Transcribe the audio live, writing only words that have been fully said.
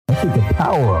shit the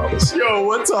power-ups. Yo,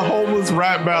 what's a homeless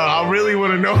rap about? I really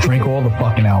want to know. Drink all the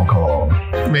fucking alcohol.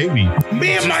 Maybe.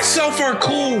 Me and myself are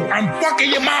cool. I'm fucking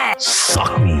your mom.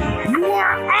 Suck me. You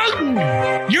are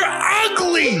ugly. You're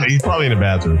ugly. He's probably in the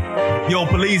bathroom. Yo,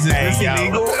 police, is this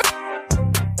illegal?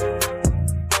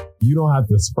 You don't have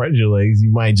to spread your legs.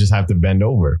 You might just have to bend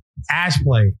over. Ash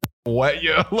play. What?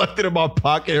 Yeah, I left it in my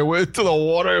pocket and went to the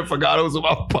water and forgot it was in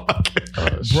my pocket.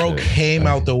 Bro came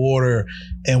out the water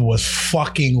and was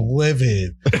fucking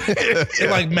livid.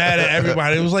 Like mad at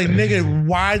everybody. It was like, nigga,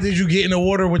 why did you get in the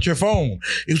water with your phone?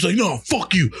 He was like, no,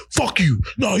 fuck you. Fuck you.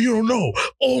 No, you don't know.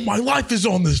 All my life is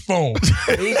on this phone.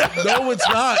 No, it's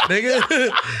not, nigga.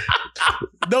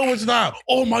 No, it's not.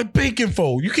 All my bank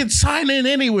info. You can sign in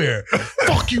anywhere.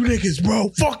 Fuck you niggas, bro.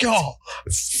 Fuck y'all.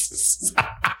 This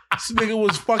nigga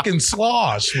was fucking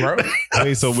slosh, bro.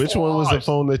 Wait, so which one was the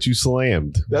phone that you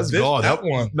slammed? That's gone. That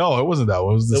one. No, it wasn't that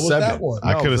one. It was the 7. That one.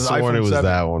 I could have sworn it was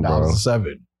that one, bro. That was the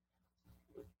 7.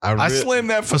 I slammed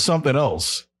that for something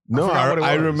else. No,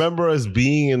 I remember us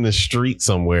being in the street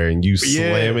somewhere and you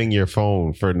slamming your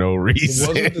phone for no reason. It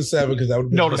wasn't the 7 because that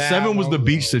would. No, the 7 was the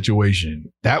beach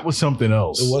situation. That was something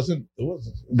else. It wasn't.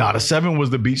 Nah, the 7 was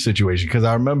the beach situation because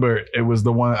I remember it was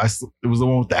the one. It was the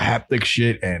one with the haptic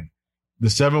shit, and the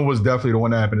 7 was definitely the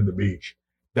one that happened at the beach.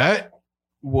 That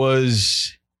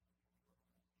was.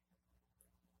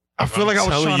 I feel like I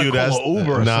was trying to call an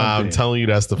Uber or something. I'm telling you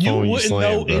that's the phone you slammed.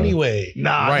 You wouldn't know anyway.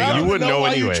 Nah, right, you wouldn't know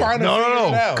anyway.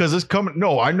 No, because it's coming.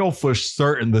 No, I know for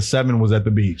certain the 7 was at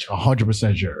the beach.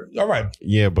 100% sure. All right.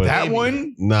 Yeah, but that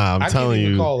one? Nah, I'm telling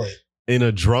you. Call it. In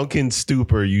a drunken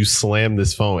stupor, you slammed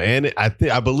this phone. And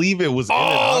I believe it was in an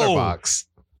OtterBox.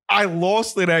 I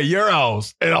lost it at your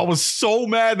house, and I was so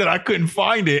mad that I couldn't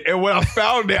find it. And when I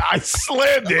found it, I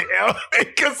slammed it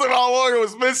because of how long it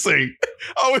was missing.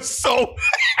 I was so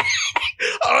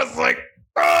I was like,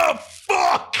 oh,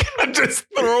 fuck. I just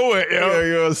threw it. Yo. Yeah,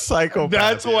 you're a psychopath.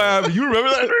 That's why you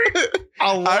remember that?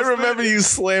 I remember you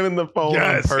slamming the phone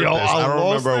on purpose. Yo, I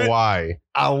don't remember why.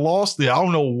 I lost it. I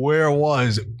don't know where it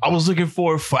was. I was looking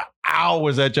for it for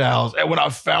hours at your house. And when I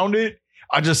found it,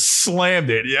 I just slammed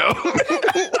it, yo.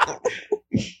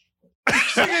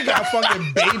 Nigga got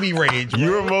fucking baby rage, bro.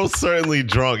 You were most certainly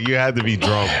drunk. You had to be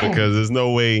drunk because there's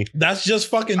no way. That's just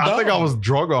fucking dumb. I think I was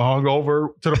drunk or hungover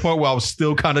to the point where I was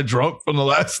still kind of drunk from the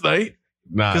last night.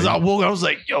 Nah. Because I woke up, I was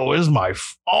like, yo, where's my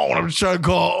phone? I'm just trying to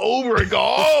call Uber and go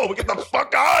home. Get the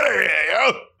fuck out of here,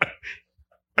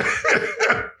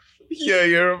 yo. Yeah,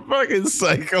 you're a fucking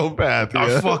psychopath.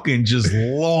 I fucking just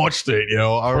launched it,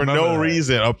 yo. For no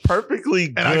reason. A perfectly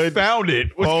good I found it.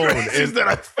 phone. Is that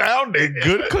I found it in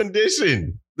good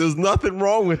condition. There's nothing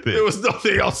wrong with it. There was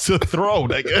nothing else to throw.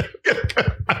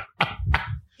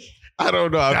 I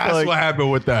don't know. That's what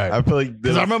happened with that. I feel like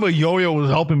because I remember Yo-Yo was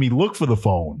helping me look for the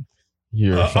phone.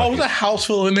 It was a house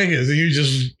full of niggas and you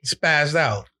just spazzed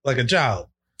out like a child.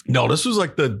 No, this was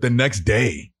like the next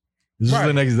day. This was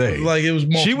the next day. Like it was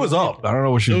multiple she was up. I don't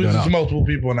know what she was doing. It was just multiple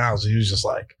people in the house. And he was just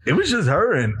like. It was just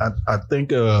her and I think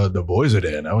the boys are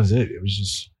there. And that was it. It was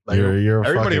just like you're a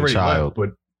fucking child. Left, but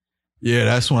yeah,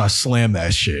 that's when I slammed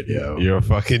that shit, yo. You're a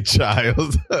fucking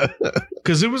child.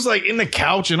 Because it was like in the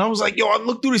couch and I was like, yo, I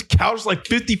looked through this couch like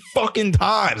 50 fucking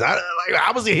times.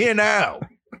 I was here now.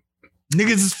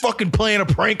 Niggas is fucking playing a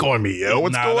prank on me, yo.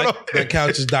 What's going on? That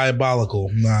couch is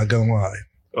diabolical. Nah, gonna lie.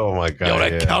 Oh my god! Yo,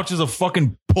 that couch is a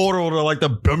fucking portal to like the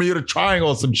Bermuda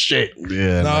Triangle or some shit.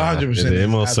 Yeah, no, 100%. It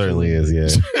most certainly is. Yeah,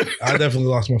 I definitely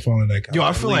lost my phone in that couch. Yo,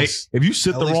 I feel like if you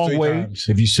sit the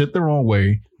wrong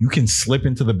way, you can slip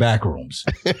into the back rooms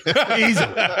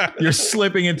easily. You're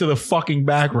slipping into the fucking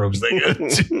back rooms,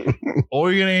 nigga.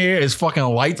 All you're gonna hear is fucking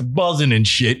lights buzzing and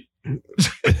shit, and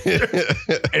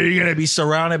you're gonna be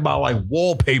surrounded by like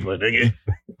wallpaper, nigga.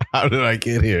 How did I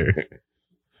get here?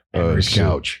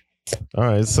 Couch. All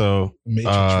right, so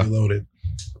Matrix Reloaded.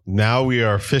 Now we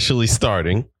are officially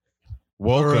starting.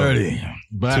 Welcome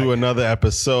to another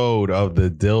episode of the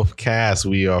DILF Cast.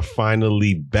 We are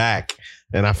finally back.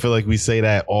 And I feel like we say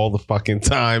that all the fucking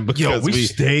time because we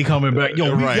stay coming back.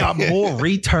 Yo, we got more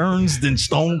returns than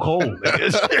Stone Cold.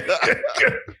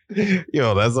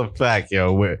 Yo, that's a fact,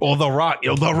 yo. Or The Rock.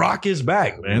 Yo, The Rock is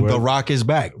back, man. The Rock is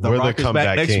back. The Rock is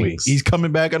back next week. He's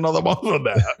coming back another month from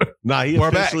now. Nah,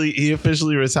 he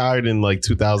officially retired in like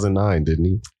 2009, didn't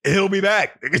he? He'll be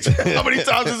back. How many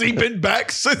times has he been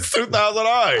back since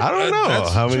 2009? I don't know.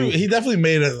 That's How true. many? He definitely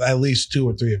made at least 2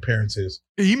 or 3 appearances.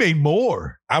 He made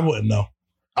more. I wouldn't know.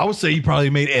 I would say he probably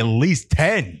made at least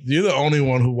 10. You're the only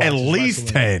one who watches at least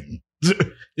 10. I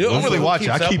don't really watch it.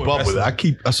 I keep up with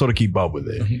it. I sort of keep up with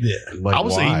it. Yeah. Like, I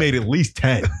would say he made at least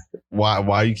 10.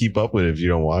 Why you keep up with it if you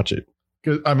don't watch it?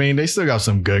 Because I mean, they still got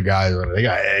some good guys on there. They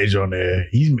got Edge on there.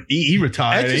 He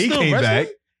retired. Edge is He still came wrestling?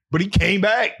 back, but he came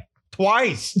back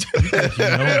twice.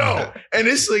 And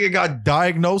this nigga got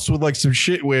diagnosed with like some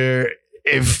shit where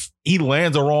if he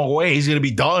lands the wrong way, he's gonna be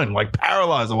done, like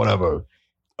paralyzed or whatever.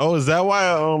 Oh, is that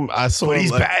why I saw But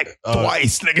he's like, back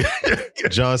twice, nigga.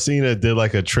 John Cena did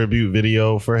like a tribute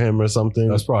video for him or something?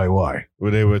 That's probably why.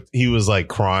 Where he was like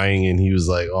crying and he was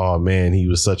like, oh man, he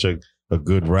was such a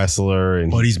good wrestler.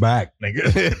 And But he's back,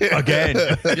 nigga. Again.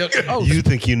 You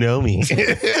think you know me.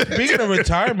 Speaking of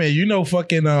retirement, you know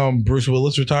fucking Bruce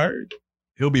Willis retired?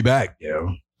 He'll be back,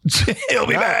 yo. He'll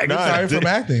be back. nah, Retired from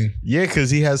acting. Yeah,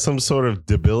 because he has some sort of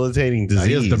debilitating disease.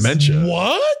 He has dementia.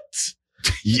 What?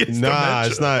 Nah,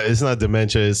 dementia. it's not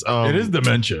dementia. It's It is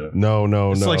dementia.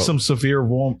 No. It's like some severe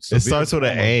form. It starts with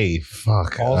an A.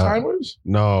 Fuck. Alzheimer's?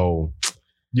 No.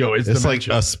 Yo, it's like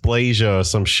dementia. asplasia or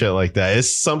some shit like that.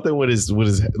 It's something with his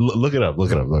look it up.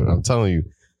 I'm telling you.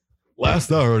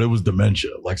 Last I heard, it was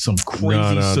dementia, like some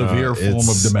crazy severe form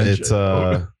of dementia. It's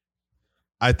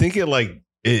I think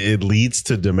it leads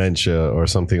to dementia or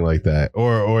something like that,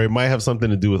 or it might have something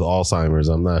to do with Alzheimer's.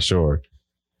 I'm not sure.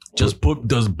 Does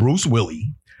Bruce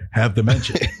Willie have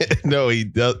dementia? No, he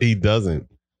doesn't.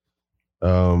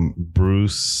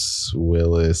 Bruce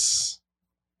Willis.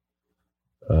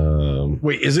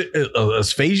 Wait, is it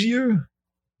asphasia?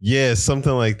 Yeah,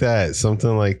 something like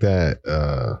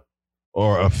that.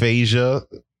 Or aphasia.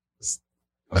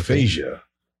 Aphasia.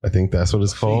 I think that's what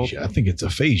it's called. I think it's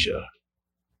aphasia.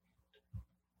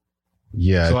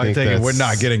 Yeah, So I think we're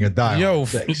not getting a dial. Yo,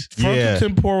 Thanks.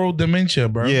 frontotemporal dementia,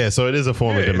 bro. Yeah, so it is a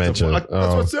form of dementia. That's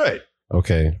what I said.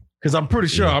 Okay. Because I'm pretty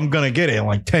sure I'm gonna get it in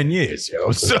like 10 years,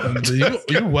 yo. So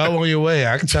You well on your way.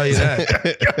 I can tell you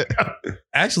that.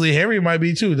 Actually, Harry might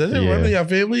be too. Does it run in your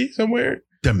family somewhere?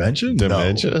 dementia?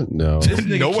 Dementia? No. This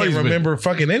nigga Nobody's can't remember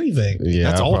fucking anything. Yeah,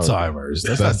 That's I probably- Alzheimer's.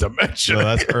 That's not dementia. No,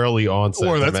 that's early onset.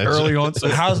 Or that's dementia. early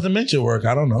onset. How's dementia work?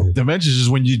 I don't know. Dementia is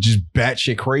just when you just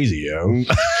batshit crazy, yo. You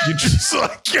just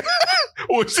like,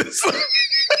 or just like,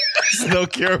 There's no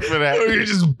cure for or that. you're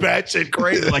just batshit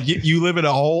crazy. Like you live in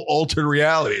a whole altered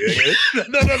reality. Nigga.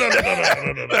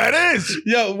 No. That is.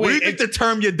 Yo, Where do you wait. think the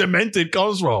term "you're demented"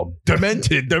 comes from?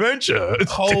 Demented, dementia.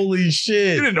 Holy You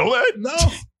shit. didn't know that? No.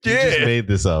 You just Yeah. made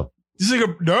this up. This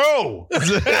nigga, no.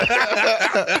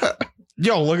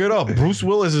 Yo, look it up. Bruce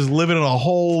Willis is living in a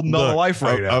whole nother Look, life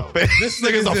right now. This This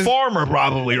nigga's a farmer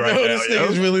probably right now. This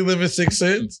nigga's yo. really living 6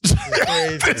 cents.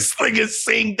 This thing is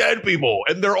seeing dead people,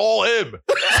 and they're all him.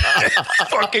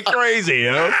 Fucking crazy,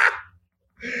 you know?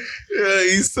 Yeah,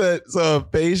 he said so.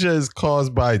 Aphasia is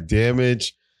caused by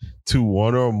damage to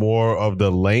one or more of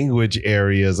the language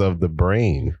areas of the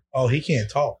brain. Oh, he can't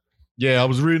talk. Yeah, I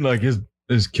was reading like his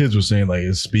kids were saying like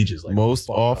his speech is like Most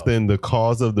fucked often, the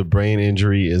cause of the brain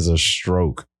injury is a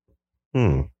stroke.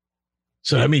 So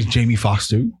that means Jamie Foxx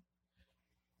too?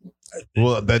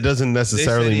 Well, that doesn't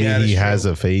necessarily he mean had a he has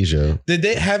stroke. aphasia. Did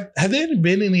they have there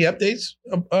been any updates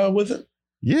with him?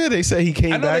 Yeah, they say he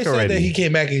came I know back they said already. that he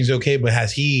came back and he's okay, but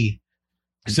has he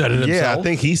Said it himself? Yeah, I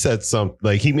think he said something.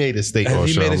 Like he made a statement.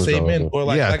 has he made a statement or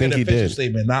like, yeah, like I think an he official did.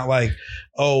 statement, not like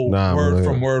Nah, word man.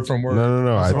 from word from word. No.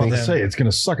 I I was think about to say it's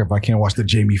gonna suck if I can't watch the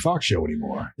Jamie Foxx show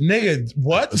anymore. Nigga,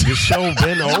 what? the show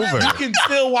been over. You can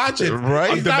still watch it,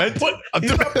 Right? He's not putting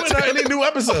out any new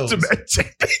episodes.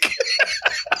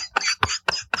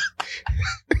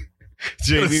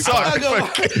 Jamie I'm Foxx. not gonna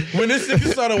lie. When this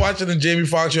nigga started watching the Jamie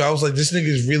Foxx show, I was like, this nigga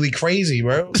is really crazy,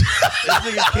 bro. This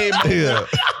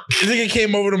nigga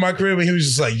came over to my crib and he was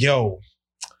just like, yo,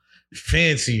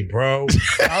 fancy, bro.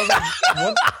 I was like,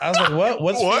 what? I was like, what?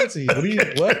 What's What? fancy?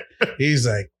 What? He's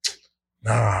like,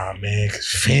 nah, man, 'cause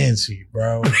fancy,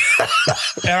 bro.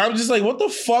 And I'm just like, what the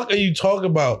fuck are you talking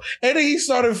about? And then he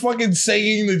started fucking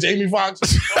singing the Jamie Foxx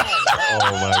song, bro.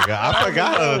 Oh my god, I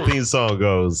forgot how the theme song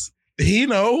goes. He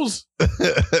knows.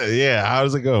 Yeah, how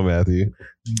does it go, Matthew?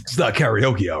 It's not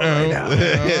karaoke hour right now.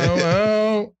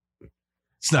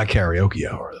 It's not karaoke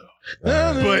hour though.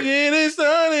 But it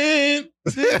started.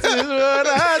 This is what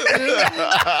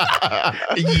I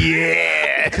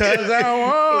Yeah. do. Cause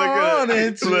I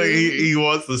wanted to. Look, he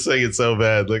wants to sing it so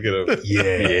bad. Look at him.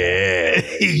 Yeah.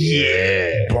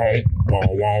 Yeah. Boom, boom,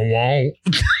 wom, wom.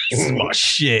 This is my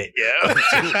shit, yeah.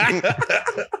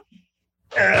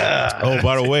 Oh,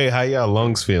 by the way, how y'all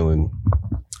lungs feeling?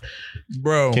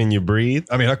 Bro. Can you breathe?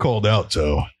 I mean, I called out,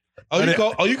 so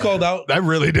You called out? I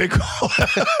really did call out.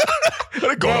 I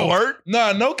didn't go to work.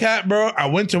 Nah, no cap, bro. I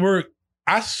went to work.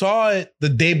 I saw it the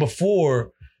day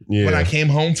before Yeah. when I came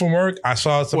home from work. I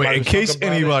saw somebody. Wait, in was talking case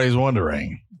about anybody's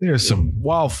wondering, There's some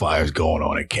wildfires going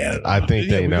on in Canada. I think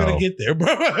they know. We're gonna get there, bro.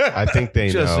 I think they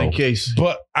Just know. in case.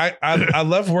 But I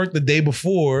left work the day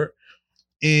before,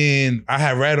 and I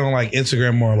had read on like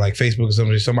Instagram or like Facebook or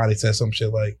something. Somebody said some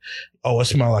shit like, "Oh, it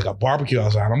smelled like a barbecue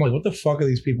outside." I'm like, "What the fuck are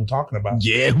these people talking about?"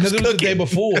 Yeah, because it was the day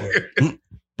before.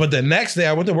 But the next day,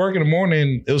 I went to work in the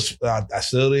morning. It was I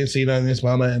still didn't see nothing, didn't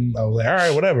smell nothing. I was like, "All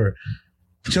right, whatever."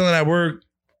 Chilling at work,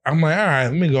 I'm like, "All right,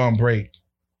 let me go on break."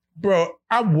 Bro,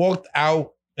 I walked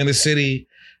out in the city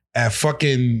at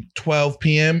fucking 12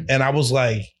 p.m. and I was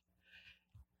like,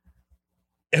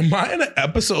 am I in an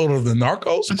episode of the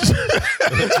Narcos?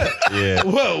 Yeah.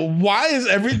 Well, why is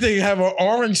everything have an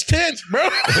orange tint, bro?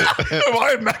 Am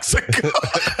I in Mexico?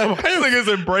 I think it's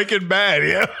in Breaking Bad,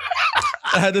 yeah.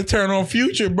 I had to turn on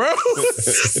Future, bro.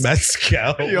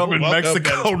 Mexico. Yo, I'm in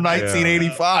Mexico,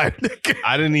 1985.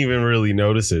 I didn't even really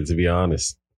notice it, to be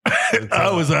honest.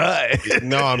 I was high.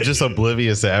 No, I'm just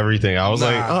oblivious to everything. I was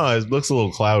like, oh, it looks a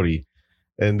little cloudy.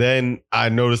 And then I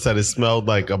noticed that it smelled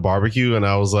like a barbecue, and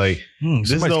I was like,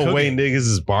 "There's no way niggas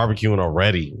is barbecuing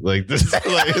already." Like this, is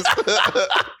like,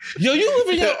 yo, you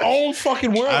live in your own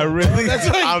fucking world. I really, That's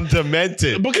like, I'm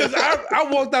demented because I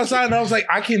walked outside and I was like,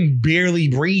 I can barely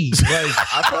breathe. Like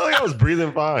I felt like I was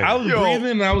breathing fine. I was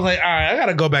breathing, and I was like, all right, I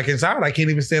gotta go back inside. I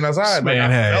can't even stand outside. Man,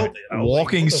 I had felt it. I was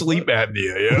walking like, sleep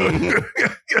apnea.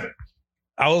 Yeah.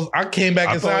 I came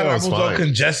back inside. I was all fine.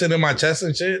 congested in my chest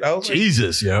and shit. I was like,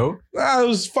 Jesus, yo. I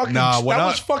was fucking. Nah, that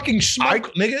was fucking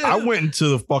smoke, nigga. I went into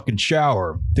the fucking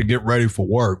shower to get ready for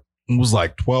work. It was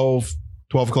like 12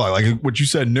 o'clock. Like what you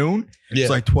said, noon? Yeah,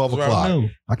 it's like 12 that's what o'clock. I knew.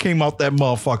 I came out that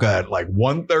motherfucker at like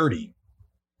 1:30.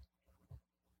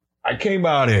 I came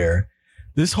out here.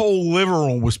 This whole living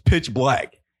room was pitch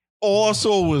black. All I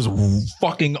saw was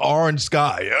fucking orange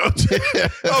sky,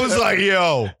 yo. I was like,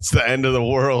 yo, It's the end of the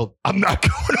world. I'm not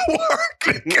going to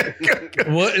work.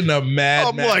 What in the Mad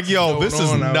I'm Max like, yo, is this is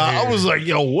going on not. out I here? was like,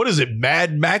 yo, what is it?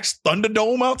 Mad Max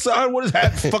Thunderdome outside? What is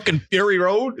that? Fucking Fury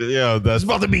Road? Yeah, There's that's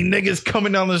about to be niggas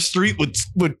coming down the street with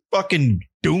fucking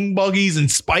doom buggies and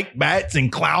spike bats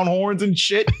and clown horns and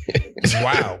shit.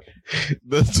 Wow.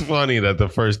 that's funny. That the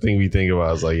first thing we think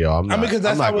about is like, yo, I'm not, because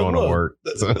that's I'm not how it going to looked. work.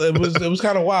 It was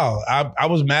kind of wild. I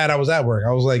was mad. I was at work.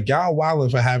 I was like, y'all wilding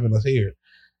for having us here.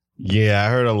 Yeah, I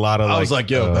heard a lot of. I was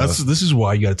like, yo, this is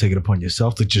why you got to take it upon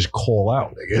yourself to just call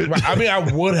out, nigga. I mean, I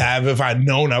would have if I'd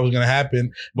known that was gonna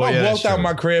happen. But Well, yeah, I that's walked out true.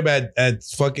 my crib at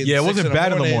fucking Yeah, it 6 wasn't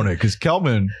bad in the morning because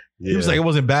Kelvin, he was like, it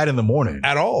wasn't bad in the morning.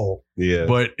 at all. yeah,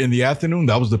 But in the afternoon,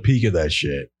 that was the peak of that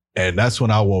shit. And that's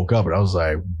when I woke up and I was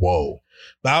like, whoa.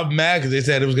 But I'm mad because they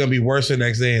said it was gonna be worse the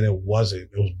next day, and it wasn't.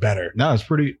 It was better. No, it's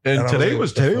pretty. And I was today like, was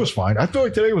what the today fuck? was fine. I feel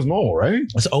like today was normal, right?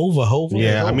 It's over. Hopefully,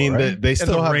 yeah. over, I mean, right? they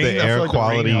still the have rain, the I feel air like the rain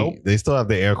quality. helped. They still have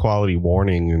the air quality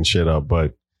warning and shit up,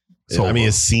 but So I mean,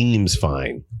 it seems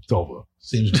fine. It's over.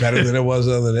 seems better than it was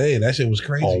the other day. That shit was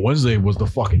crazy. On Wednesday was the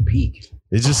fucking peak.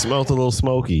 It just smelled a little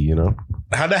smoky, you know.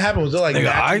 How'd that happen? Was it like Nigga,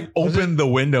 natural? I opened the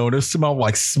window and it smelled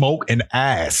like smoke and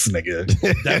ass, nigga.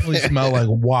 Definitely smelled like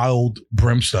wild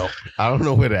brimstone. I don't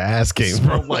know where the ass It came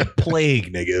smelled from. like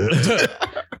plague, nigga.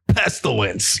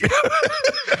 Pestilence.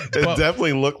 It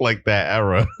definitely looked like that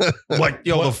era. Like,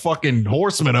 yo, the fucking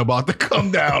horsemen are about to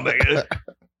come down, nigga.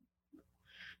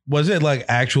 Was it like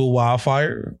actual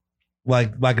wildfire?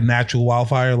 Like natural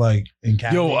wildfire, like in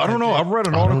California? Yo, I don't know. I've read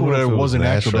an I don't article know that if it it was wasn't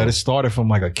actual, natural. that it started from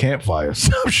like a campfire.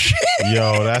 Some shit.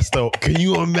 Yo, that's the. Can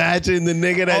you imagine the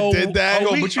nigga that did that?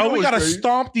 Oh, Yo, but you know we what's gotta crazy?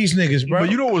 stomp these niggas, bro.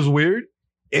 But you know what was weird?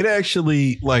 It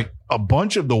actually, like, a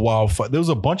bunch of the wildfire, there was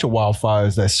a bunch of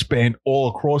wildfires that spanned all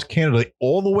across Canada,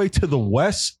 all the way to the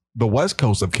west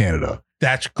coast of Canada.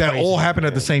 that's That crazy. all happened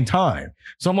at the same time.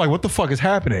 So I'm like, what the fuck is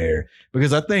happening here?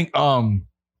 Because I think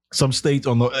some states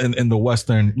on the in the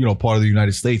western, part of the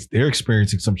United States, they're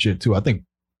experiencing some shit too. I think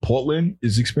Portland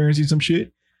is experiencing some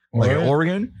shit, like in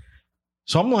Oregon.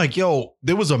 So I'm like, yo,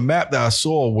 there was a map that I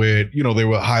saw where, they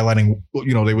were highlighting,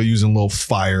 they were using little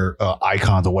fire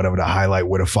icons or whatever to highlight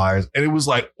where the fires. And it was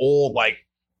like all like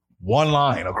one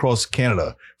line across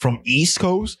Canada from East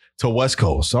Coast to West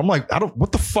Coast. So I'm like,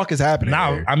 what the fuck is happening?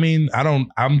 Now, here? I mean,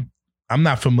 I'm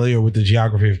not familiar with the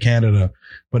geography of Canada,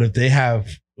 but if they have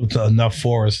enough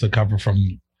forests to cover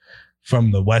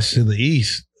from the west to the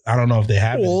east, I don't know if they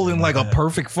have all anything in like a that.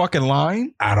 perfect fucking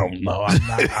line. I don't know.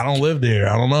 I don't live there.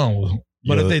 I don't know.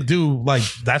 But Yeah. if they do, like,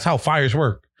 that's how fires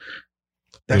work.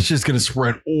 That's just going to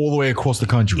spread all the way across the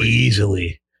country.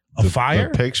 Easily. A fire?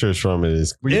 The pictures from it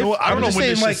is. But you know what? I don't I'm know just when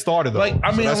this saying, shit started though. Like, I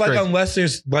So mean, that's like, crazy. unless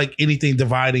there's like anything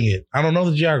dividing it. I don't know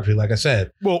the geography, like I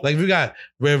said. Well, Like, if you got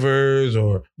rivers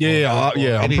or yeah, I'm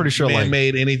any pretty sure, like-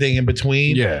 man-made anything in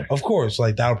between. yeah. Of course,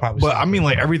 like that'll probably. But I mean,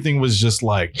 like everything was just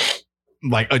like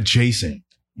adjacent.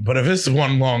 But if it's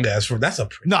one long ass road, that's a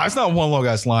no, it's not one long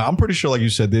ass line. I'm pretty sure, like you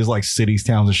said, there's like cities,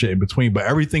 towns, and shit in between. But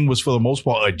everything was for the most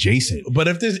part adjacent. But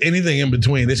if there's anything in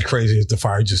between, it's crazy as the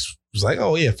fire just was like,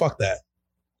 oh yeah, fuck that.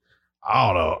 I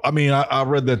don't know. I mean, I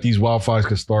read that these wildfires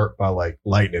could start by like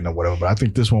lightning or whatever, but I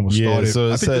think this one was started.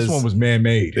 So I think this one was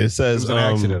man-made. It says it was an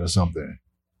accident or something.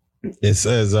 It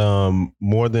says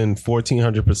more than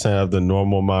 1,400% of the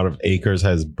normal amount of acres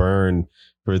has burned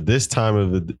for this time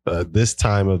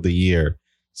of the year.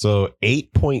 So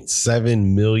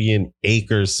 8.7 million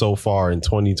acres so far in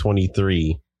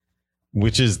 2023,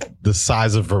 which is the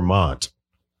size of Vermont.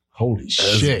 Holy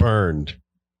Has shit! Burned.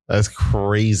 That's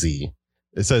crazy.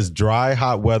 It says dry,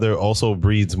 hot weather also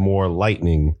breeds more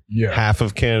lightning. Yeah. Half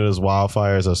of Canada's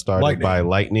wildfires are started by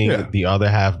lightning, the other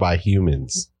half by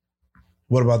humans.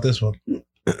 What about this one?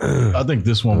 I think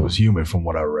this one was human from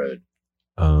what I read.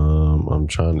 I'm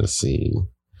trying to see.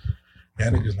 Yeah,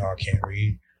 niggas know I can't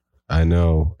read. I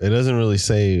know. It doesn't really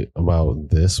say about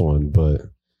this one, but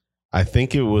I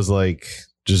think it was like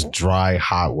just dry,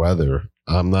 hot weather.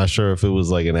 I'm not sure if it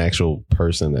was like an actual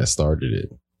person that started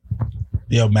it.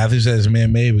 Yo, Matthew says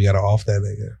man-made. We got to off that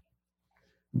nigga.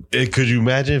 Could you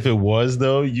imagine if it was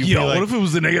though? What if it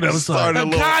was the nigga that was started?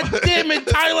 God damn it,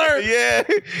 Tyler! Yeah,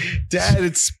 Dad,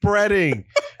 it's spreading.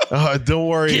 Don't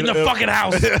worry. Get in the fucking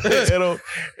house.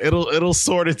 It'll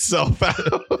sort itself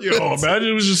out. Yo, imagine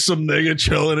it was just some nigga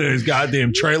chilling in his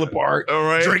goddamn trailer park, all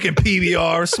right, drinking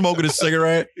PBR, smoking a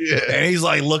cigarette, yeah, and he's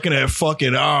like looking at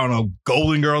fucking I don't know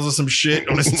Golden Girls or some shit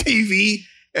on his TV.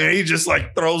 And he just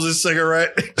like throws his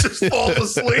cigarette, just falls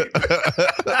asleep,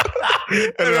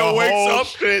 and then wakes up.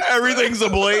 Shit. Everything's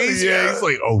ablaze. Yeah, he's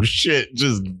like, "Oh shit!"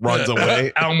 Just runs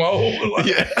away. Elmo.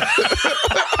 Yeah.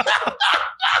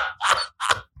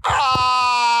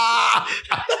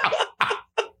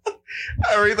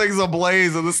 Everything's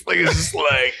ablaze, and this thing is just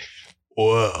like,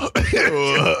 whoa.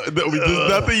 There's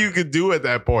nothing you can do at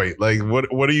that point. Like,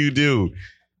 what do you do?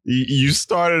 You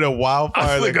started a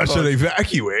wildfire. I think I should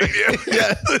evacuate.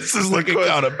 Yeah, this is looking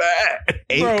kind of bad.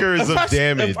 Acres of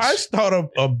damage. If I start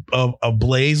a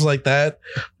blaze like that,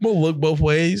 I'm gonna look both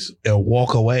ways and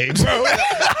walk away, bro.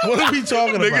 What are we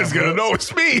talking about? Niggas gonna know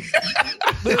it's me.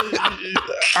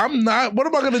 I'm not. What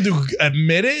am I gonna do?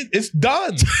 Admit it? It's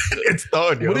done. It's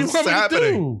done. Yo. What do you want me to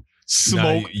do?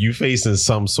 Smoke. You facing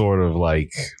some sort of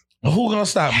like who gonna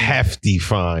stop me? Hefty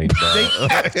fine, bro.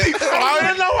 Hefty fine?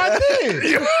 I know I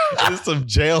did. It's some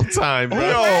jail time, bro.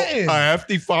 Yo, a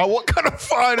hefty fine. What kind of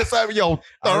fine is that? Yo, 30.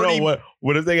 I don't know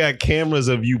what if they got cameras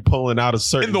of you pulling out of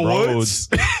certain roads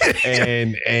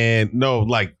and no,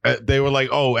 like they were like,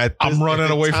 oh, I'm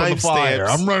running away from the fire.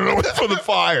 I'm running away from the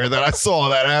fire that I saw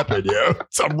that happen. Yeah,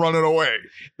 so I'm running away.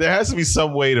 There has to be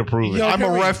some way to prove it. Yo, I'm a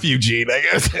refugee, I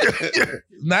guess.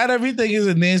 Not everything is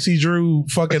a Nancy Drew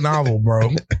fucking novel,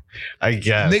 bro. I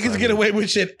guess niggas get away with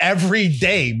shit every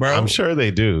day, bro. I'm sure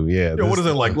they do. Yeah. Yo, what is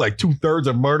it like 2/3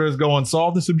 of murders go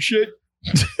unsolved or some shit?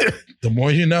 The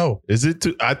more you know. Is it?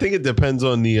 I think it depends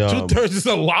on the. 2/3 is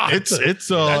a lot. It's a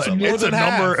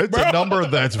number. It's a number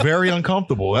that's very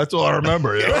uncomfortable. That's all I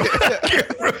remember.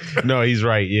 No, he's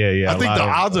right. Yeah. I think the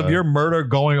odds of your murder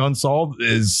going unsolved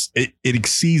it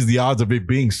exceeds the odds of it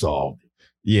being solved.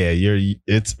 Yeah,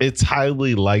 it's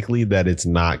highly likely that it's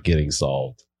not getting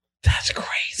solved. That's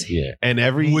crazy. Yeah, and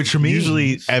which means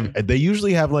they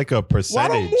usually have like a percentage. Why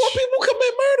don't more people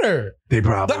commit murder? They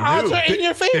probably the odds are in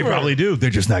your favor. They probably do. They're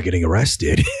just not getting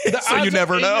arrested. So you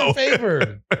never know. In your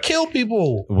favor. Kill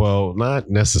people. Well,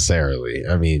 not necessarily.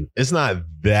 I mean, it's not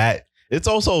that. It's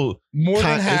also more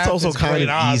than half. It's also kind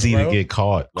of easy to get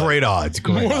caught. Great odds.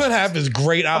 More than half is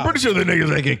great odds. I'm pretty sure the niggas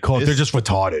that get caught, they're just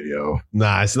retarded, yo.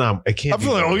 Nah, it's not. It can't. I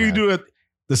feel like all you do at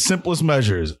the simplest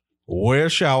measures: wear a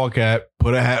shower cap,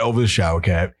 put a hat over the shower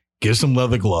cap, get some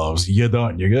leather gloves. You're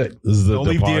done. You're good. This is Don't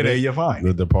leave DNA. You're fine.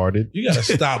 The Departed. You gotta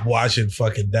stop watching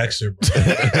fucking Dexter, bro.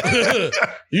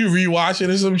 You rewatching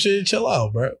or some shit? Chill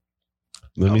out, bro.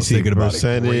 Let me see the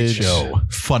percentage show.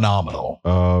 Phenomenal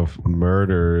of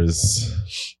murders.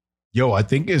 Yo, I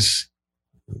think it's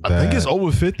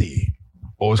over 50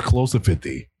 or it's close to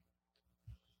 50.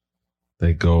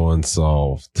 They go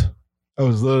unsolved. I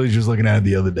was literally just looking at it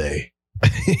the other day.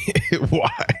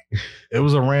 Why? It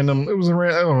was a random. I don't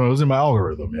know. It was in my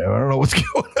algorithm. Yeah, I don't know what's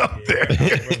going on there.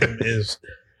 Is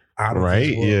out of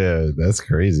right? Yeah, that's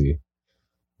crazy.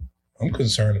 I'm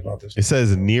concerned about this. It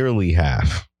says nearly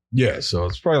half. Yeah, so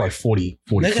it's probably like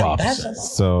 45%.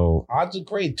 So odds are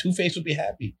great. Two-Face would be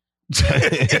happy.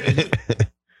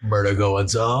 Murder go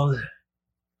unsolved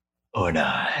or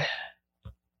not?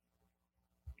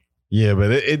 Yeah,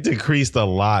 but it decreased a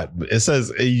lot. It says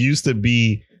it used to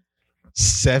be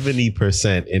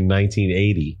 70% in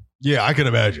 1980. Yeah, I can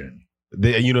imagine.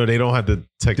 They don't have the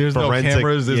there's no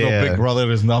cameras, there's no Big Brother,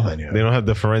 there's nothing. They don't have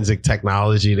the forensic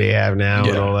technology they have now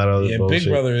and all that other bullshit. Big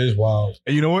Brother is wild.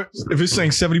 And you know what? If it's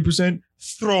saying 70%,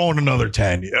 throw in another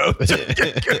 10.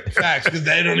 Facts, because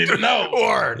they don't even know.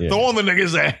 Or throw on the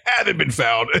niggas that haven't been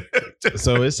found.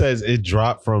 So it says it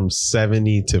dropped from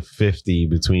 70 to 50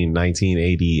 between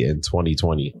 1980 and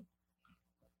 2020.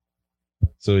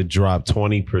 So it dropped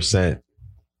 20%.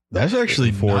 That's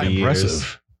actually 40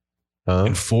 impressive.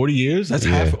 In 40 years,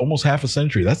 that's almost half a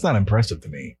century. That's not impressive to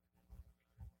me.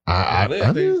 I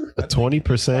think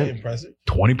 20%. Impressive.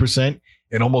 20%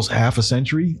 in almost half a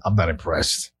century. I'm not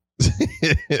impressed.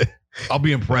 I'll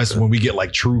be impressed when we get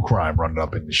like true crime running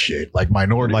up in the shit, like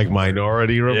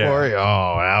Minority Report. Yeah.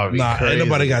 Oh, that would be crazy. Ain't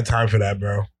nobody got time for that,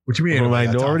 bro. What you mean?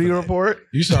 Minority Report?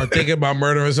 You start thinking about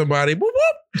murdering somebody. Whoop,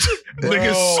 whoop.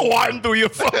 Niggas swatting through your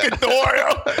fucking door.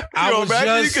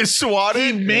 You can swat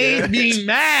it. He made me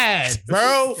mad,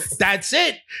 bro. That's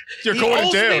it. You're going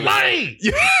to jail. Me money.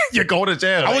 You're going to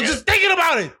jail. I was just thinking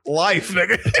about it. Life,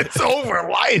 nigga. It's over.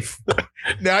 Life.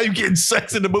 Now you're getting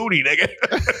sex in the booty, nigga.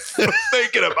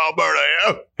 Thinking about murder.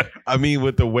 Yeah. I mean,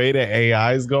 with the way that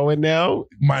AI is going now,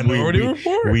 Minority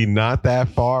Report, we not that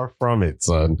far from it,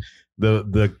 son.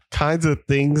 The kinds of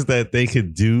things that they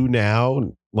could do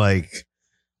now, like,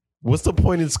 what's the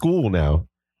point in school now?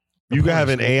 You can have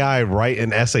an AI write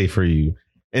an essay for you,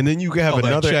 and then you can have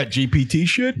another Chat GPT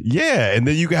shit. Yeah, and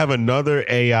then you can have another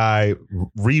AI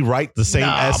rewrite the same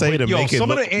essay to make it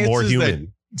look more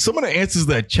human. Some of the answers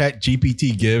that Chat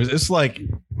GPT gives, it's like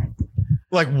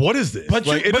what is this? But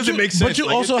it doesn't make sense. But you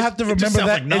also have to remember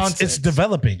that it's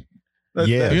developing.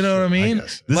 Yeah, you know what I mean.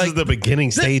 This is the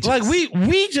beginning stages. Like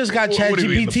we just got Chat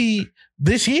GPT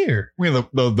this year. We mean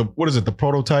the what is it? The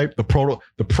prototype, the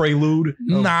prelude.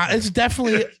 Nah, it's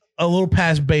definitely a little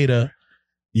past beta.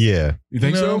 Yeah, you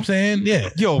think so? What I'm saying, yeah.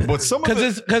 Yo, but some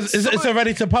because it's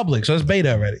already to public, so it's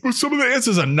beta already. But some of the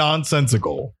answers are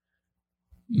nonsensical.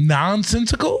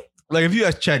 Nonsensical? Like if you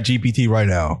ask Chat GPT right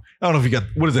now, I don't know if you got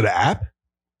what is it, an app?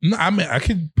 No, I mean I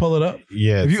could pull it up.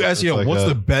 Yeah. If you ask what's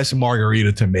the best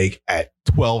margarita to make at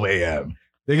 12 a.m.,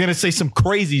 they're gonna say some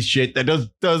crazy shit that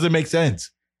doesn't make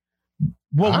sense.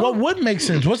 Well, what would make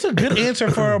sense? What's a good answer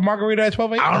for a margarita at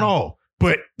 12 a.m.? I don't know.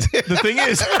 But the thing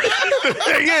is,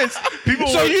 people.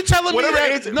 So you're telling me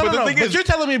that? But you're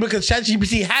telling me because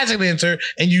ChatGPT has an answer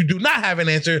and you do not have an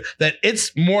answer that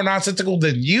it's more nonsensical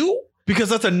than you? Because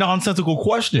that's a nonsensical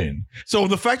question. So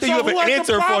the fact that you have an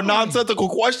answer for a nonsensical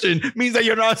question means that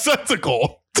you're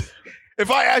nonsensical. If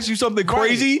I ask you something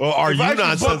crazy, well, are you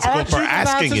nonsensical for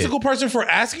asking it? Nonsensical person for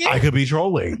asking it? I could be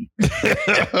trolling.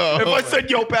 If I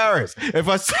said, "Yo, Paris," if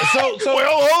I said, wait,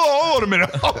 hold on a minute,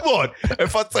 hold on.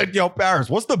 If I said, "Yo, Paris,"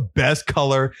 what's the best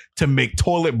color to make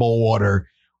toilet bowl water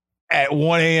at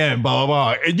 1 a.m.? Blah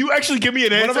blah blah. And you actually give me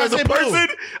an answer as a person,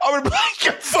 I would be like,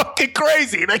 "You're fucking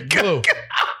crazy." Like, blue.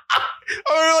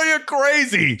 Oh, you're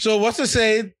crazy. So what's to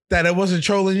say that it wasn't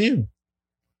trolling you?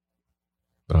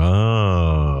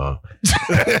 Oh.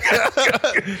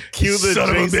 Cue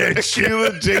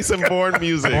the Jason Bourne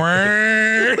music.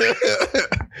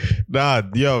 Nah,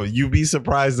 yo, you'd be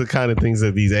surprised the kind of things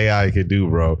that these AI could do,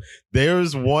 bro.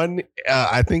 There's one,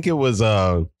 I think it was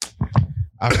I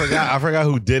forgot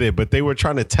who did it, but they were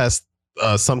trying to test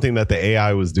something that the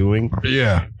AI was doing.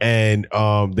 Yeah. And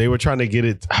they were trying to get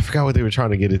it, I forgot what they were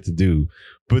trying to get it to do.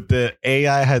 But the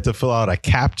AI had to fill out a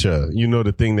CAPTCHA, you know,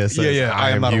 the thing that says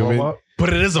I am not human. A robot.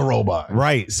 But it is a robot.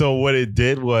 Right. So what it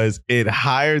did was it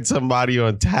hired somebody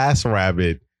on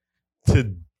TaskRabbit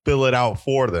to fill it out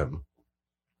for them.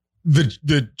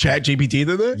 The Chat GPT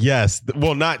did that? Yes.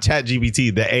 Well, not Chat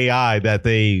GPT, the AI that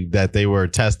they were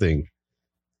testing.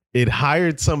 It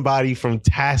hired somebody from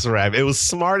TaskRabbit. It was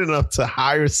smart enough to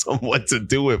hire someone to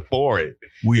do it for it.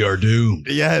 We are doomed.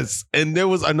 Yes. And there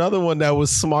was another one that was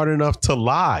smart enough to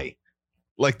lie.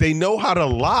 Like, they know how to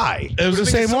lie. It was the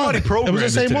same one. It was the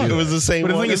same one. It was the same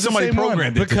one. But the thing is, somebody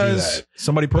programmed it to do that.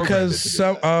 Somebody programmed it to do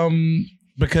that.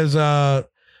 Because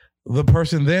the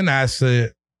person then asked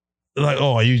it, like,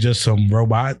 "Oh, are you just some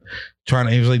robot trying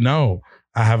to?" He was like, "No,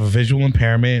 I have a visual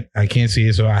impairment. I can't see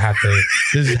it, so I have to."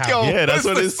 This is how. Yeah, that's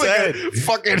what it said.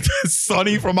 Fucking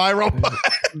Sonny from iRobot.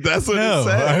 That's what it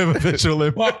said. I have a visual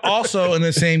impairment. But also in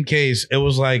the same case, it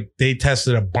was like they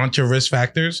tested a bunch of risk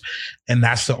factors, and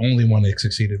that's the only one that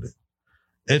succeeded.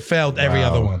 It failed every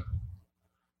other one.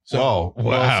 So,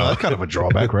 wow, so that's kind of a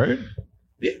drawback, right?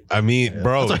 I mean,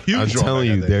 bro, that's a huge I'm telling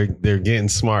you, they're getting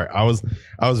smart. I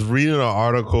was reading an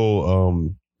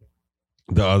article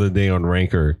the other day on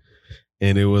Ranker,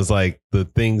 and it was like the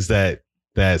things that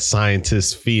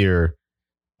scientists fear.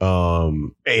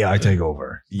 AI take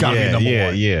over.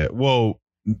 Yeah. Well,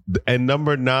 And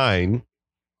number 9,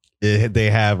 they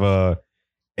have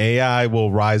AI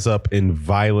will rise up in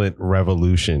violent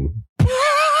revolution.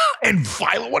 And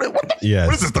violent? What Yes.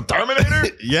 what is this, the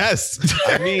Terminator? Yes.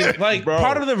 I mean, Like bro.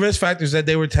 part of the risk factors that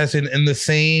they were testing in the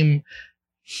same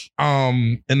trial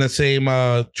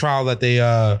that they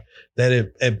that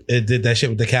it did that shit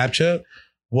with the captcha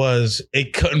was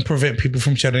it couldn't prevent people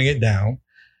from shutting it down,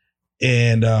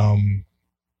 and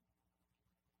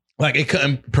like it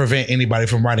couldn't prevent anybody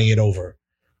from writing it over.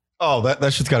 Oh,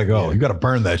 that shit's gotta go. You gotta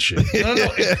burn that shit. No,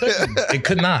 it couldn't. It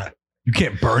could not. You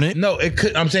can't burn it? No, it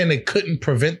could. I'm saying it couldn't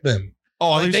prevent them.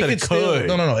 Oh, I Like, think you said it could.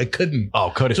 No, it couldn't. Oh,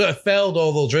 could it? So it failed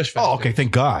all those risk factors. Oh, okay,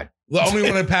 thank God. The only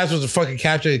one that passed was the fucking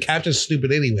captcha. The captcha's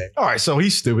stupid anyway. All right, so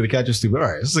he's stupid. The capture's stupid.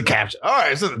 All right, this is a capture. All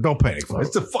right, don't panic.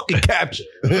 It's a fucking capture.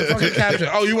 Fucking captcha.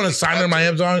 Oh, you want to sign in my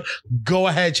Amazon? Go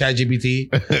ahead, ChatGPT.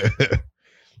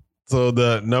 So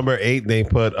the number 8, they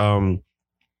put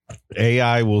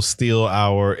AI will steal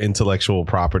our intellectual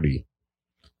property.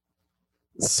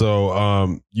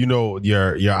 So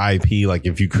your IP, like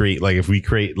if we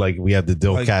create like we have the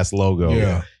Dilfcast logo.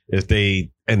 Yeah. If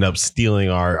they end up stealing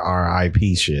our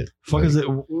IP shit. Fuck is it?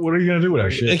 What are you gonna do with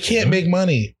that shit? It can't make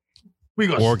money. We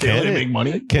gonna Or steal can it and it? make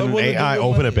money? Can What an will it do AI with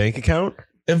open a money? bank account?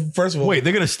 And first of all, Wait,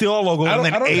 they're gonna steal our logo and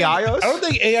then AI us? I don't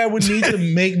think AI would need to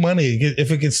make money if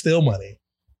it can steal money.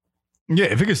 Yeah,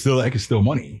 if it can steal that, it can steal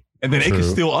money, and then it can True.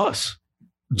 steal us.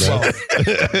 Well,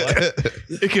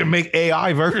 It can make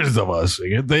AI versions of us.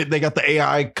 They got the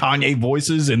AI Kanye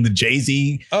voices and the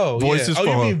Jay-Z. Voices yeah. for-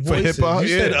 You mean for voices. hip-hop? You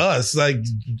said Yeah. us. Like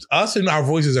us and our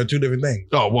voices are two different things.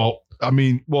 Oh well, I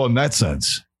mean, in that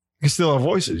sense, you still have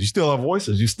voices. You still have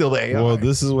voices. You still the AI. Well,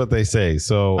 this is what they say.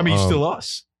 So I mean, you still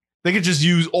us. They could just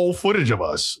use old footage of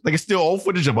us. They could steal old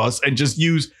footage of us and just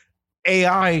use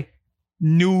AI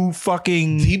new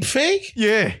fucking Deep fake?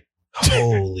 Yeah.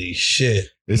 Holy shit!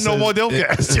 it No says more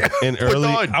Dilfcast. in We're early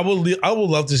done. I would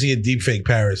love to see a deep fake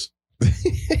Paris.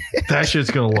 That shit's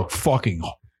gonna look fucking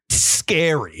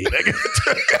scary.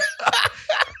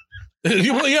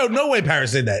 Yo, no way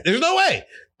Paris did that. There's no way.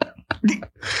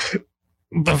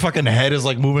 The fucking head is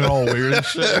like moving all weird and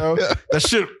shit. That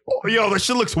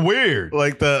shit looks weird.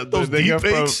 like the Those nigga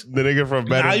deepfakes? from the nigga from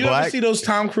Men Now in you ever Black. see those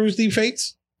Tom Cruise deep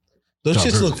fakes? Those Tom shits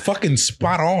Cruise. look fucking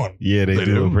spot on. Yeah, they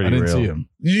do look I pretty didn't real. see him.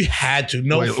 You had to.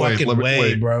 No Wait, fucking let me- way,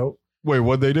 wait. bro. Wait,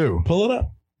 what'd they do? Pull it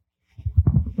up.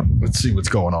 Let's see what's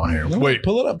going on here. No, Wait,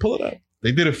 pull it up. Pull it up.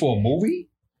 they did it for a movie?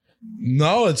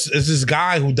 No, it's this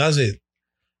guy who does it.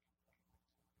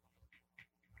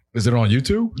 Is it on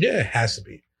YouTube? Yeah, it has to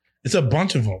be. It's a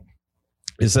bunch of them.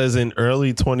 It says in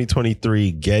early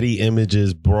 2023, Getty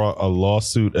Images brought a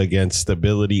lawsuit against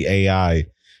Stability AI,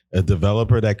 a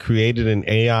developer that created an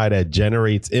AI that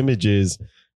generates images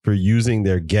for using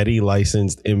their Getty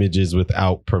licensed images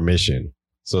without permission.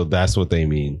 So that's what they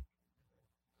mean.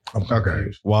 I'm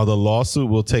confused. While the lawsuit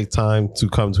will take time to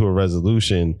come to a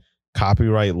resolution,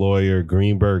 copyright lawyer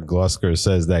Greenberg Glusker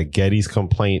says that Getty's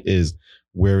complaint is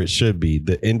where it should be,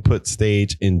 the input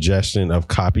stage ingestion of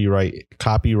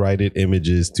copyrighted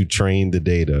images to train the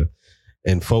data,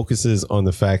 and focuses on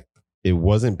the fact it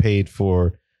wasn't paid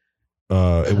for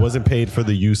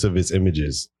the use of its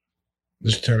images.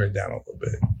 Just turn it down a little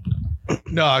bit.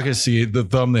 No, I can see it. The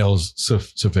thumbnail's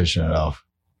sufficient enough.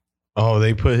 Oh,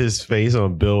 they put his face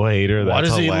on Bill Hader. Why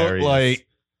That's does hilarious. he look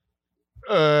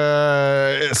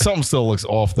like something still looks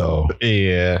off though?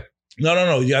 Yeah.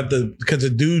 No. You have to, because the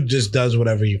dude just does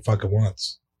whatever he fucking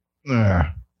wants.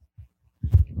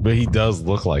 But he does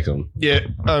look like him. Yeah,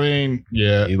 I mean,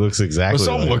 yeah. He looks exactly But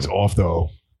something like looks him. off though.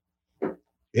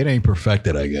 It ain't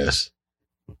perfected, I guess.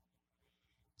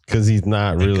 Because he's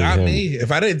not It really got him. me.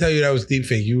 If I didn't tell you that was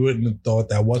deepfake, you wouldn't have thought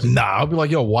that wasn't. Nah, I'll be like,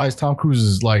 yo, why is Tom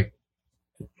Cruise's like,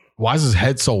 why is his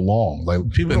head so long? Like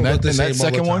People in don't look that, the in that same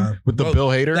all the second one time. with the Bro, Bill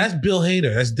Hader. That's Bill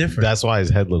Hader. That's different. That's why his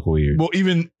head look weird. Well,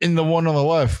 even in the one on the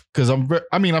left, because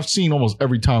I've seen almost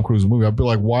every Tom Cruise movie. I'd be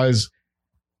like, why is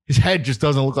his head just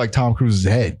doesn't look like Tom Cruise's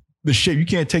head? The shape, you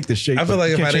can't take the shape. I feel like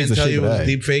you if can't I change didn't the tell shape you it of was that.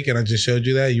 deep fake and I just showed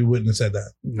you that, you wouldn't have said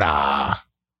that. Nah,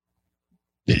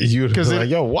 You would 'Cause be it- like,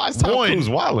 yo, why is Tom one- Cruise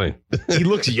wilding? he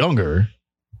looks younger.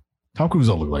 Tom Cruise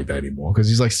don't look like that anymore because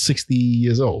he's like 60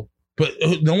 years old. But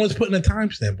no one's putting a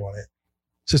timestamp on it.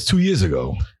 Since 2 years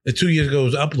ago. The 2 years ago it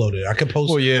was uploaded. I could post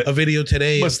Well, yeah, a video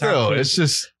today. but of Tom still, Cruise it's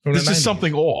just from the there's just 90s.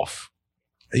 something off.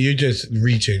 You're just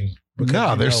reaching. because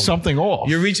Nah, you there's know. something off.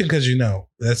 You're reaching because you know.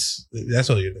 That's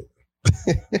all you do.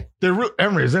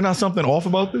 Emery, is there not something off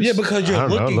about this? Yeah, because I you're don't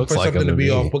know. It looking looks for like something him to to be me.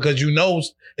 off because you know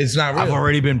it's not real. I've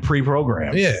already been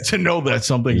pre-programmed. Yeah. to know that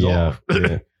something's off.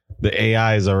 Yeah. The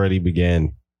AI has already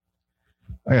began.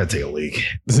 I gotta take a leak.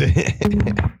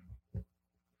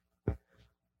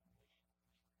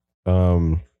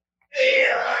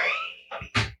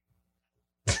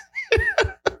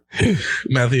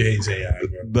 Matthew hates AI,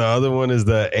 bro. The other one is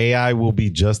the AI will be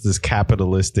just as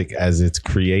capitalistic as its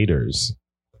creators.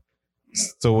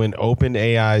 So when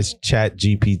OpenAI's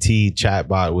ChatGPT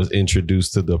chatbot was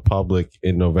introduced to the public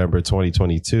in November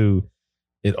 2022,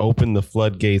 it opened the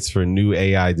floodgates for new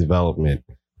AI development.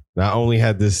 Not only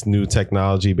had this new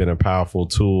technology been a powerful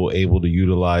tool able to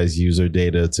utilize user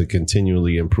data to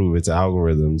continually improve its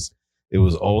algorithms, it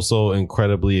was also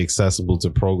incredibly accessible to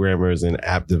programmers and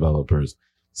app developers.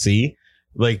 See,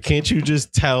 like, can't you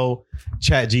just tell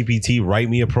ChatGPT, write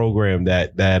me a program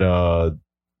that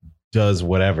does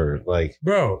whatever? Like,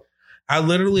 bro, I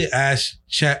literally asked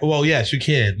Chat. Well, yes, you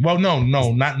can. Well, no,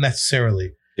 not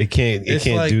necessarily. It can't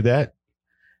Like, do that.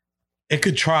 It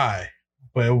could try,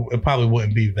 but it probably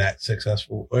wouldn't be that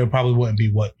successful, or it probably wouldn't be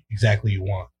what exactly you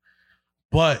want.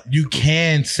 But you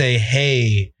can say,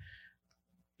 hey,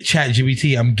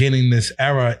 ChatGPT, I'm getting this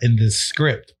error in this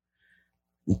script.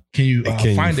 Can you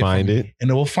find it? And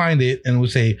it will find it and it will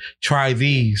say, try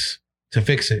these to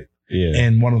fix it. Yeah.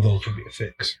 And one of those will be a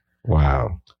fix.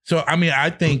 Wow. So, I mean, I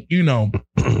think,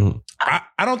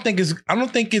 I don't think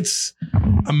it's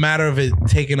a matter of it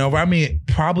taking over. I mean,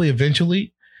 probably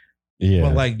eventually. Yeah.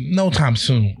 But like no time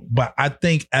soon. But I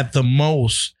think at the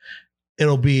most,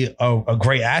 it'll be a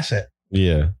great asset.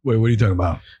 Yeah. Wait, what are you talking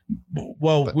about?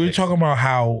 Well, we were talking about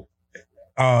how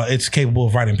it's capable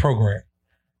of writing program.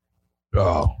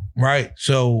 Oh, Right.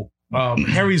 So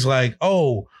Harry's like,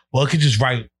 oh, well, it could just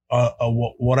write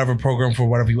whatever program for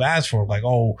whatever you ask for. Like,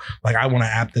 oh, like I want an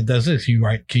app that does this. Can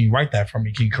you write that for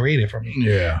me? Can you create it for me?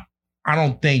 yeah. I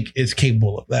don't think it's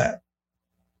capable of that.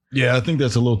 Yeah, I think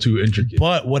that's a little too intricate.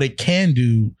 But what it can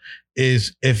do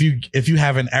is if you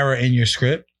have an error in your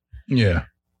script, yeah,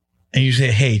 and you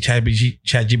say, hey,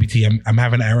 ChatGPT, I'm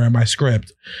having an error in my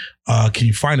script. Can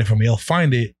you find it for me? It'll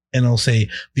find it and it'll say,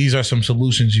 these are some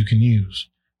solutions you can use.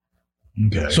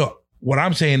 Okay. So what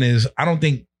I'm saying is, I don't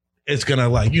think it's going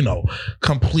to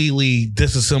completely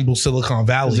disassemble Silicon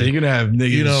Valley. So you're going to have niggas,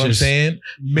 you know what I'm saying?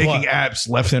 making apps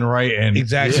left and right. And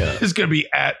Exactly. it's going to be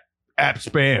app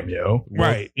spam, yo.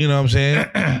 Right. You know what I'm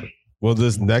saying? Well,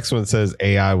 this next one says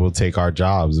AI will take our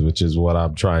jobs, which is what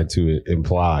I'm trying to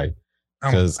imply.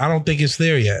 I don't think it's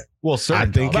there yet. Well, I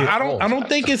think But I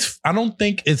don't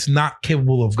think it's not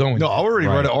capable of going. No, I already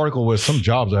read an article where some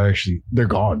jobs are they're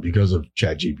gone because of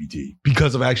ChatGPT.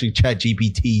 Because of actually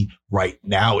ChatGPT right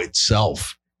now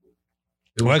itself.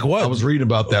 Like what? I was reading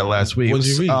about that last week. What did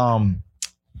you read?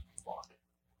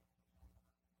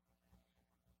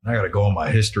 I gotta go on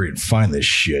my history and find this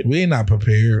shit. We ain't not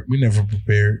prepared. We never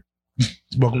prepared.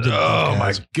 Welcome to the Oh podcast.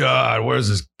 my god, where's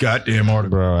this goddamn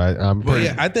article? Bro, I'm But pretty.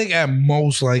 yeah, I think at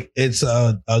most, like, it's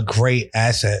a great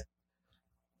asset.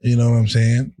 You know what I'm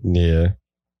saying? Yeah.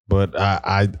 But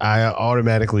I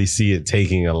automatically see it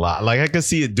taking a lot. Like, I can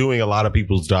see it doing a lot of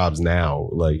people's jobs now.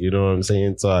 Like, you know what I'm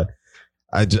saying? So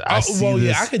I see Well,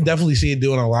 this. yeah, I could definitely see it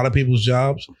doing a lot of people's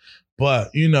jobs.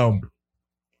 But,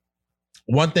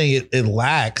 one thing it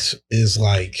lacks is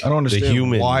like, I don't understand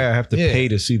human. why I have to Yeah. pay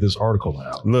to see this article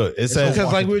now. Look, it says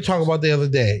because like we were talking about the other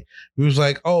day, we was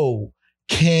like, oh,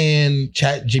 can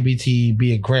ChatGPT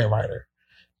be a grant writer?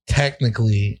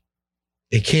 Technically,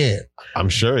 it can. I'm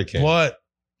sure it can. But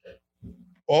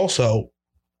also,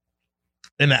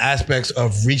 in the aspects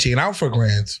of reaching out for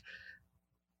grants,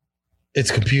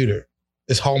 it's computer.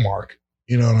 It's Hallmark.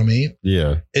 You know what I mean?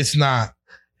 Yeah. It's not,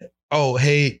 oh,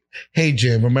 hey,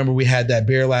 Jim, remember we had that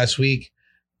beer last week?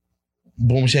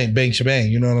 Boom, shang, bang, shebang.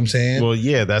 You know what I'm saying? Well,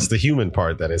 yeah, that's the human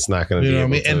part that it's not going to you be know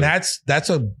what I able mean? to. And that's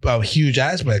a huge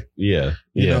aspect, Yeah.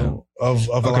 you Yeah. know, of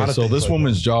a lot of So things this like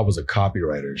woman's job was a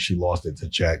copywriter. She lost it to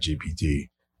ChatGPT.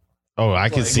 Oh, I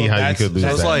can Like, see well, how you that's- could lose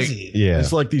that's that. like- easy. Yeah.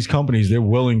 It's like these companies, they're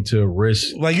willing to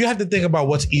risk. Like, you have to think about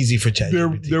what's easy for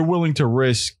ChatGPT. They're willing to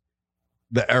risk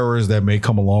the errors that may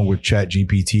come along with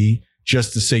ChatGPT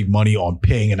just to save money on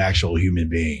paying an actual human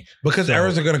being. Because So-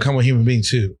 errors are going to come with human beings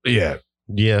too. Yeah.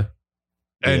 Yeah.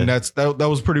 And Yeah. that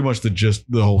was pretty much the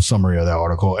whole summary of that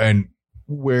article. And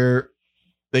where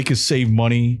they could save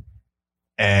money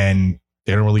and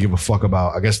they don't really give a fuck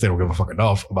about, I guess they don't give a fuck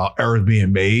enough about errors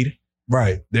being made.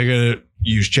 Right. They're going to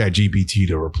use ChatGPT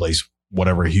to replace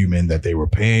whatever human that they were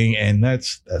paying. And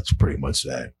that's pretty much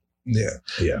that. Yeah.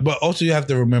 Yeah. But also you have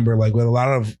to remember, like, with a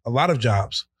lot of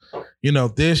jobs,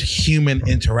 there's human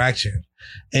interaction.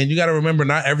 And you got to remember,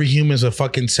 not every human is a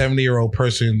fucking 70-year-old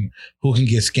person who can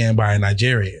get scammed by a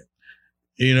Nigerian.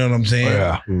 You know what I'm saying?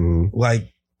 Mhm.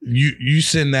 Like, you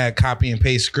send that copy and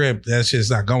paste script, that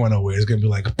shit's not going nowhere. It's gonna be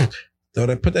like,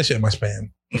 put that shit in my spam.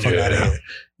 Fuck out of here.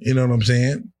 You know what I'm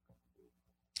saying?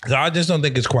 So I just don't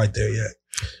think it's quite there yet.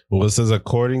 Well, it says,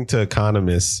 according to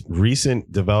economists,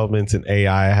 recent developments in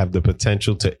AI have the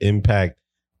potential to impact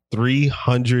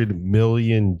 300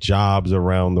 million jobs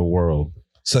around the world.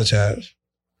 Such as?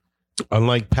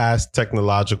 Unlike past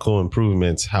technological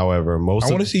improvements, however, I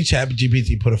want to see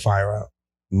ChatGPT put a fire out.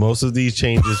 Most of these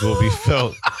changes will be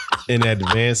felt in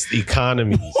advanced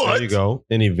economies. What? There you go.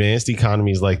 In advanced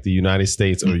economies like the United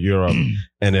States or Europe,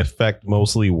 and affect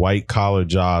mostly white collar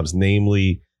jobs,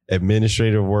 namely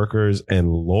administrative workers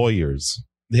and lawyers.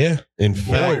 Yeah. In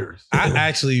fact, Lawyers. I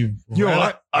actually I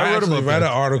read read an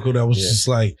article that was just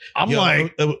like, I'm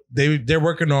like, they're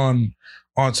working on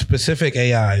specific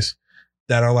AIs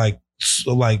that are like,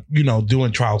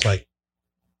 doing trials like.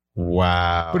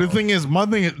 wow. but the thing is, my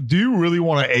thing is, do you really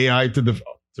want an AI to defend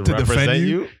represent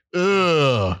you?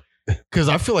 Because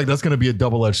I feel like that's going to be a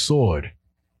double-edged sword.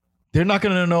 They're not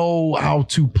going to know how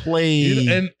to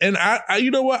play. And I you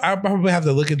know what? I probably have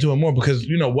to look into it more because,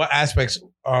 what aspects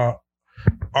are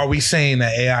we saying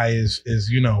that AI is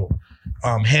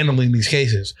handling these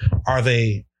cases? Are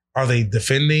they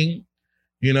defending,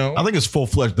 I think it's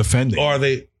full-fledged defending. or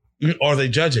are they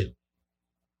judging?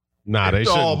 Nah, they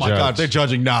shouldn't Oh my judge. God, they're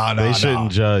judging. Nah, They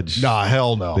shouldn't judge. Nah,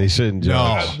 hell no. They shouldn't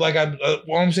judge. No.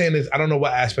 What I'm saying is I don't know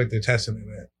what aspect they're testing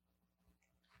it at.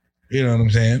 You know what I'm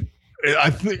saying? I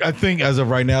think as of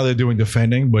right now they're doing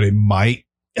defending, but it might.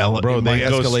 Bro, they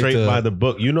go straight by the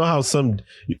book. You know how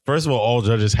first of all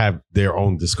judges have their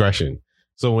own discretion.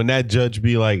 So when that judge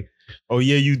be like, oh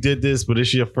yeah, you did this, but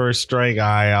it's your first strike,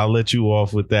 I'll let you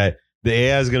off with that. The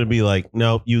AI is going to be like,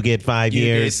 nope, you get 5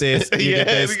 years. You get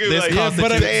this. This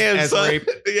constitutes as rape.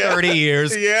 30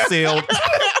 years sealed.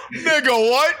 Nigga,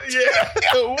 what?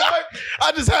 Yeah. What?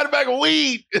 I just had a bag of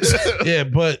weed. Yeah,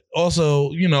 but also,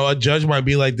 a judge might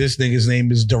be like, this nigga's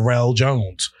name is Darrell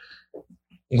Jones.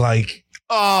 Like,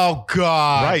 Oh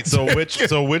God. Right. So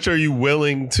which are you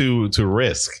willing to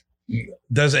risk?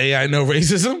 does AI know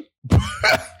racism?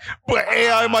 But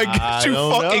AI might get you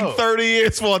fucking 30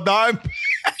 years for a dime.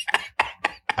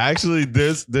 Actually,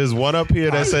 there's one up here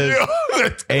that says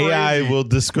That's AI crazy. will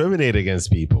discriminate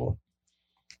against people.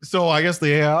 So I guess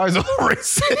the AI is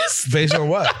racist. Based on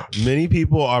what? Many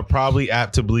people are probably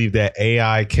apt to believe that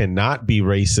AI cannot be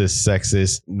racist,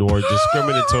 sexist, nor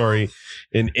discriminatory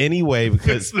in any way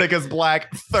because This nigga's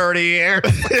black 30 years.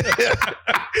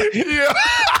 Yeah.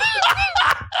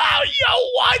 Yo,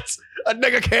 what? A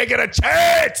nigga can't get a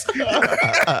chance.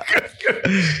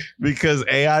 because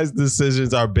AI's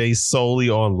decisions are based solely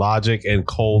on logic and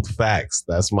cold facts.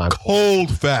 That's my Cold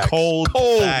facts. Cold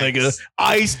facts. nigga.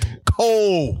 Iced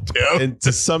cold. And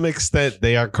to some extent,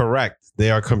 they are correct. They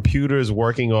are computers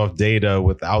working off data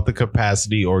without the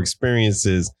capacity or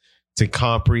experiences to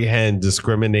comprehend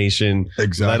discrimination,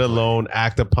 let alone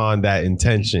act upon that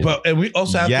intention. And we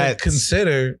also have Yet- to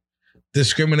consider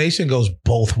discrimination goes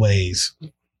both ways.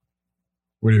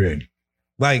 What do you mean?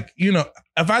 Like,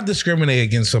 if I discriminate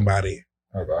against somebody,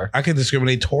 I can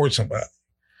discriminate towards somebody.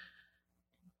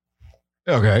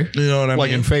 Okay. You know what I Like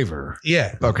mean? in favor.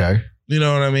 Yeah. Okay. You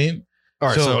know what I mean? All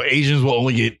right. So Asians will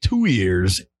only get 2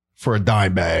 years for a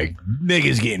dime bag.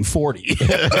 Niggas getting 40.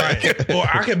 Right. Or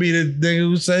I could be the nigga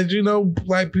who said,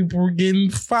 black people are getting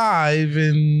 5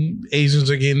 and Asians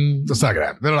are getting. That's not gonna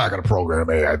happen. They're not gonna program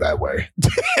AI that way.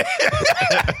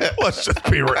 Let's just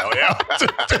be real, yeah.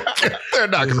 They're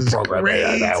not gonna program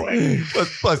AI that way.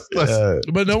 Let's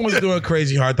But no one's doing a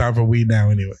crazy hard time for weed now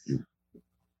anyway.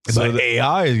 so the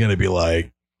AI is gonna be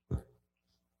like,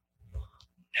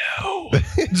 no.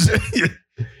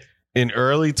 in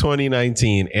early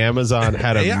 2019, Amazon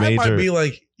had a AI major. might be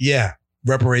like, yeah,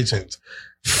 reparations.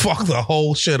 Fuck the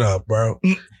whole shit up, bro.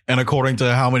 And according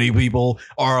to how many people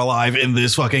are alive in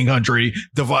this fucking country,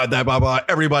 divide that by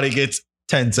everybody gets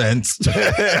 10 cents.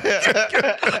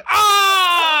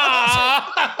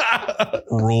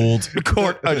 Ruled.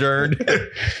 Court adjourned.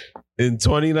 In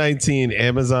 2019,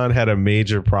 Amazon had a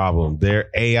major problem. Their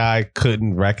AI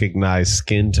couldn't recognize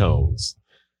skin tones.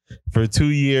 For 2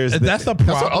 years, That's a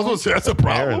problem. That's a problem.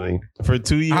 apparently, for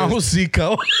 2 years, I don't see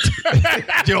color.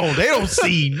 Yo, they don't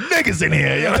see niggas in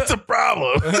here. Yo, that's a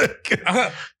problem.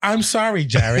 I'm sorry,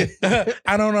 Jared.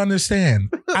 I don't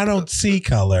understand. I don't see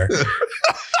color.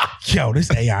 Yo, this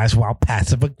AI is wild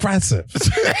passive aggressive.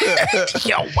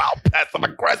 Yo, wow, passive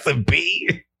aggressive,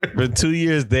 B. for 2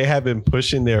 years, they have been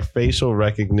pushing their facial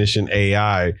recognition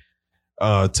AI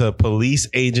to police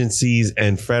agencies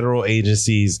and federal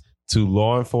agencies, to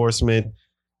law enforcement.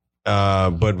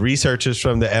 But researchers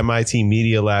from the MIT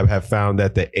Media Lab have found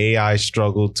that the AI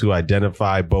struggled to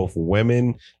identify both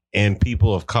women and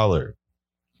people of color.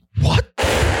 What?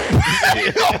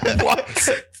 What?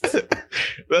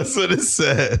 That's what it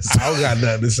says. I don't got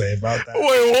nothing to say about that.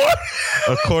 Wait, what?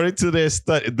 According to their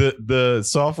study, the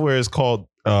software is called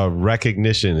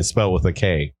Recognition. It's spelled with a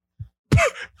K.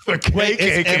 Wait,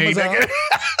 it's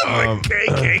Amazon?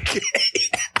 KKK.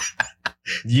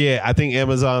 Yeah, I think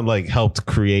Amazon like helped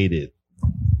create it.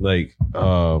 Like,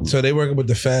 So they working with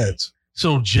the feds.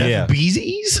 So Jeff Yeah.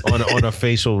 Bezos? on a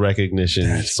facial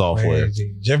recognition software.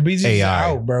 Crazy. Jeff Bezos is AI.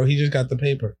 out, bro. He just got the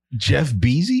paper. Jeff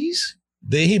Bezos?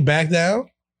 Did he back down?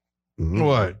 Mhm.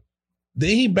 What? Did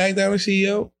he back down as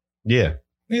CEO? Yeah,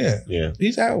 Yeah. yeah.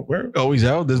 He's out, bro. Oh, he's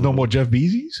out? There's no more Jeff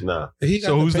Bezos? Nah. He got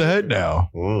So who's the paper. head now?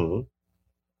 Mhm.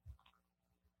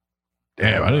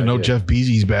 Damn, I didn't know Yeah. Jeff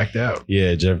Bezos backed out.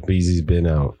 Yeah, Jeff Bezos been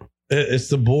out. It's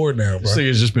the board now, This bro. thing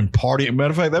has just been partying. Matter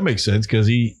of fact, that makes sense because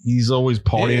he's always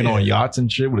partying Yeah. on yachts and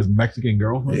shit with his Mexican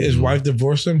girlfriend. His wife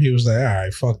divorced him. He was like, all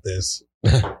right, fuck this.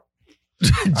 I'm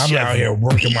Jeff out here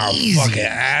working my Bezos. fucking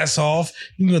ass off.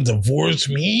 You gonna divorce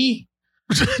me?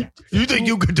 You think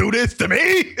you could do this to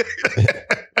me?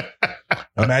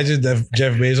 Imagine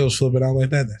Jeff Bezos flipping out like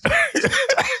that.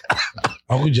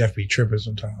 Uncle Jeff be tripping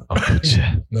sometimes.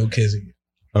 No kizzy.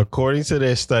 According to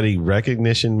their study,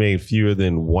 Recognition made fewer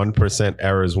than 1%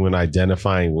 errors when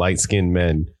identifying light-skinned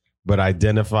men, but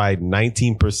identified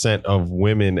 19% of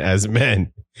women as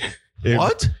men.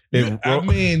 What? I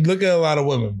mean, look at a lot of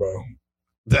women, bro.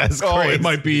 That's Oh, crazy. it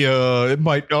might be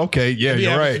okay, yeah, They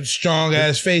you're have right. some strong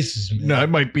ass faces. Man. No, it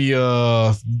might be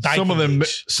some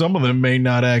of them may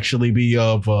not actually be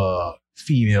of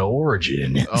female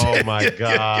origin. Oh my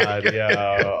God,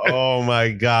 yo. Oh my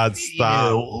God,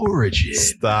 Female stop. origin.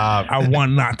 Stop. I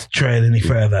want not to tread any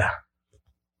further.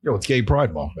 Yo, it's Gay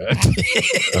Pride Month, man.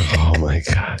 Oh my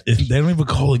God. They don't even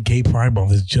call it Gay Pride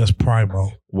Month. It's just Pride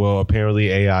Month. Well, apparently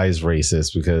AI is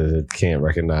racist because it can't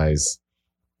recognize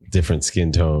different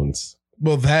skin tones.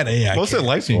 Well, that AI Most of can't. the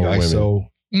light skinned Or guys, women. so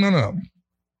No.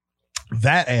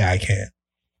 That AI can't.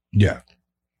 yeah.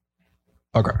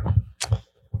 Okay.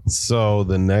 So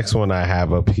the next one I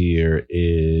have up here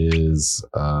is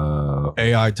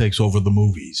AI takes over the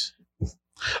movies.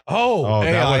 oh, that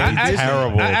AI. would be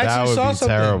terrible. I actually That would saw be something.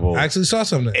 terrible. I actually saw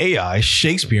something. AI,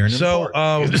 Shakespeare. In So, the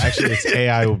park. Actually, it's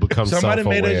AI will become somebody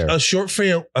made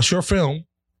self-aware. a short film,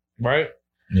 right?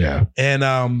 yeah.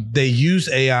 And they used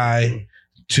AI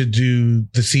to do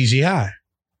the CGI,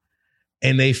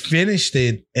 and they finished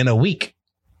it in a week.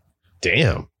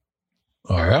 Damn.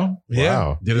 Oh, yeah? Yeah.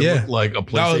 Wow. Did it Yeah. look like a No, it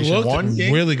PlayStation looked 1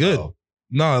 game? really good. Oh.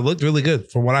 No, it looked really good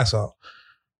from what I saw.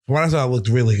 From what I saw, it looked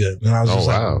really good, and I was Oh, just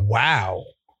wow. like, "Wow!"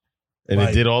 And Like-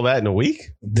 it did all that in a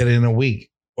week? Did it in a week,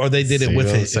 or they did See it with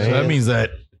what I'm it. So saying? that means that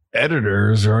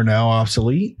editors are now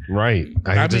obsolete. Right.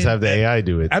 I I could just mean, have the AI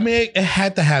do it. I mean, it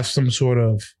had to have some sort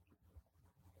of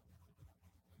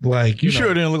like You know,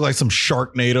 sure it didn't look like some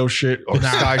Sharknado shit or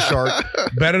Nah. Sky Shark?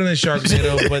 better than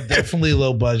Sharknado, but definitely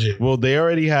low budget. Well, they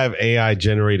already have AI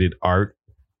generated art.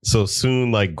 So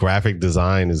soon, like graphic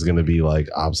design is going to be like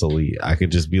obsolete. I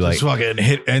could just be like, Just fucking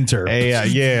hit enter. AI.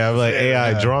 Yeah. I'm like,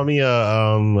 AI, draw me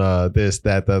a this,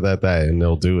 that, and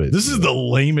they'll do it. This is the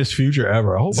lamest future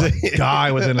ever. I hope I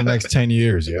die within the next 10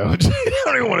 years, yo. I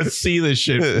don't even want to see this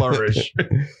shit flourish.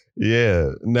 Yeah.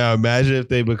 Now imagine if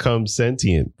they become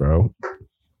sentient, bro.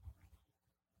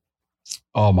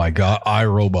 Oh my God.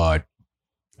 iRobot.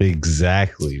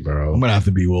 Exactly, bro. I'm going to have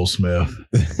to be Will Smith.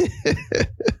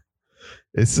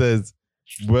 It says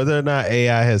whether or not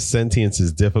AI has sentience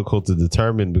is difficult to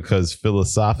determine because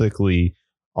philosophically,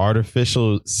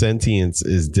 artificial sentience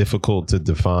is difficult to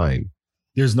define.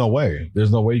 There's no way.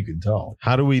 There's no way you can tell.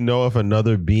 How do we know if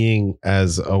another being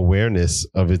has awareness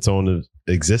of its own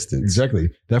existence? Exactly.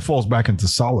 That falls back into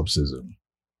solipsism.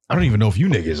 I don't even know if you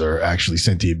niggas are actually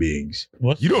sentient beings.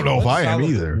 What? You don't know if I am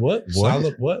solid- either. What? What?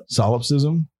 Solid, what?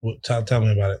 Solipsism? Tell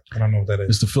me about it. I don't know what that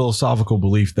It's is. the philosophical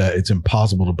belief that it's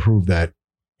impossible to prove that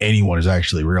anyone is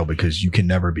actually real because you can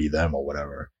never be them or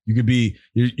whatever. You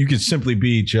could simply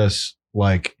be just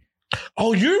like,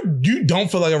 Oh, you don't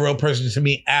feel like a real person to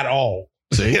me at all.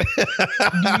 see?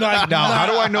 Like, Now, how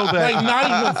do I know that? Like,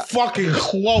 not even fucking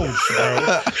close,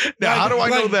 bro. Now, how do I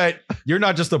know that you're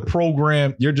not just a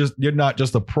program? You're not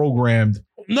just a programmed.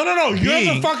 No. You're the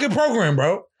Being- fucking program,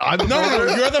 bro. I'm the No,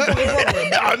 program. you're the fucking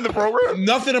program. I'm the program.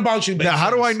 Nothing about you. Now, how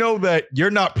do I know that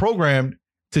you're not programmed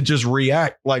to just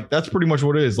react? Like, that's pretty much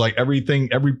what it is. Like, every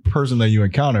person that you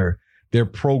encounter, they're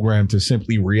programmed to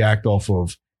simply react off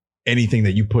of anything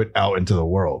that you put out into the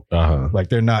world. Uh-huh. Like,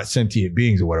 they're not sentient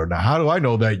beings or whatever. Now, how do I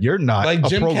know that you're not Like a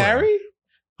Jim program? Carrey?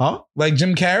 Huh? Like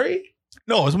Jim Carrey?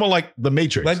 No, it's more like the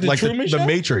Matrix. Like the Truman the Show?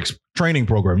 Matrix training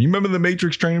program. You remember the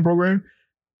Matrix training program?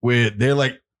 Where they're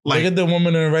like, Look at the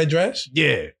woman in a red dress.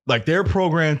 Yeah, like they're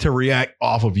programmed to react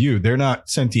off of you. They're not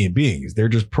sentient beings. They're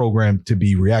just programmed to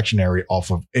be reactionary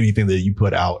off of anything that you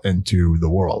put out into the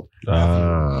world.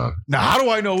 Now, how do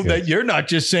I know that you're not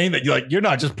just saying that you're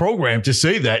not just programmed to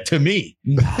say that to me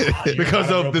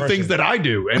because of the things that I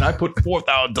do and I put forth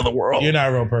out into the world? You're not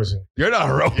a real person. You're not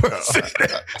a real person.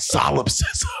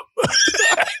 Solipsism.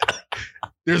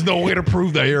 There's no way to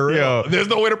prove that you're real. There's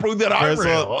no way to prove that I'm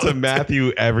real. To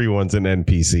Matthew, everyone's an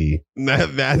NPC.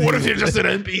 What if you're just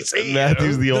an NPC?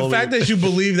 Matthew's the fact that you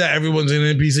believe that everyone's an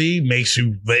NPC makes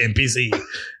you the NPC.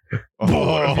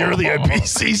 What if you're the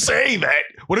NPC saying that?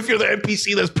 What if you're the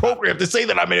NPC that's programmed to say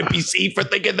that I'm an NPC for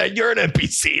thinking that you're an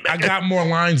NPC? I got more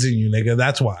lines than you, nigga.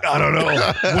 That's why. I don't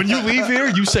know. When you leave here,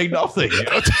 you say nothing.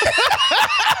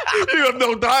 You have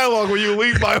no dialogue when you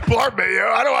leave my apartment.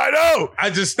 How do I know? I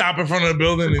just stop in front of the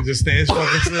building and just stand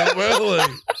fucking still. Well,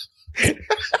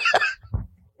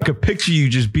 I could picture you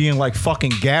just being like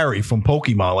fucking Gary from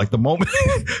Pokemon. Like the moment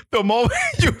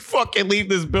you fucking leave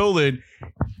this building,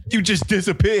 you just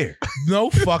disappear. No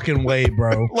fucking way,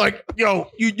 bro. Like,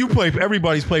 yo, you play.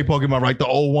 Everybody's played Pokemon, right? The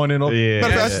old one and all. Yeah.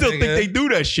 I still think they do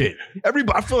that shit.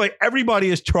 I feel like everybody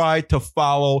has tried to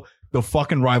follow the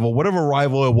fucking rival, whatever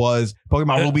rival it was,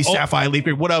 Pokemon Ruby, Sapphire, Leaf,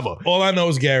 whatever. All I know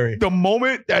is Gary. The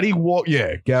moment that he walked,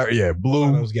 Gary, Blue. All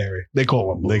I know is Gary. They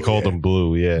call him Blue. They called him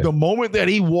Blue, yeah. The moment that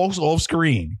he walks off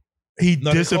screen, he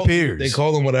disappears. They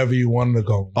call him whatever you wanted to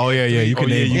call him. Oh, yeah. You can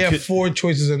name him. You have 4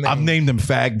 choices in there. I've named him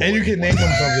Fag Boy. And you can name him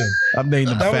something. I've named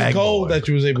him Fag Boy. That was gold that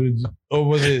you was able to do. Or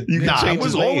was it? It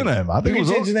was all in him. I think you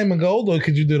can change his name in gold, or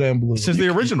could you do that in blue? Since the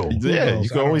original. Yeah, you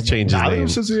can always change his name.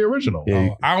 Since the original. Yeah.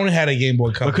 I only had a Game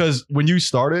Boy Color. Because when you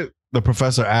started, the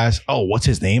professor asked, what's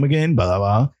his name again? Blah, blah,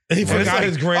 blah. He forgot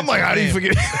his grandson. I'm like, how do you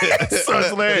forget his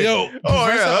son's name? Yo,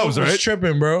 that was right.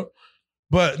 Tripping, bro.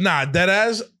 But nah,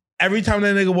 deadass, every time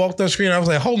that nigga walked on screen, I was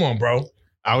like, hold on, bro.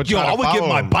 I would get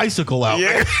my bicycle out.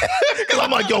 Yeah. Because I'm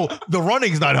like, yo, the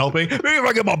running's not helping. Maybe if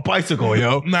I get my bicycle,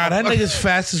 yo. Nah, that nigga's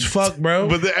fast as fuck, bro.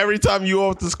 But then every time you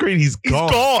off the screen, he's gone.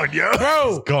 He's gone, yo. Bro,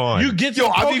 he's gone. You get to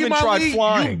I've even tried League,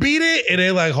 flying. You beat it, and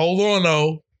they're like, hold on,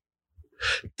 though.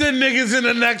 The nigga's in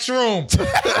the next room.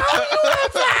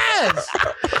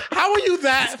 How are you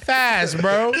that fast,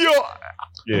 bro? Yo,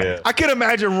 yeah. I can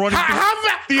imagine running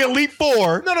the Elite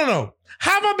Four. No.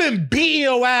 Have I been beating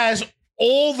your ass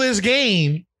all this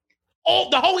game?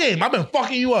 The whole game, I've been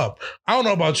fucking you up. I don't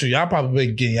know about you. Y'all probably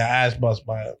been getting your ass bust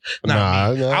by him. Nah.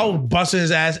 I was busting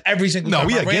his ass every single time. No,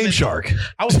 we had Game Shark.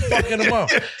 I was fucking him up.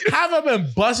 Have I been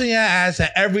busting your ass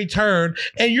at every turn,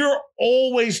 and you're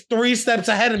always 3 steps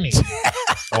ahead of me?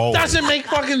 Doesn't make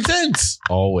fucking sense.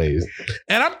 Always.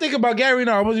 And I'm thinking about Gary.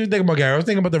 No, I wasn't even thinking about Gary. I was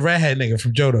thinking about the redhead nigga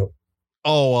from Johto.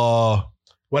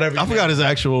 Whatever. I forgot his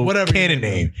actual canon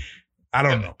name. I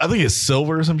don't know. I think it's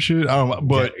Silver or some shit. I don't know.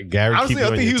 But Gary, honestly, I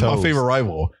think he was my favorite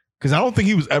rival. Because I don't think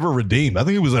he was ever redeemed. I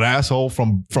think he was an asshole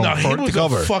from front to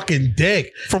cover. A fucking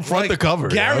dick. From front to cover.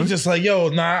 Gary's just like, yo,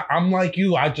 nah, I'm like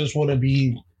you. I just want to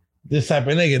be this type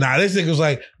of nigga. Nah, this nigga was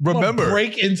like, remember,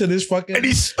 break into this fucking. And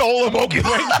he stole a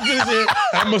Pokemon.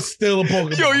 I'm going to steal a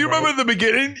Pokemon. Yo, you remember in the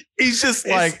beginning? He's just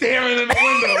like staring in the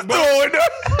window, bro.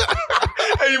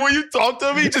 And when you talk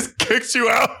to him, he just kicks you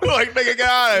out. Like, nigga, get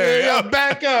out of here. Yeah,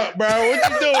 back up, bro.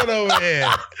 What you doing over here?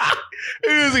 He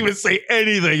doesn't even say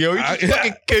anything, yo. He just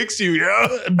fucking kicks you,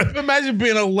 yo. Imagine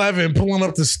being 11, pulling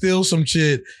up to steal some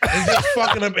shit, and just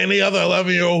fucking up any other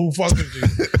 11-year-old who fucks with you.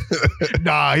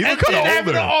 Nah, he's kind of older. And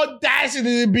having the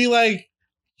audacity to be like,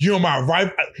 you're my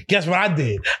rival. Guess what I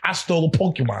did? I stole a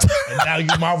Pokemon, and now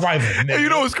you're my rival. Nigga. You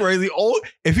know what's crazy?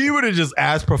 If he would have just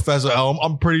asked Professor Elm,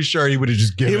 I'm pretty sure he would have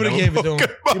just given it. He would have gave it to him.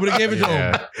 He would have gave it to him.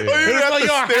 Yeah. He would have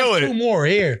like, to steal it. 2 more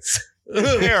here.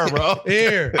 Here, bro.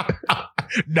 Here.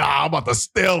 Nah, I'm about to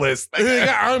steal this thing.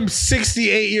 I'm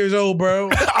 68 years old, bro.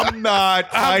 I'm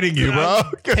not fighting you, bro.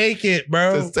 Take it,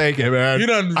 bro. Just take it,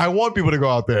 man. I want people to go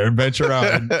out there and venture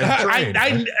out and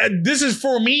train. This is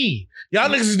for me. Y'all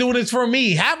niggas is doing this for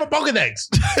me. Have a Pokedex.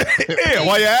 Yeah,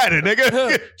 while you at it,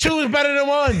 nigga. 2 is better than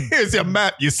 1. Here's your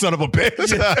map, you son of a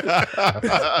bitch.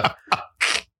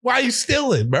 Why you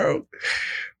stealing, bro?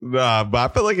 Nah, but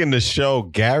I feel like in the show,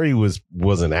 Gary was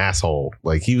an asshole.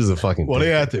 Like, he was a fucking Well, they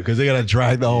had to, because they got to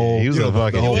drag the whole... he was a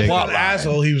fucking He wasn't dick. an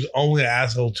asshole. He was only an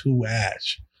asshole to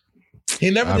Ash.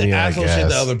 He never did asshole shit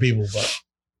to other people, but...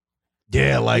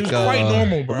 Yeah, like... He was quite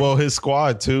normal, bro. Well, his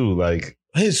squad, too, like...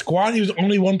 His squad, he was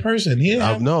only one person. He didn't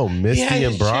have... No, Misty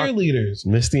and Brock. Cheerleaders.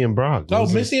 Misty and Brock. Oh,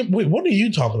 Misty and... Wait, what are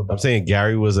you talking about? I'm saying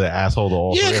Gary was an asshole to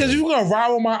all. Yeah, because you were going to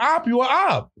ride with my op, you were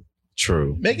op.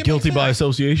 True. Make it Guilty by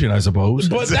association, I suppose.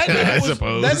 But that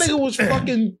nigga was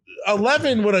fucking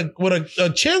 11 with a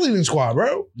cheerleading squad,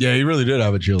 bro. Yeah, he really did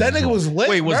have a cheerleading. That nigga was lit.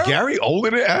 Wait, was bro. Gary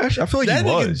older than Ash? I feel like That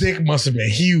he nigga was. dick must have been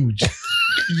huge.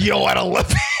 Yo, at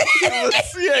 11. Yeah,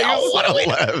 he was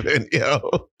 11.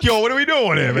 Yo, what are we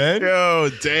doing here, man? Yo,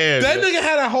 damn. That nigga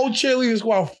had a whole cheerleading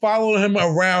squad following him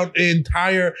around the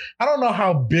entire. I don't know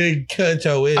how big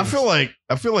Kanto is. I feel like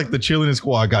the cheerleading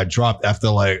squad got dropped after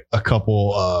like a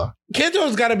couple.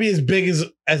 Kanto's got to be as big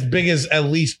as at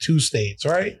least 2 states,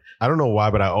 right? I don't know why,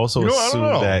 but I also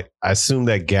assume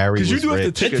that Gary was Because you do have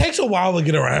rich. to It takes a while to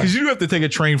get around. Because you do have to take a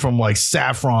train from like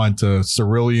Saffron to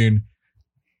Cerulean,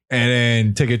 and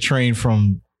then take a train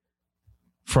from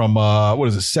what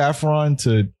is it, Saffron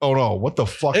to what the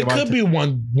fuck? It could be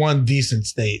one decent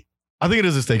state. I think it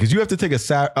is a state because you have to take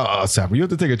Saffron. You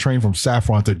have to take a train from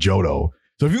Saffron to Johto.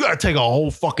 So if you got to take a whole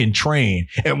fucking train,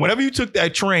 and whenever you took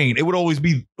that train, it would always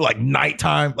be like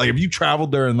nighttime. Like if you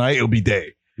traveled during the night, it would be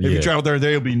day. If you travel during the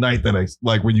day, it'll be night. Then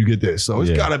like when you get there, so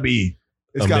it's gotta be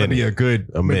a good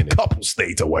couple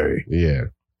states away. Yeah,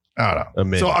 I don't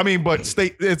know. So I mean, but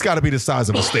state, it's got to be the size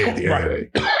of a state at the end of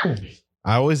the day.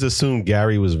 I always assumed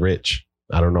Gary was rich.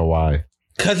 I don't know why.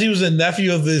 Because he was a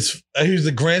nephew of this. He was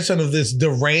the grandson of this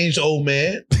deranged old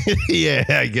man. Yeah,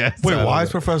 I guess. Wait, why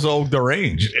is Professor Oak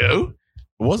deranged?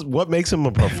 What makes him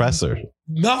a professor?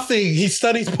 Nothing. He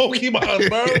studies Pokemon,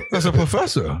 bro. That's a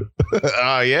professor.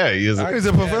 Oh, yeah. He's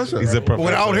a professor. He's a professor.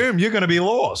 Without him, you're going to be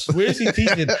lost. Where's he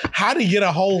teaching how to get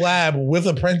a whole lab with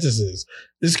apprentices?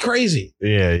 It's crazy.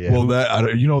 Yeah. Well,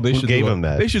 they should gave him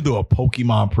that? They should do a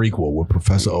Pokemon prequel with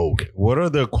Professor Oak. What are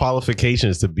the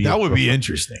qualifications to be? That would be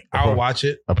interesting. I'll watch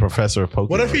it. A professor of Pokemon.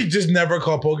 What if he just never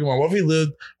caught Pokemon? What if he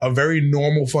lived a very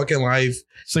normal fucking life?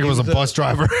 This nigga was a bus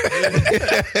driver.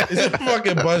 He's a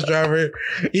fucking bus driver.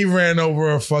 He ran over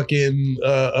a fucking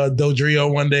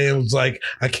Dodrio one day and was like,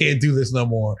 "I can't do this no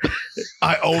more.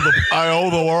 I owe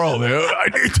the world. Man. I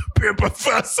need to be a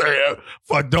professor.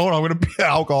 If I don't, I'm gonna be an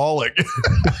alcoholic."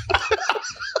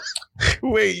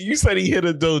 Wait, you said he hit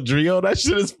a Dodrio? That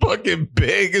shit is fucking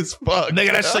big as fuck.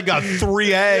 Nigga, that shit got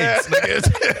 3 eggs.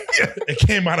 It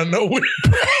came out of nowhere.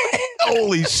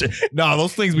 Holy shit. Nah,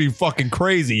 those things be fucking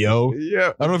crazy, yo.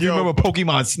 Yeah. I don't know if you remember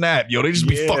Pokemon Snap, yo. They just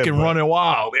be fucking running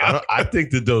wild. I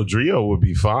think the Dodrio would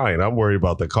be fine. I'm worried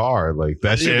about the car. Like,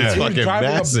 that shit is fucking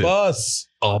massive. A bus.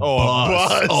 A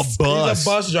bus. He's a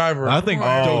bus driver. I think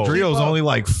Dodrio's only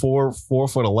like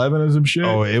 4'11" or some shit.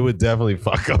 Oh, it would definitely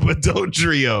fuck up a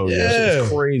Dodrio. Yeah.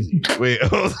 It's crazy. Wait.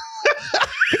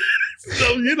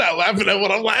 So you're not laughing at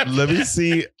what I'm laughing Let me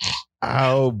see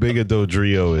how big a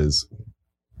Dodrio is.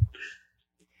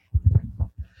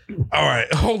 All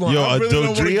right, hold on. Yo, I really don't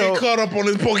want to get caught up on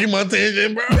this Pokemon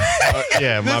tangent, bro.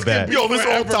 Yeah, my bad. Yo, this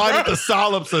all tied into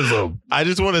solipsism. I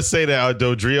just want to say that our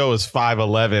Dodrio is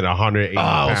 5'11", 180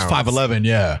 pounds. It's 5'11",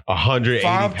 yeah. 180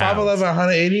 pounds. 5'11",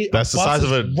 180. That's the size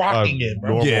of a normal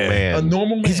man. A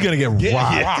normal man. He's gonna get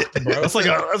rocked, bro. That's like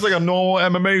a normal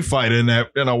MMA fight in a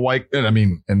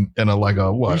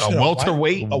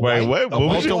welterweight. Wait, what? A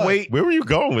welterweight. Where were you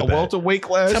going with a that? welterweight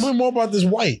class. Tell me more about this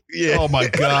white. Yeah. Oh my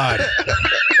god.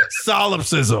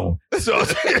 Solipsism. So,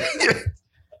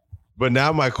 but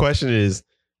now my question is,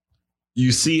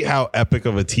 you see how epic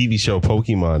of a TV show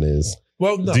Pokemon is.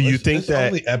 Well, no. Do you think that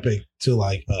only epic to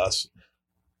like us?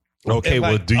 Okay, and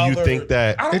well, like do you think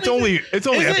that it's only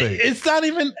epic? It's not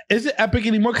even. Is it epic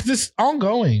anymore? Because it's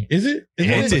ongoing. Is it?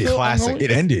 It's a classic. Ongoing?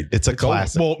 It ended. It's a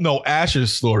classic. Well, no,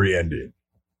 Ash's story ended.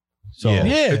 So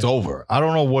Yeah. it's over. I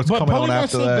don't know what's But coming on Pokemon's after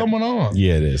still that. going on.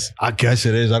 Yeah, it is. I guess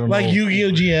it is. I don't know. Like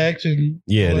Yu-Gi-Oh! GX and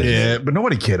Yeah, it is. Yeah, but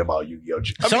nobody cared about Yu-Gi-Oh!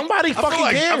 Somebody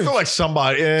fucking cares. I feel like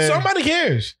somebody. Somebody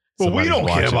cares. But we don't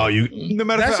care about you. No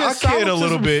matter That's fact, just I cared a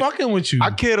little solipsism bit. fucking with you.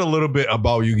 I cared a little bit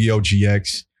about Yu-Gi-Oh!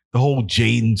 GX. The whole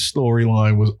Jaden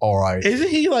storyline was all right. Isn't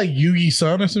he like Yugi's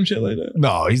son or some shit like that?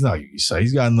 No, he's not Yugi's son.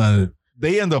 He's got none.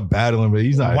 They end up battling, but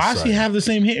he's not. Why does he have the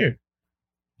same hair?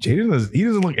 Jaden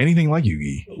doesn't look anything like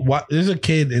Yugi. What? There's a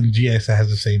kid in GX that has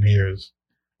the same hairs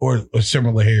or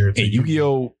similar hair. Hey,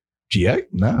 Yu-Gi-Oh! GX?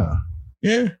 Nah.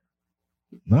 Yeah.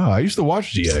 No, I used to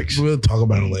watch GX. We'll talk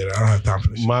about it later. I don't have time for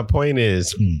this. My point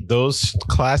is, those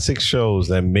classic shows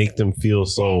that make them feel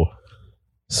so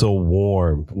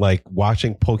warm, like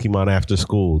watching Pokemon after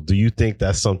school. Do you think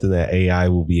that's something that AI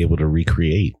will be able to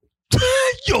recreate?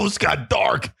 Yo, it's got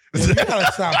dark. Yo, you gotta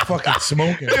stop fucking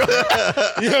smoking.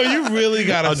 Yo, you really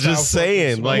gotta. I'm just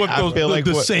saying, like, I feel like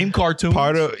the same cartoons.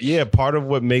 Part of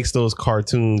what makes those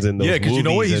cartoons and those because you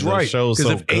know what, he's right. Shows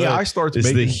because so if AI starts it's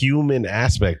making the human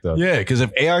aspect of it. Yeah, because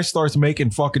if AI starts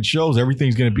making fucking shows,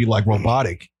 everything's gonna be like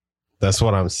robotic. That's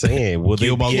what I'm saying. Will they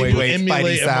be able to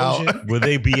emulate emotion? Will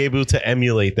they be able to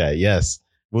emulate that? Yes.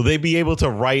 Will they be able to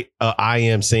write a I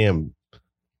Am Sam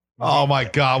Oh my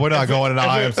God, we're not going to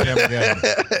I Am Sam again.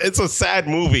 It's a sad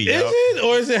movie. Is it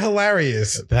or is it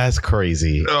hilarious? That's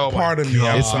crazy. Oh, Pardon me.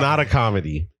 It's not a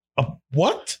comedy.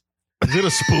 What? Is it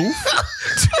a spoof?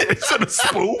 Is it a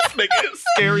spoof? Nigga, it's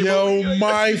scary. Yo, movie.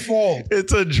 my fault.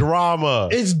 It's a drama.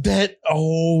 It's that.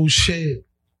 Oh shit.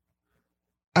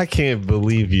 I can't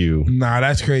believe you. Nah,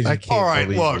 that's crazy. I can't All right,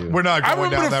 believe look, you. we're not I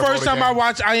going remember down the that first road time I again.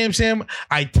 watched I Am Sam,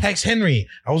 I text Henry.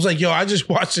 I was like, yo, I just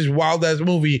watched this wild ass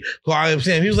movie called I Am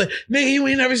Sam. He was like, nigga, you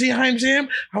ain't never seen I Am Sam?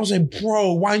 I was like,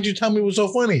 bro, why didn't you tell me it was so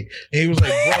funny? And he was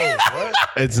like, bro, what?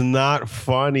 It's not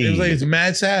funny. He was like, it's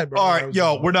mad sad, bro. All I right, was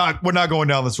yo, like, we're not going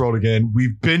down this road again.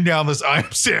 We've been down this. I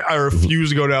refuse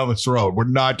to go down this road. We're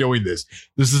not doing this.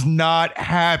 This is not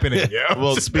happening. Yeah.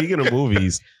 Well, speaking of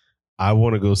movies, I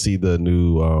want to go see the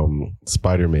new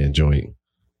Spider-Man joint.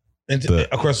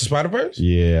 Across the Spider-Verse?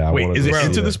 Yeah. I Wait, wanna is go it see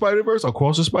Into that. the Spider-Verse?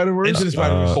 Across the Spider-Verse? Into the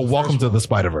Spider-Verse. Oh, Welcome to the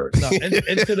Spider-Verse. No,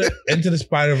 Into the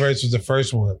Spider-Verse was the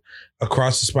first one.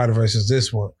 Across the Spider-Verse is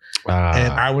this one.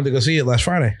 And I went to go see it last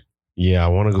Friday. Yeah, I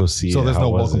want to go see it. So there's How no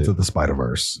was Welcome it? to the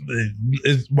Spider-Verse.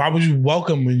 Why would you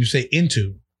welcome when you say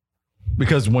into?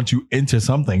 Because once you enter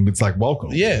something, it's like welcome.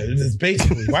 Yeah, it's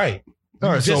basically right. All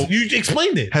right, so You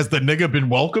explained it. has the nigga been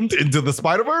welcomed into the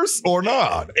Spider-Verse or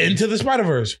not? Into the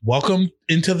Spider-Verse. Welcome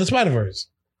into the Spider-Verse.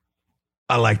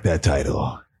 I like that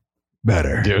title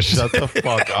better. Dude, shut the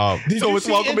fuck up. Did you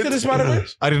see Into the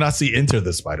Spider-Verse? I did not see Enter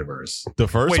the Spider-Verse. The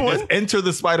first Wait, one? does Enter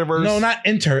the Spider-Verse? No, not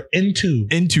enter. Into.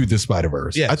 Into the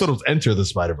Spider-Verse. Yes. I thought it was Enter the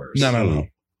Spider-Verse. No.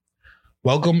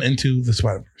 Welcome into the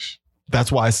Spider-Verse.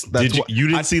 That's why. You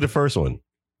didn't see the first one?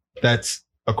 That's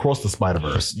Across the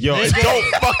Spider-Verse. Yo, it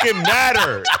don't fucking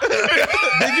matter.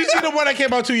 Did you see the one that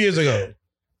came out 2 years ago?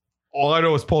 All I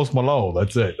know is Post Malone.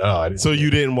 That's it. So you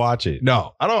didn't watch it?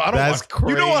 No, I don't. That's watch,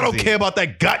 You know I don't crazy. care about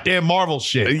that goddamn Marvel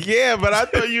shit. Yeah, but I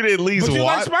thought you'd at least But you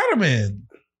like watch. Spider-Man.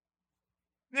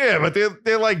 Yeah, but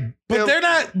they're like. But they're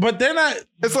not.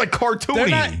 It's like cartoony. They're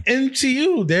not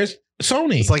MCU. There's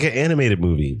Sony. It's like an animated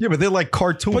movie. Yeah, but they're like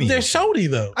cartoony. But they're Sony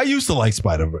though. I used to like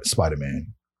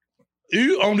Spider-Man.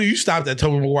 You stopped at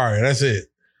Tobey Maguire. That's it.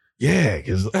 Yeah,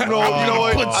 because You know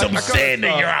what? Put some sand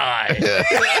in your eye.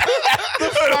 The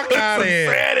fuck out of here.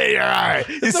 Sand in your eye.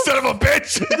 You son of a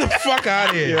bitch. Get the fuck out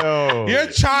of here. Yo. You're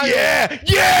a child.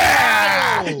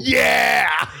 Yeah.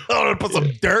 I want to put some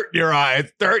dirt in your eye.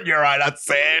 It's dirt in your eye, not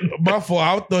sand. My fault.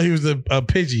 I thought he was a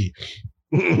Pidgey.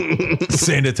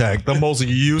 Sand attack. The most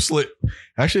useless.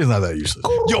 Actually, it's not that useless.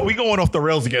 Yo, we going off the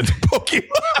rails again to Pokemon.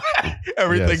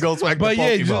 Everything Yes. goes back But to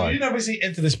yeah, Pokemon. you never see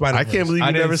Into the Spider-Verse. I can't believe I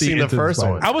you've didn't never see seen the Into the first one.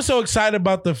 Spider-Verse. I was so excited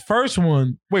about the first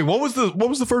one, Wait, what was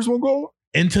the first one called?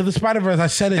 Into the Spider-Verse. I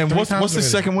said it. And 3 what's times the already.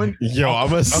 second one? Yo, I'm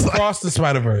gonna Across the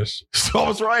Spider-Verse. So I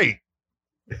was right.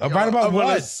 Right about I'm gonna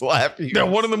what? slap you. Yeah,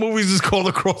 one of the movies is called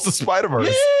Across the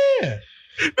Spider-Verse. Yeah.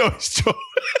 No, he's joking.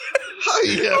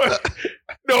 Yeah.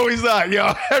 No, he's not.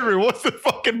 Yo, Henry, what's the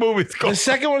fucking movie The called?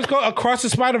 second one is called Across the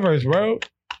Spider-Verse, bro.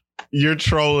 You're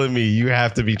trolling me. You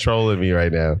have to be trolling me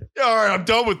right now. All right, I'm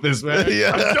done with this, man.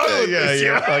 Yeah. I'm done with Yeah, this.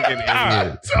 you're a fucking idiot.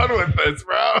 I'm done with this,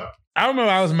 bro. I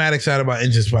remember I was mad excited about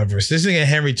Into the Spider-Verse. This nigga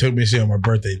Henry took me to see on my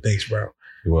birthday. Thanks, bro.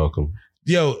 You're welcome.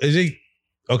 Yo, is it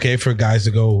okay for guys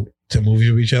to go to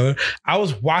movies with each other? I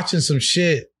was watching some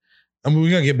shit. I mean,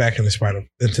 we're gonna get back into the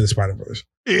Spider-Verse.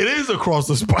 It is Across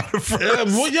the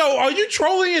Spider-Verse. Yo, are you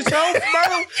trolling yourself,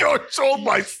 bro? Yo, trolled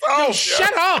myself. Yo,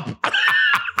 shut up.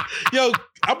 Yo,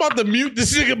 I'm about to mute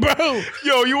this nigga, bro.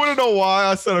 Yo, you want to know why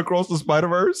I said Across the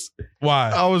Spider-Verse? Why?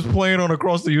 I was playing on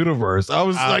Across the Universe. I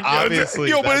was like, obviously,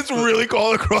 yo, but that's it's really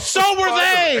called Across So the were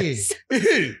they.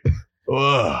 Spider-Verse.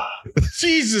 Ugh.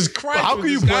 Jesus Christ. How with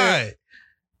can you this play guy.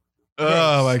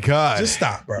 Oh, my God. Just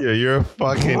stop, bro. Yeah, you're a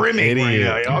fucking brimming right idiot.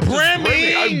 now, yo. I'm just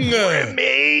Brimming. I'm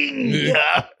brimming.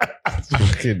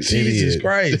 Fucking Jesus idiot.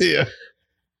 Christ. Yeah.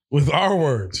 With our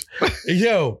words.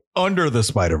 Yo, Under the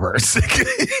Spider-Verse.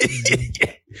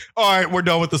 All right, we're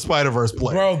done with the Spider-Verse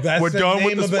play. bro, that's We're the done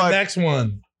name with the of the next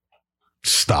one.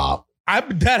 Stop.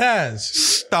 I'm dead ass.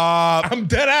 Stop. I'm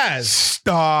dead ass.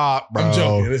 Stop, bro. I'm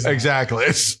joking. It's not.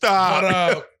 Exactly.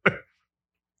 Stop. But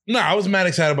no, I was mad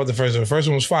excited about the first one. The first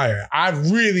one was fire. I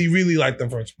really, really liked the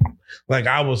first one. Like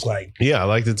I was like Yeah, I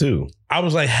liked it too.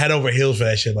 head over heels for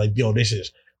that shit. Like, yo, this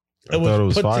is I thought it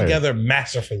was put fire. together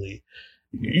masterfully.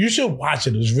 You should watch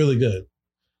it. It was really good.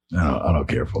 No, I don't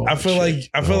care for all I that feel shit. like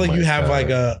Oh my you have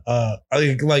God.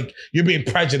 like you're being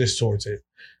prejudiced towards it.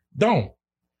 Don't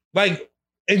bro.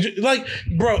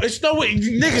 It's no way,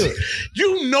 nigga.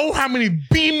 You know how many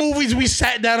B movies we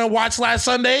sat down and watched last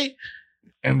Sunday?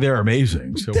 And they're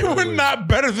amazing. So They were not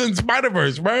better than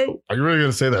Spider-Verse, bro. Are you really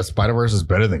going to say that Spider-Verse is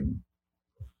better than...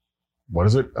 What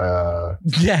is it?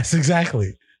 Yes,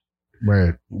 exactly.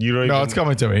 Right. You don't. No, it's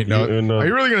coming to me. No, are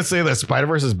you really gonna say that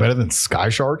Spider-Verse is better than Sky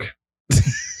Shark?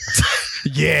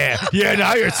 Yeah.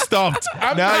 Now you're stumped.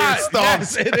 You're stumped.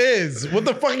 Yes, it is. What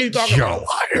the fuck are you talking about?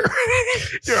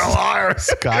 You're a liar.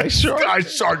 Sky Shark. Sky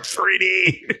Shark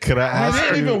 3D. Could I ask? I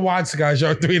didn't even watch Sky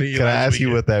Shark 3D. Can I ask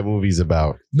you what that movie's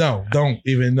about? No, don't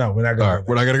even know. We're not going. Right,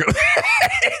 we're not gonna go.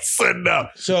 It's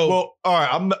enough. So, well, all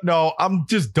right. I'm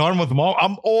just done with Marvel.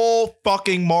 I'm all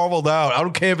fucking marveled out. I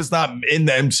don't care if it's not in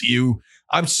the MCU.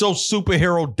 I'm so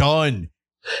superhero done.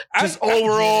 Just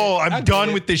overall, I'm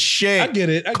done with this shit. I get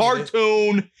it.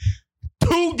 Cartoon,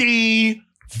 2D,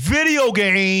 video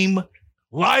game,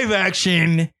 live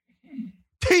action,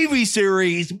 TV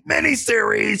series,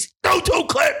 miniseries, go-to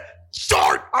clip.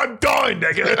 Start. I'm done,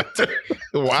 nigga.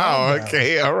 Wow.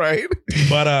 Okay. All right.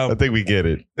 But I think we get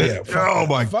it. Yeah. Oh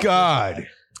my God.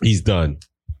 He's done.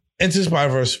 Into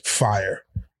Spider-Verse, fire.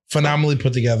 Phenomenally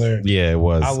put together. Yeah, it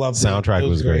was. I love soundtrack.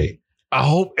 Was great. I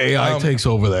hope AI takes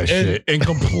over that shit and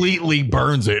completely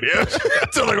burns it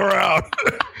to the ground.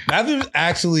 Matthew was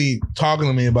actually talking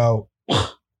to me about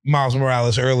Miles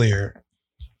Morales earlier.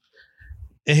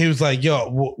 And he was like,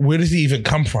 yo, where does he even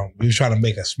come from? He was trying to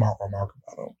make a smart remark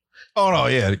about him. Oh, no,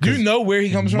 yeah. Do you know where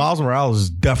he comes from? Miles Morales is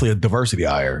definitely a diversity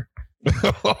hire.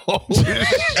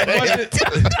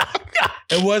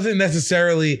 It wasn't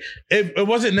necessarily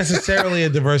a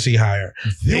diversity hire.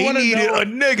 They needed a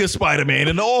nigga Spider-Man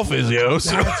in the office, yo.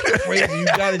 That's crazy. You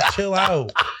gotta chill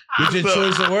out with your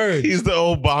choice of words. He's the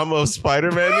Obama of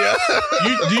Spider-Man. Yeah.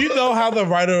 Do you know how the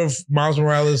writer of Miles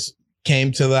Morales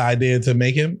came to the idea to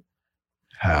make him?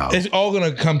 How? It's all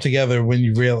gonna come together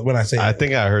when I say. I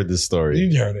think I heard this story.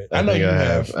 You heard it. I know you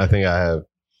have. I think I have.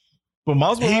 But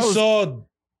Miles Morales, he saw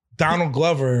Donald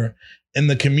Glover in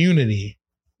the Community.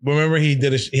 Remember, he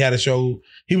had a show.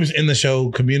 He was in the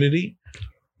show Community.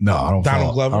 No, I don't.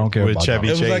 Donald Glover. I don't care with about Chevy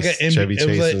It Chase. was like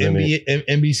an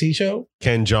NBC show.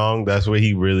 Ken Jeong. That's where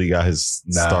he really got his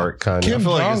start. Kind Kim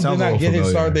of. Jong did not get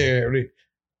his start there.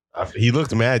 He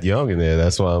looked mad young in there.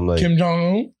 That's why I'm like Kim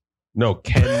Jong-un. No,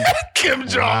 Ken. Kim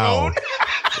Jong-un.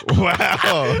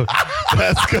 Wow.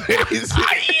 That's crazy.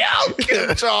 Yo,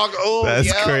 Kim Jong-un.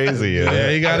 That's crazy. Yeah,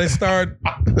 he got his start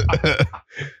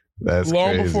That's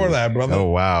long crazy. before that, brother. Oh,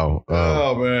 wow.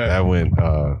 Oh, man. That went.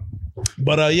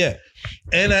 But yeah,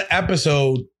 in an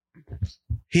episode,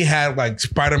 he had like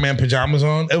Spider-Man pajamas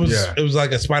on. It was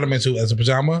like a Spider-Man suit as a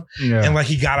pajama. Yeah. And like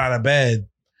he got out of bed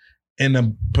in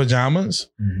the pajamas.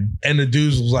 Mm-hmm. And the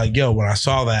dudes was like, yo, when I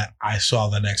saw that, I saw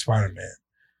the next Spider-Man.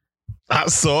 I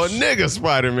saw a nigga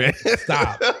Spider-Man.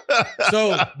 Stop.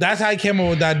 So that's how he came up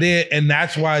with that idea. And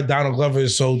that's why Donald Glover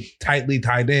is so tightly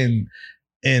tied in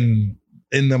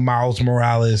the Miles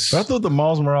Morales. But I thought the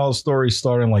Miles Morales story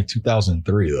started in like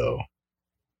 2003, though.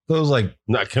 So it was like,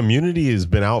 Community has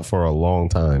been out for a long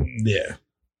time. Yeah.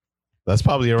 That's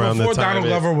probably around before the time. Donald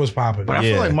Glover was popping. But I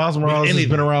feel like Miles Morales has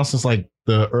been around since like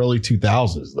the early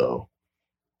 2000s, though.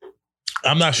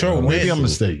 I'm not sure when. Maybe I'm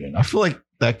mistaken. I feel like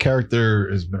that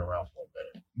character has been around for a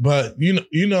minute. But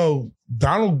you know,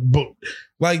 Donald,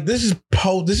 like this is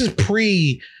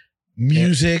pre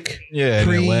music. Yeah,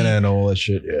 pre Atlanta and all that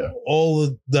shit. Yeah, all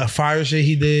of the fire shit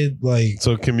he did. Like,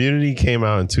 so Community came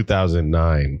out in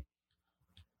 2009.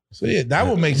 So yeah, that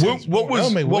would make sense. What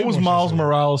was Miles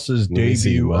Morales'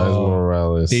 debut? Miles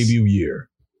Morales debut year.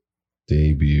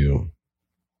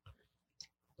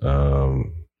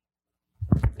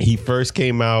 He first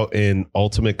came out in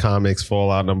Ultimate Comics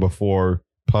Fallout #4,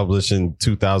 published in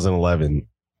 2011.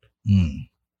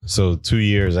 So 2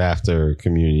 years after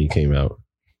Community came out.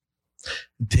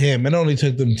 Damn, it only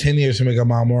took them 10 years to make a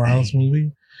Miles Morales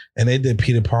movie, and they did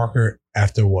Peter Parker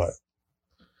after what?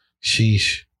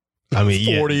 Sheesh. I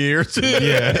mean, 40 years.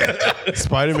 Yeah.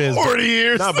 Spider-Man's 40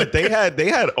 years. No, but they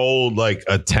had old like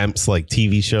attempts, like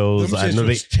TV shows. I know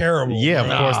was terrible. Yeah,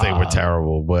 of course they were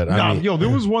terrible. But I mean, there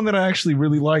was one that I actually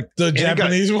really liked. The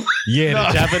Japanese one? Yeah,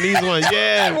 the Japanese one.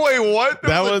 Yeah. Wait, what?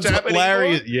 That one's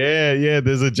hilarious. Yeah.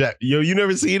 There's you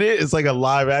never seen it? It's like a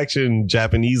live action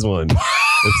Japanese one.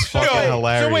 It's fucking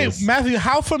hilarious. So wait, Matthew,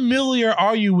 how familiar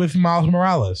are you with Miles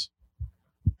Morales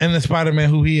and the Spider-Man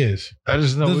who he is? I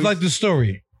just know like the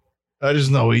story. I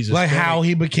just know he's like Hispanic. How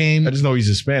he became. I just know he's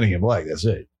Hispanic and black. That's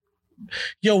it.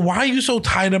 Yo, why are you so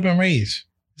tied up in race?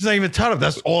 It's not even tied up.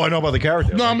 That's all I know about the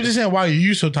character. No, I'm just saying, why are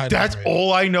you so tied up? That's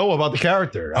all I know about the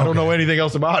character. I don't know anything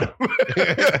else about him.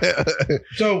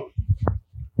 So,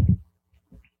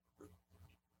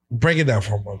 break it down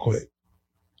for him real quick.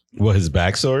 What, his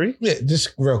backstory? Yeah,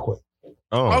 just real quick.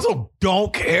 Oh. I also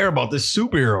don't care about this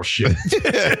superhero shit.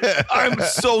 I'm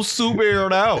so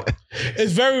superheroed out.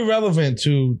 It's very relevant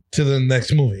to the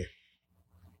next movie.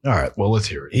 All right. Well, let's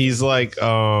hear it. He's like,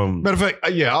 matter of fact,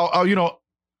 I'll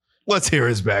let's hear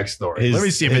his backstory. Let me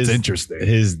see if it's interesting.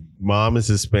 His mom is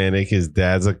Hispanic. His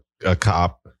dad's a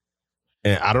cop.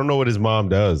 And I don't know what his mom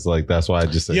does. Like, that's why I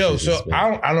just said.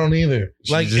 I don't either.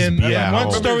 Like in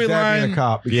one storyline,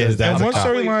 in one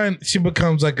storyline, she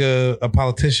becomes like a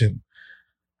politician.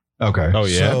 Okay. Oh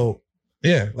yeah. So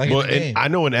yeah, like I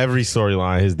know in every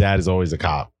storyline, his dad is always a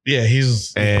cop. Yeah,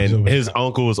 his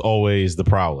uncle is always the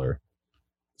Prowler.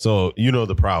 So you know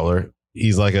the Prowler.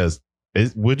 He's like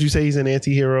would you say he's an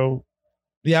anti-hero?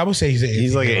 Yeah, I would say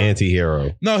he's like an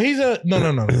anti-hero. No, he's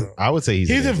no. I would say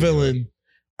he's a villain.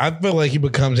 I feel like he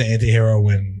becomes an anti-hero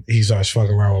when he starts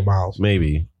fucking around with Miles.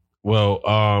 Maybe.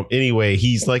 Well, anyway,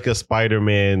 he's like a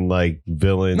Spider-Man like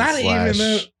villain. Not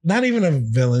even a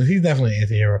villain. He's definitely an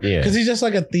anti-hero. Yeah, because he's just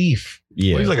like a thief.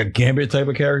 Yeah, he's like a Gambit type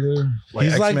of character. Like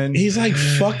he's X-Men. He's like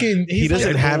fucking. He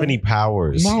doesn't have any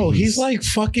powers. No, he's like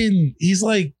fucking. He's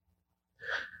like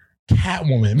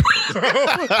Catwoman.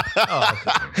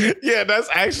 Yeah, that's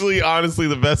actually honestly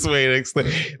the best way to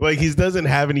explain. Like, he doesn't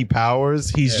have any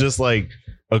powers. He's just like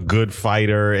a good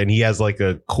fighter, and he has like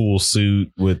a cool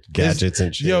suit with gadgets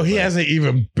and shit. He has an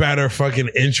even better fucking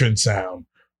entrance sound.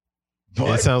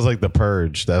 It sounds like The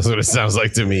Purge. That's what it sounds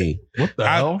like to me. What the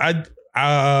hell?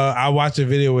 I watched a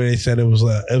video where they said it was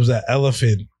an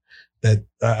elephant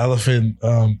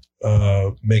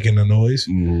making a noise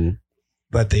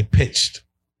that they pitched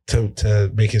to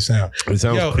make it sound. It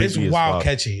sounds it's wild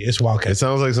catchy. It's wild catchy. It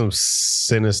sounds like some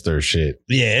sinister shit.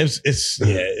 Yeah, it's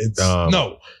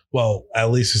no. Well,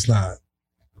 at least it's not.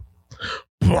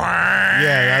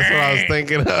 Yeah, that's what I was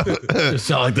thinking of. It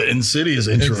sounds like the Insidious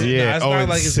intro. Yeah.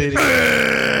 Insidious.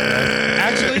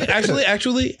 Actually,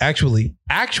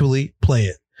 play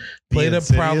it. Play the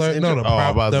Prowler. No, the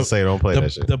I'm about to say, don't play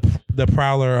that shit. The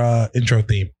Prowler intro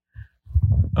theme.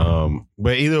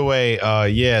 But either way,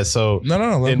 yeah. So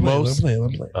no. Let me play.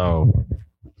 Oh.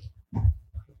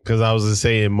 Because I was to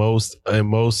say in most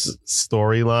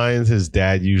storylines, his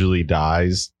dad usually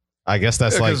dies. I guess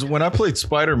that's because when I played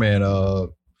Spiderman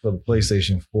for the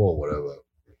PlayStation 4 or whatever,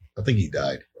 I think he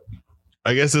died.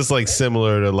 I guess it's like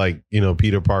similar to like,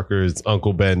 Peter Parker's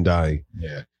Uncle Ben dying.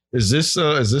 Yeah. Is this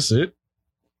it?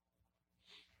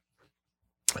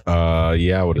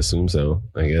 Yeah, I would assume so.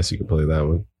 I guess you can play that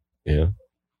one. Yeah.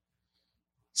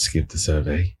 Skip the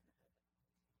survey.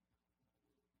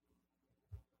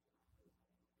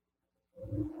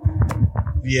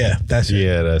 Yeah, that's it.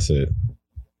 Yeah, that's it.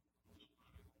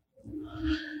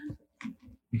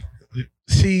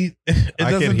 See, it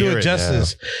doesn't do it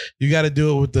justice. You got to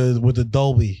do it with the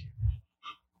Dolby.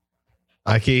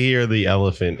 I can hear the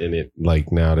elephant in it,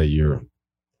 like now that you're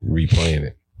replaying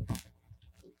it.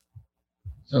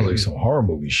 Sounds like some horror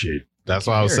movie shit. That's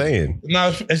what I was saying.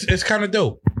 No, it's kind of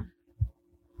dope.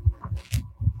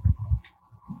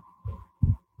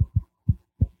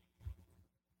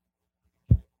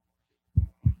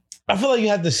 I feel like you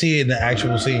have to see it in the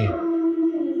actual scene.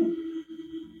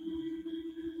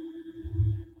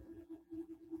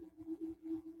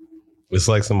 It's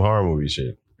like some horror movie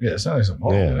shit. Yeah, it sounds like some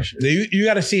horror movie shit. You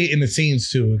got to see it in the scenes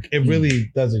too. It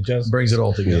really does it justice. Brings it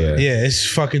all together. Yeah, it's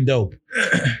fucking dope.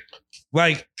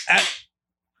 Like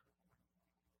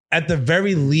at the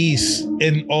very least,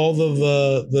 in all of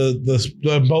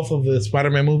the both of the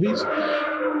Spider-Man movies,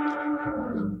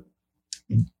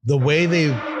 the way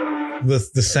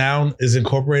the sound is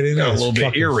incorporated in a little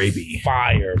bit ear rapey.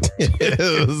 Fire, bro.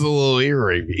 It was a little ear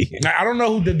rapey. I don't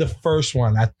know who did the first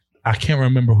one. I can't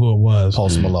remember who it was.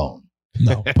 Post Malone.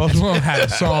 No, Post Malone had a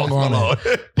song on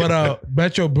it. But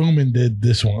Metro Boomin did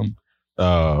this one.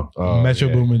 Metro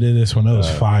Boomin did this one. It was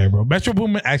fire, bro. Metro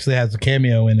Boomin actually has a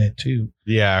cameo in it too.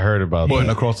 Yeah, I heard about that.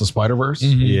 Across the Spider-Verse?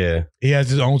 Mm-hmm. Yeah. He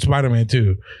has his own Spider-Man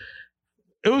too.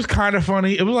 It was kind of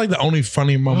funny. It was like the only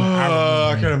funny moment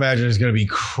I can imagine it's going to be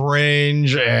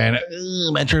cringe and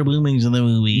Metro Boomin's in the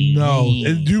movie. No,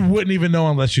 you wouldn't even know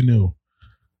unless you knew.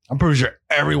 I'm pretty sure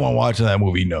everyone watching that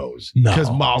movie knows. No. Because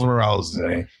Miles Morales is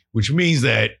in it, which means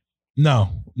that... No,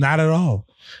 not at all.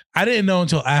 I didn't know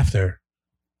until after.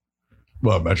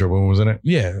 Well, Metro Boomin was in it?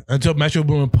 Yeah, until Metro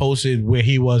Boomin posted where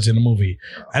he was in the movie.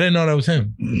 I didn't know that was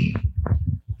him.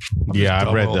 Yeah,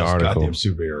 I read the article. Goddamn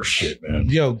superhero shit, man.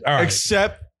 Yo, all right.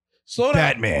 Except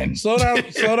Batman. Slow down.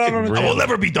 I will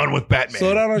never be done with Batman.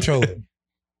 Slow down on trolling.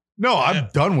 No, I'm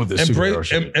done with this superhero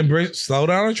shit. Slow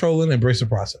down on trolling. Embrace the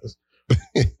process.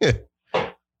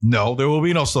 No, there will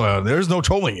be no slow down. There's no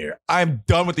trolling here. I'm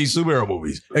done with these superhero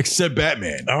movies, except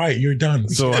Batman. All right, you're done.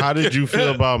 So how did you feel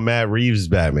about Matt Reeves'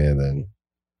 Batman then?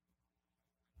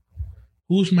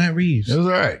 Who's Matt Reeves? It was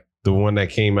all right. The one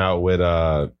that came out with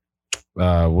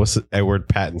what's it, Edward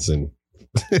Pattinson.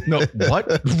 No, what?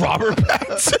 Robert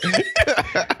Pattinson?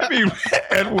 I mean,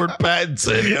 Edward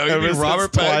Pattinson. You know, Ever since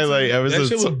Robert Twilight, Pattinson. ever That since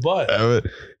shit was butt.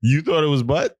 You thought it was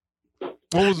butt?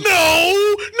 No,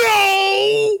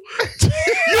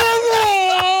 you're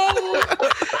wrong.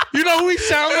 You know who he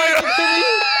sounds like to me?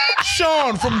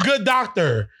 Sean from Good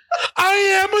Doctor. I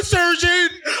am a surgeon.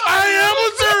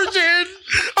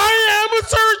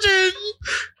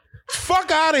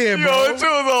 Fuck out of here, bro. Yo, it was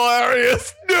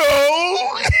hilarious.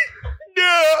 No,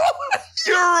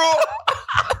 you're wrong.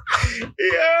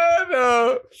 Yeah,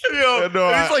 no. Yo,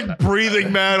 he's like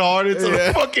breathing mad hard into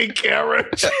the fucking camera.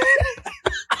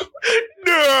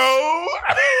 No.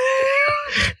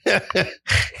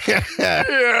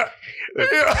 Yeah. No,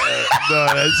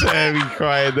 that's heavy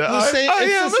crying. It's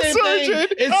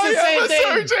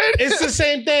the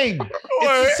same thing.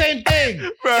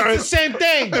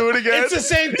 Do it again. It's the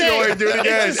same thing. Wait, do it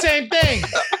again. It's the same thing.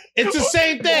 It's the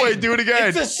same thing. Wait, do it again.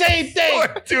 It's the same thing.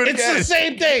 Wait, do it It's again. the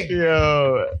same thing.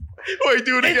 Yo. Wait,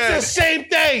 do it again. It's the same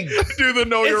thing. Do the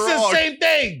no, you're It's the wrong. same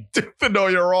thing. Do the no,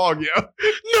 you're wrong, yeah.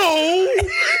 No,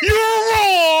 you're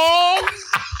wrong.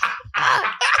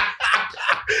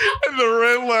 And the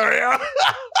Riddler, yeah.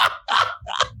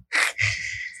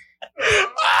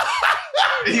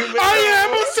 I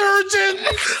am a surgeon.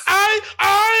 I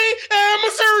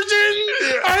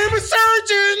am a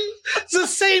surgeon. It's the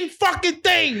same fucking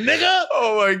thing, nigga.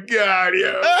 Oh my God,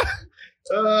 yeah.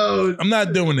 Oh, I'm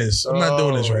not doing this. I'm not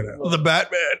doing this right now. The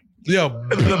Batman. Yo,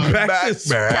 the back to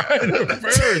Batman.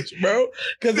 Spider-Verse, bro.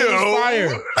 Because it was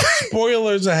fire.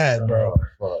 Spoilers ahead, bro.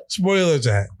 Spoilers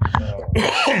ahead.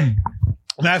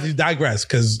 Matthew, digress,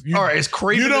 because All right, is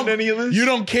Craven in any of this? You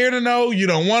don't care to know. You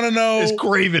don't want to know. Is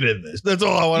Craven in this? That's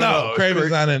all I want to know. No, Craven's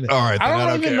not in it. All right, I then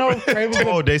don't even care. know if Craven's in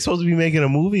Oh, it. they supposed to be making a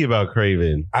movie about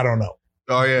Craven. I don't know.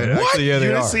 Oh yeah, What? actually, yeah, they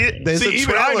You didn't are. see it? There's a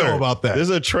even I trailer. know about that. There's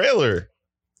a trailer.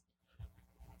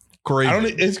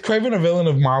 Craven. Is Craven a villain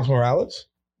of Miles Morales?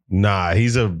 Nah,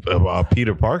 he's a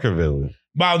Peter Parker villain.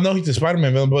 Well, no, he's a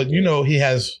Spider-Man villain, but you know he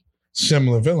has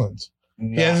similar villains.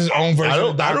 He has his own version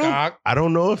of Doc Ock. I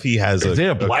don't know if he has Is it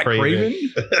a black Craven?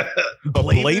 A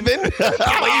Blaven?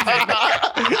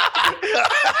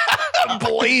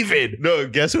 Blaven. No,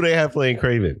 guess who they have playing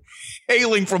Craven?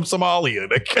 Hailing from Somalia.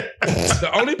 The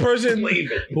only person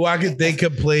who I could think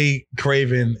could play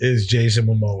Craven is Jason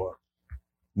Momoa.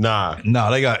 Nah,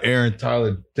 No, they got Aaron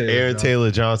Taylor. Aaron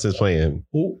Taylor Johnson's playing him.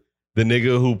 Who? The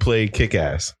nigga who played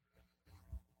Kick-Ass.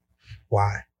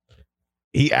 Why?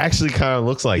 He actually kind of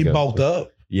looks like He him. bulked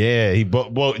up. Yeah,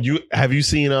 well, have you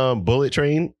seen Bullet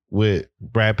Train with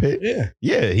Brad Pitt? Yeah.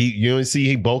 Yeah, you don't see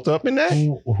he bulked up in that?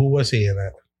 Who was he in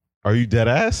that? Are you dead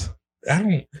ass? I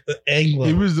don't. Anglo.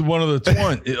 He was one of the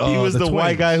twins. He was the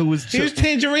white guy who was. He was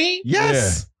Tangerine?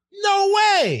 Yes. No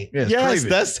way. Yes, Yes, Craven.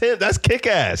 that's him. That's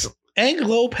Kick-Ass.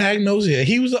 Anglo Pagnosia.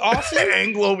 He was awesome.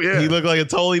 Anglo, yeah. He looked like a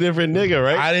totally different nigga,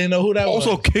 right? I didn't know who that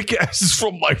Also, was. Kick-Ass is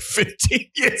from like 15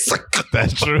 years ago.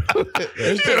 That's true.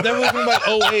 That was from like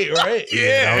 08, right?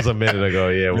 Yeah, that was a minute ago.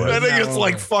 Yeah, it was. That nigga's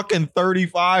like fucking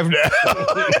 35 now.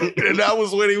 And that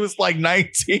was when he was like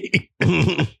 19.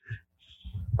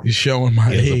 You're showing my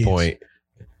Here's age. the point.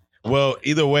 Well,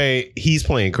 either way, he's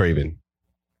playing Craven.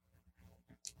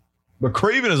 But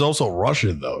Craven is also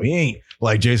Russian, though. He ain't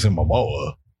like Jason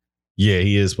Momoa. Yeah,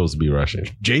 he is supposed to be Russian.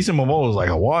 Jason Momoa is like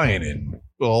Hawaiian and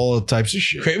all types of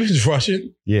shit. Craven's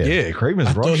Russian? Yeah. Yeah, Craven's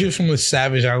I thought he Russian. was from the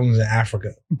Savage Islands in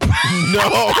Africa.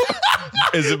 No.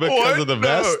 Is it because What? of the No.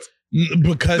 vest?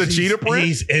 Because The cheetah print?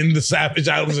 he's in the Savage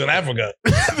Islands in Africa.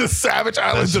 The Savage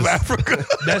Islands of Africa.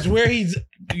 That's where he's.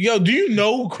 Yo, do you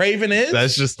know who Craven is?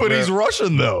 That's just. But he's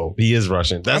Russian, though. He is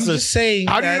Russian. That's I'm just saying.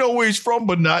 How do you that- know where he's from,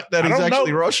 but not that I he's don't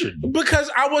actually know. Russian?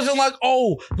 Because I wasn't like,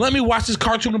 oh, let me watch this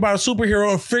cartoon about a superhero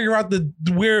and figure out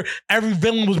where every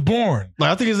villain was born. Like,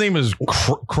 I think his name is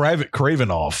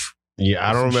Kravinoff. Yeah,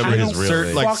 I don't remember his real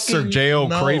name. Like fucking Sergio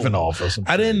know. Kravinoff or something.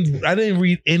 I didn't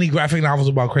read any graphic novels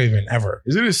about Craven ever.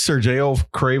 Is it Sergio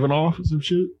Kravinoff or some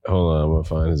shit? Hold on, I'm gonna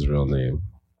find his real name.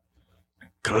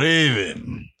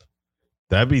 Craven.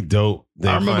 That'd be dope.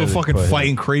 I remember fucking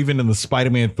fighting Craven in the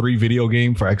Spider-Man 3 video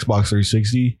game for Xbox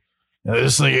 360. And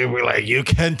this nigga be like, you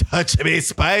can't touch me,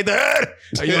 Spider.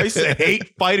 I used to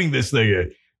hate fighting this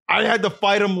nigga. I had to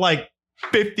fight him like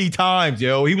 50 times,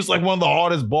 yo. He was like one of the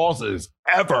hardest bosses.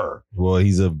 ever. Well,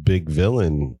 he's a big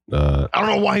villain. I don't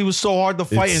know why he was so hard to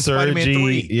fight in Spider-Man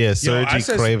 3. Yeah, Sergei I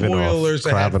said spoilers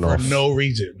ahead for no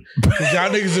reason. Because y'all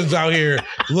niggas is out here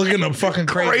looking up fucking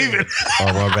Kraven. Oh,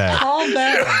 my bad. Calm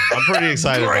down. I'm pretty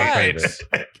excited about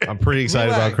Kraven. I'm pretty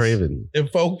excited about Kraven. And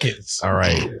focus. All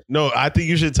right. No, I think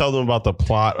you should tell them about the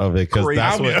plot of it because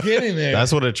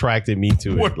that's what attracted me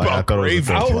to it. What like I thought it was.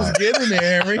 I was getting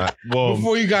there, Henry.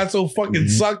 Before you got so fucking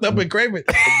sucked up in Kraven.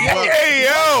 Hey,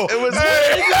 yo, it was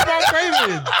about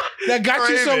Kraven that got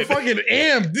you so fucking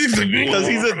amped because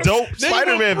he's a dope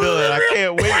Spider-Man villain. I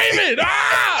can't wait. Kraven,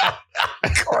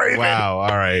 Kraven. Wow.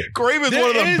 All right. Kraven's one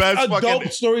of the best. A dope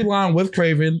storyline with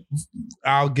Kraven.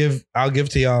 I'll give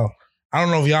to y'all. I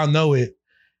don't know if y'all know it,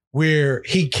 where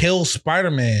he kills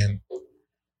Spider-Man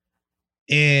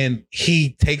and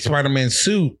he takes Spider-Man's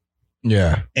suit.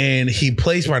 Yeah. And he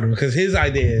plays Spider-Man because his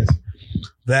idea is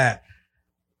that,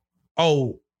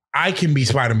 I can be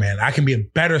Spider-Man. I can be a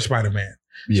better Spider-Man.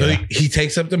 Yeah. So he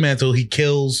takes up the mantle. He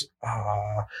kills,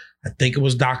 I think it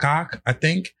was Doc Ock. I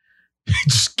think. He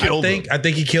just killed him. I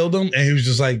think he killed him. And he was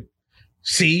just like,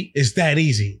 see, it's that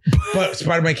easy. But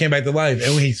Spider-Man came back to life.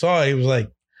 And when he saw it, he was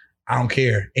like, I don't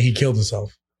care. And he killed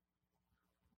himself.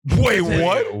 Wait,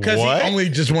 what? Because he only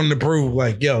just wanted to prove,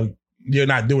 like, yo, you're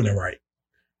not doing it right.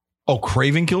 Oh,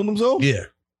 Kraven killed himself? Yeah.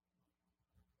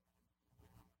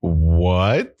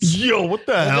 What? Yo, what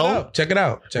the hell? Check it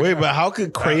out. Wait, but how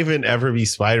could Kraven ever be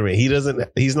Spider-Man?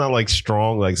 He's not like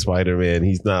strong like Spider-Man.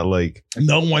 He's not like.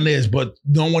 No one is, but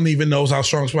no one even knows how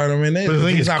strong Spider-Man is. But the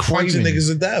thing he's is, not punching niggas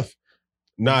to death.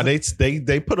 Nah,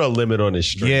 they put a limit on his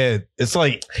strength. Yeah, it's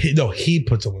like he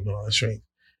puts a limit on his strength.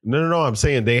 No. I'm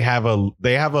saying they have a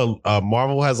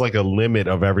Marvel has like a limit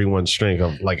of everyone's strength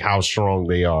of like how strong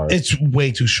they are. It's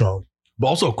way too strong. But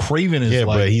also Kraven is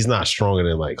but he's not stronger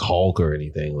than like Hulk or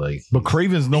anything. Like, but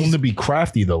Kraven's known to be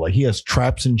crafty though. Like he has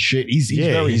traps and shit. He's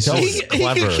very intelligent. He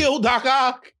can kill Doc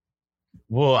Ock.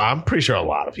 Well, I'm pretty sure a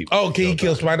lot of people. Oh, can he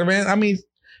kill Spider-Man? I mean,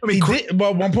 he did,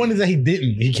 but one point is that he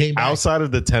didn't. He came back. Outside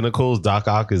of the tentacles, Doc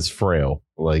Ock is frail.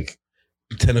 Like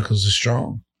tentacles are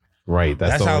strong. Right.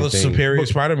 That's how the superior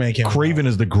Spider-Man came. Kraven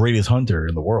is the greatest hunter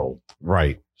in the world.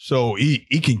 Right. So he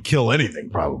can kill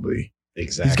anything probably.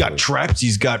 Exactly. He's got traps.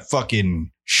 He's got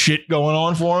fucking shit going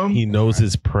on for him. He knows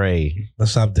his prey.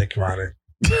 Let's stop dick riding.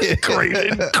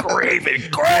 Kraven.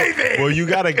 Well, you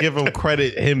got to give him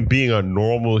credit, him being a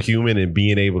normal human and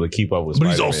being able to keep up with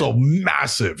Spider-Man. But he's also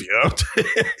massive, you know?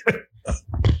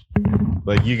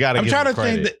 Like, you got to give him credit. I'm trying to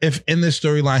think that if in this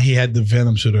storyline he had the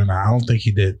Venom suit or not. I don't think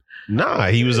he did. Nah,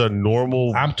 he was a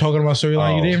normal. I'm talking about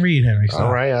storyline. You didn't read, Henry.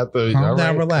 All right, I thought. Calm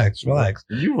down, relax.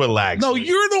 You relax. No,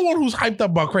 you're the one who's hyped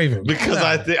up about Kraven. Because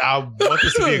I want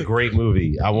this to be a great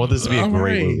movie. I want this to be a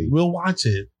great movie. We'll watch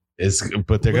it.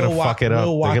 But they're gonna fuck it up.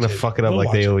 They're gonna fuck it up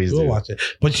like they always do. We'll watch it.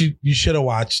 But you should have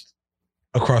watched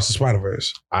Across the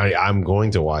Spider-Verse. I'm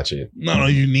going to watch it. No,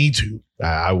 you need to.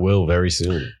 I will very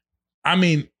soon. I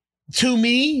mean, to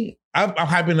me, I'm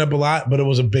hyping it up a lot, but it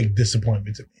was a big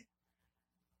disappointment to me.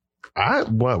 Why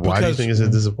do you think it's a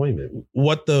disappointment?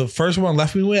 What the first one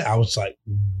left me with, I was like,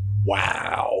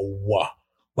 wow.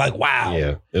 Like, wow.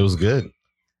 Yeah, it was good.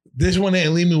 This one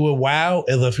didn't leave me with wow.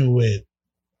 It left me with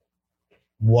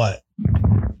what?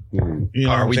 You know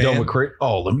are we done with Kraven?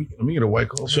 Oh, let me get a white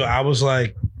call. So I was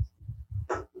like,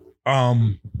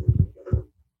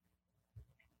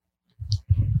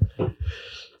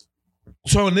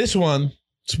 so in this one,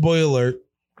 spoiler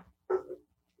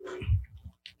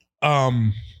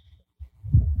alert,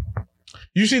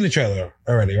 you've seen the trailer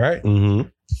already, right? Mm-hmm.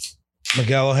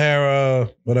 Miguel O'Hara,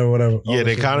 whatever. Yeah,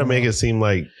 they kind of make it seem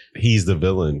like he's the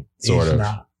villain, sort of.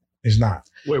 He's not.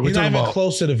 Wait, we're he's not talking even about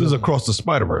close to the this is villain. Across the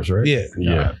Spider-Verse, right?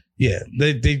 Yeah.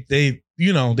 They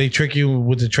they trick you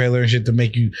with the trailer and shit to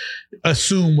make you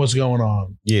assume what's going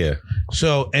on. Yeah.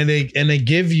 So and they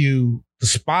give you the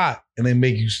spot and they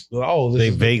make you they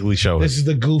vaguely show this is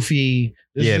the goofy.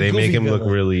 They make him look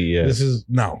really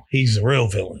he's the real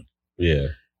villain. Yeah.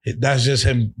 That's just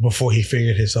him before he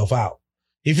figured himself out.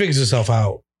 He figures himself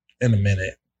out in a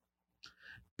minute.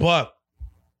 But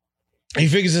he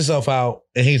figures himself out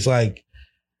and he's like,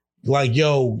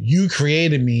 yo, you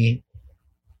created me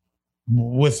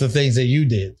with the things that you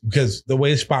did. Because the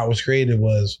way Spot was created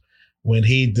was when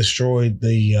he destroyed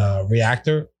the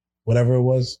reactor, whatever it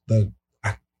was.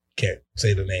 I can't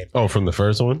say the name. Oh, from the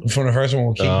first one? From the first one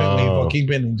when Kingpin, when he fought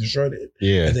Kingpin and destroyed it.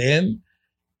 Yeah. At the end,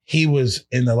 he was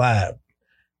in the lab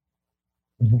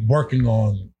working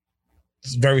on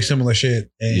very similar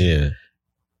shit. And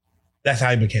that's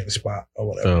how he became the Spot or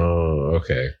whatever. Oh,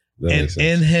 okay. And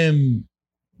in him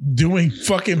doing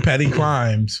fucking petty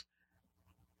crimes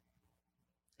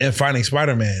and finding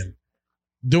Spider-Man,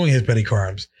 doing his petty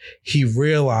crimes, he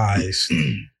realized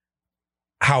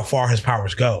how far his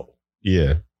powers go.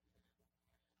 Yeah.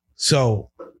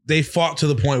 So they fought to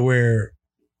the point where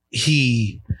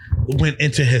he went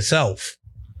into himself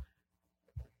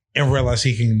and realized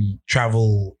he can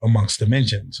travel amongst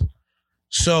dimensions.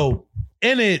 So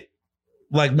in it,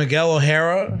 like Miguel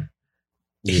O'Hara,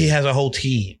 he has a whole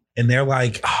team, and they're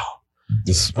like,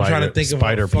 the spider, I'm trying to think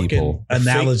spider of a people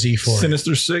analogy for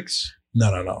Sinister Six.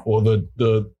 No. Or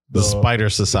the Spider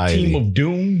Society. Team of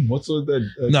Doom. What's that?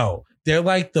 No, they're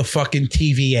like the fucking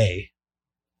TVA.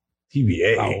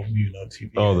 TVA. Oh, you know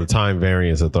TVA. Oh, the Time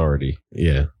Variance Authority.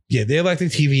 Yeah. Yeah, they're like the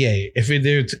TVA. If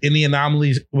there's any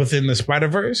anomalies within the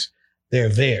Spider-Verse, they're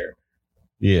there.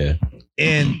 Yeah.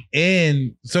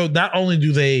 And so not only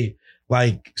do they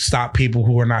like stop people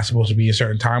who are not supposed to be in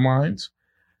certain timelines,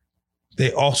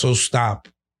 they also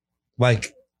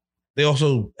they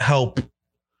also help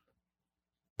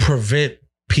prevent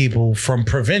people from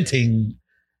preventing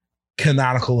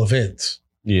canonical events.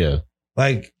 Yeah.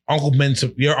 Like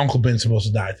your Uncle Ben's supposed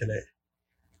to die today.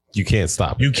 You can't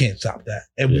stop it. You can't stop that.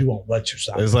 And we won't let you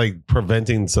stop it. It's like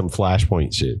preventing some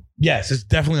Flashpoint shit. Yes, it's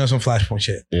definitely on some Flashpoint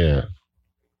shit. Yeah.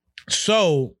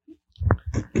 So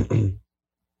the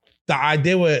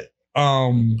idea with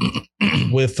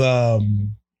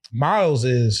Miles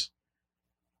is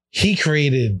he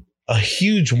created a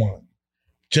huge one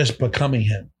just becoming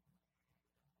him.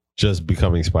 Just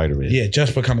becoming Spider-Man. Yeah,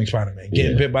 just becoming Spider-Man.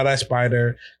 Getting bit by that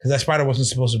spider, because that spider wasn't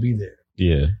supposed to be there.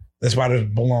 Yeah. That spider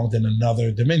belonged in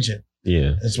another dimension.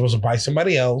 Yeah. It's supposed to bite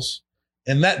somebody else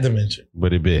in that dimension.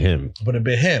 But it bit him.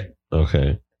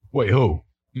 Okay. Wait, who?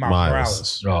 Miles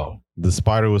Morales. Oh, The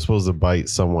spider was supposed to bite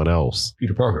someone else.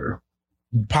 Peter Parker.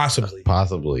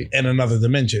 Possibly. In another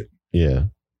dimension. Yeah.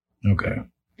 Okay.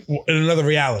 In another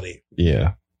reality.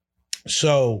 Yeah.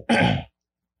 So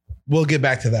we'll get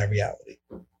back to that reality.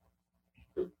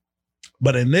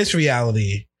 But in this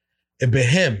reality, it bit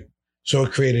him. So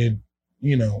it created,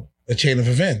 a chain of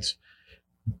events.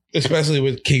 Especially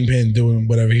with Kingpin doing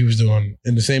whatever he was doing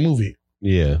in the same movie.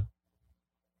 Yeah.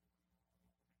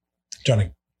 Trying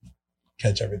to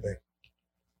catch everything.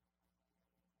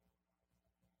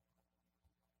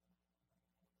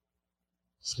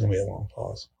 It's going to be a long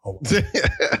pause. Hold on.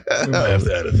 We might have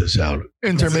to edit this out.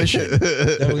 Intermission.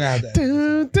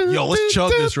 Yo, let's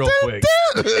chug this real quick.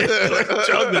 Let's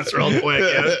chug this real quick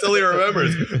until he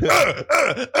remembers.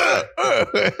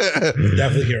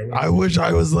 Definitely hear. I wish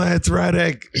I was Lance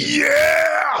Reddick.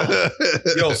 Yeah.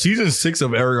 Yo, season 6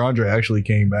 of Eric Andre actually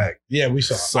came back. Yeah, we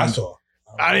saw. I saw.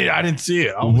 I didn't see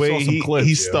it. I Wait, saw some clips.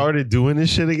 He started doing this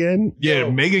shit again? Yeah,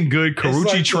 Megan Good, Karuchi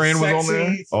like Tran was on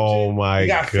there. Oh my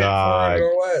God.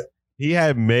 He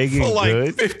had Megan For like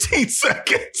Good 15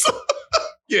 seconds.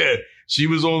 Yeah. She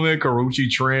was on there, Karuchi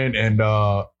Tran and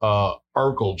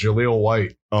Urkel, Jaleel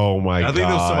White. Oh my God. I think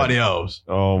there was somebody else.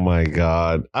 Oh my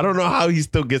God. I don't know how he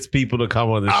still gets people to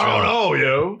come on the show. I don't know,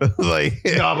 yo. Like,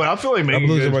 no, but I feel like I'm Megan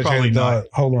losing Good's my probably train of not. thought.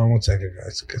 Hold on 1 second,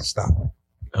 guys. Stop.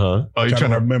 huh? Oh, you're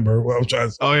trying to remember what I was trying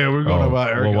to say. Oh, yeah, we're going about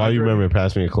Eric. Well, while Andre. you remember,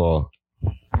 pass me a claw.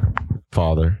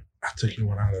 Father. I took you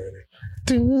one out already.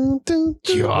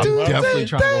 Yo, I'm definitely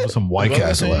trying to go for some White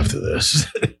Castle after this.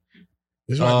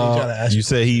 This is what I need y'all to ask. You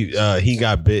said he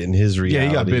got bit in his reality. Yeah,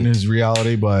 he got bit in his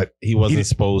reality, but he wasn't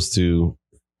supposed to.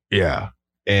 yeah,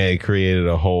 And created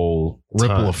a whole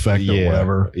ripple effect or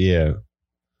whatever. Yeah.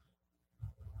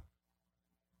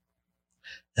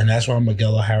 And that's why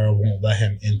Miguel O'Hara won't let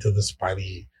him into the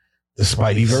Spideyverse, The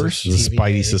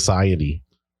Spidey Society.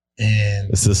 And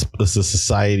It's the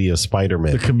Society of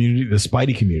Spider-Man. The community, the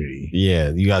Spidey community.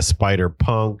 Yeah, you got Spider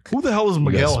Punk. Who the hell is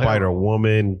Miguel O'Hara? Spider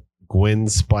Woman, Gwen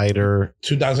Spider.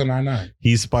 2099.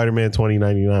 He's Spider-Man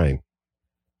 2099.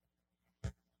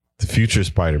 The future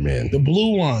Spider-Man. The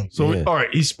blue one. So, Yeah. all right,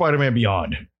 he's Spider-Man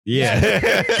Beyond. Yeah.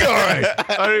 All right.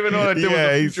 I don't even know that there was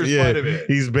a future Spider-Man.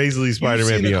 He's basically You've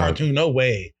Spider-Man seen the Beyond. cartoon? No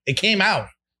way. It came out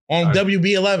on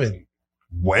WB11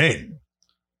 When?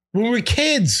 when we were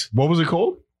kids. What was it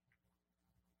called?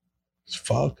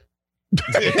 Fuck.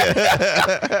 Wait,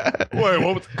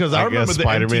 what? Because I remember guess the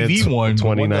Spider-Man MTV one, the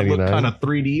one that 2099. looked kind of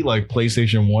 3D, like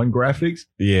PlayStation 1 graphics.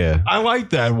 Yeah. I like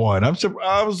that one. I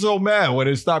was so mad when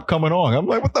it stopped coming on. I'm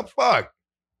like, what the fuck?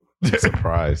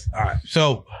 Surprise. All right.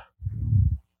 So,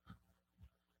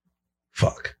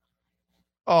 fuck.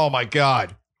 Oh my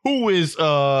god, who is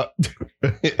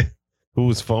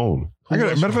Whose phone? I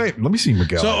got matter of fact, let me see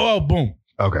Miguel. So, boom.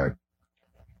 Okay.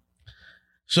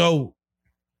 So,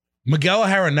 Miguel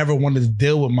O'Hara never wanted to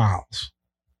deal with Miles.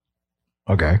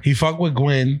 Okay. He fucked with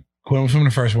Gwen. Gwen was from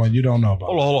the first one. You don't know about.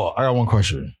 Hold on. I got one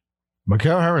question.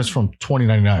 Miguel O'Hara is from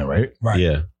 2099, right? Right.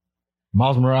 Yeah.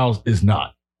 Miles Morales is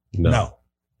not. No.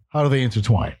 How do they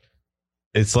intertwine?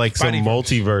 It's like some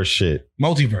multiverse shit.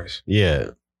 Multiverse.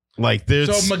 Yeah. Like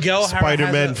there's so Miguel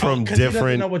Spider-Man from different. He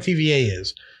doesn't know what TVA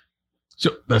is.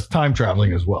 So that's time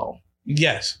traveling as well.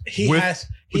 Yes, he has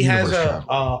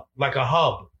a like a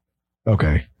hub.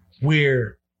 Okay.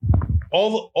 Where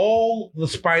all the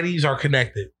Spideys are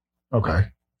connected. Okay.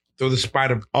 Through the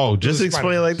spider. Oh, just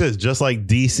explain it like this. Just like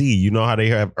DC, you know how they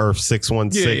have Earth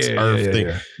 616, Earth thing.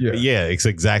 Yeah, it's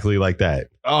exactly like that.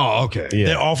 Oh, okay. Yeah.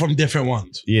 They're all from different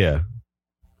ones. Yeah.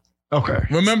 Okay.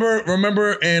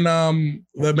 Remember in the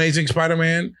Amazing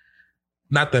Spider-Man,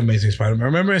 not the Amazing Spider-Man.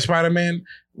 Remember in Spider-Man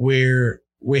where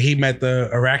he met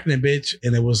the arachnid bitch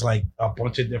and it was like a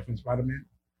bunch of different Spider-Man?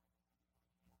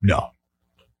 No.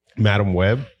 Madam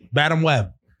Web.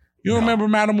 You remember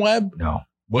Madam Web? No.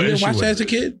 You didn't watch that as a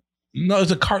kid? No,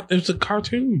 it was a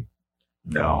cartoon.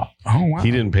 No. Oh wow. He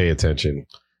didn't pay attention.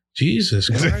 Jesus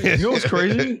Christ. You know what's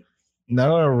crazy?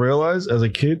 Now that I realize, as a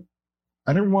kid,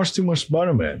 I didn't watch too much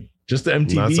Spider-Man. Just the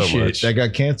MTV shit that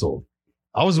got canceled.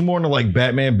 I was more into like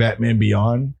Batman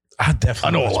Beyond. I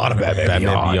know a lot of Batman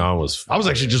Beyond was. I was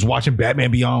actually just watching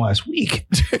Batman Beyond last week.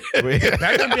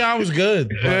 Batman Beyond was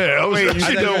good. Yeah, you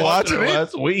still watching it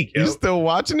last week? You still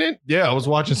watching it? Yeah, I was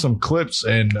watching some clips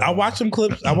and I watched some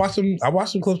clips. I watched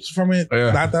some clips from it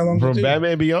not that long ago. From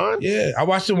Batman Beyond? Yeah, I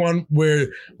watched the one where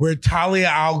Talia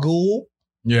al Ghul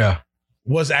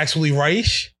was actually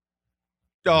Raish.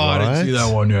 Oh, I didn't see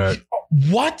that one yet.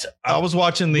 What? I was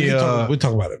watching the. We'll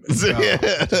talk about it.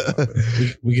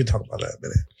 We can talk about that in a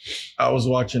minute. I was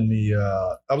watching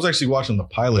I was actually watching the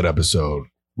pilot episode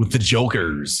with the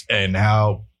Jokers and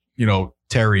how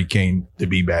Terry came to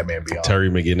be Batman Beyond. Terry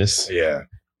McGinnis. Yeah.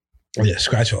 Yeah,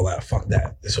 scratch all that. Fuck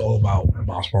that. It's all about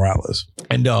Miles Morales.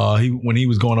 And when he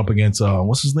was going up against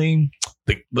what's his name?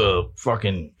 The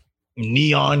fucking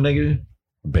neon nigga.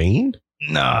 Bane?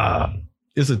 Nah.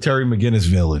 It's a Terry McGinnis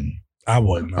villain. I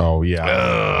wouldn't know. Oh,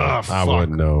 yeah. I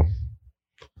wouldn't know.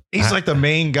 He's like the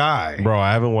main guy. Bro,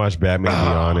 I haven't watched Batman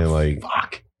Beyond in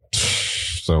like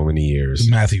so many years.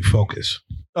 Matthew, focus.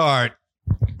 All right.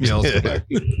 Yeah, let's go back.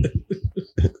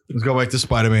 Let's go back to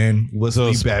Spider-Man.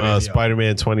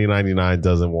 Spider-Man 2099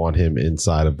 doesn't want him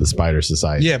inside of the Spider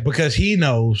Society. Yeah, because he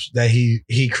knows that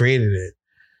he created it.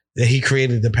 That he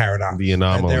created the paradox. The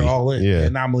anomaly. That they're all in. Yeah. The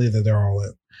anomaly that they're all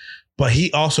in. But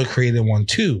he also created one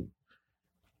too.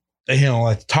 And he don't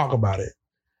like to talk about it.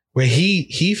 Where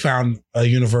he found a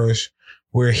universe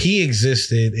where he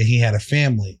existed and he had a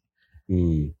family.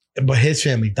 But his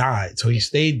family died. So he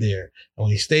stayed there. And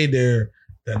when he stayed there,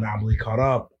 the anomaly caught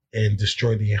up and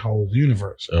destroyed the whole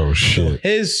universe. Oh, shit. So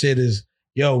his shit is,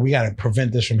 we got to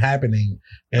prevent this from happening.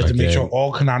 We have to make sure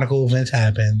all canonical events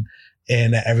happen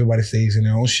and that everybody stays in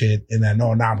their own shit and that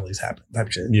no anomalies happen.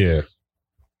 Type shit. Yeah.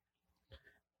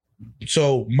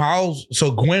 So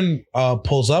Gwen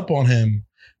pulls up on him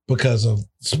because of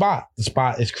Spot. The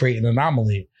Spot is creating an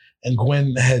anomaly. And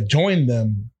Gwen had joined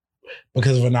them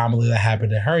because of an anomaly that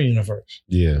happened in her universe.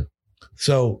 Yeah.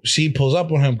 So she pulls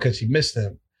up on him because she missed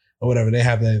him or whatever. They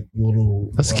have that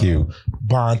little that's cute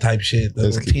bond type shit,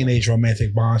 the teenage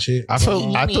romantic bond shit. I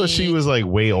thought she was like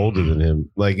way older than him.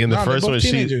 Like in the first one,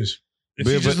 she's just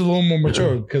a little more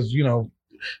mature because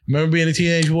remember being a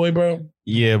teenage boy, bro?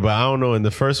 Yeah, but I don't know. In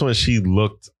the first one, she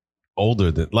looked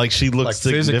older than she looked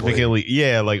significantly.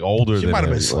 Yeah, like older than him. She might have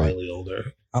been slightly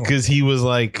older because he was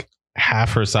like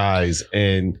half her size,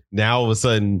 and now all of a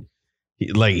sudden,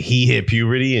 he hit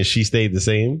puberty and she stayed the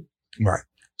same. Right.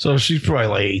 So she's probably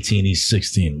like 18. He's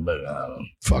 16. But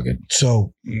fuck it.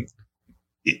 So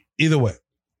either way,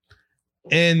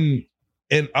 in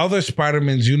other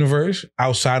Spider-Man's universe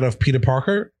outside of Peter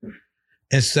Parker,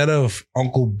 instead of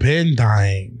Uncle Ben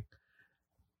dying,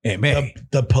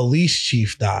 the police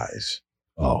chief dies.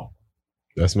 Oh,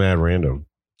 that's mad random.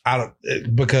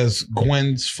 Because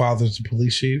Gwen's father's the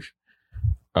police chief.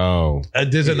 Oh,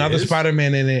 there's another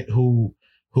Spider-Man in it who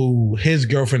his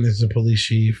girlfriend is the police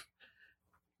chief,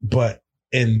 but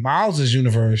in Miles's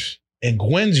universe and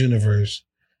Gwen's universe,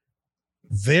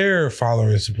 their father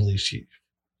is the police chief.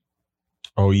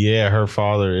 Oh yeah, her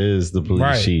father is the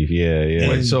police chief. Yeah.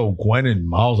 Wait, so Gwen and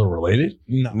Miles are related?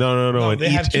 No. They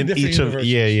have two different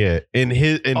universes.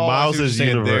 In Miles's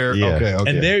universe, okay.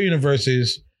 And their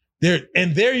universes. There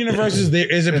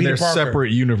is a Peter Parker.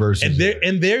 Separate universes. And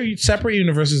in their separate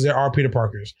universes, there are Peter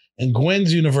Parkers. In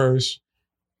Gwen's universe,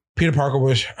 Peter Parker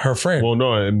was her friend. Well,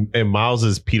 no, and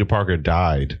Miles's Peter Parker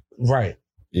died. Right.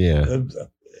 Yeah.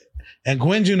 And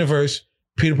Gwen's universe,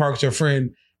 Peter Parker's her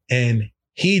friend, and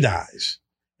he dies,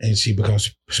 and she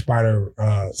becomes Spider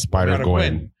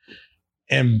Gwen.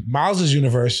 In Miles's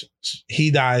universe, he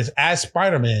dies as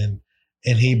Spider-Man,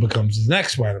 and he becomes the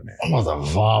next Spider-Man. I'm about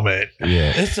to vomit.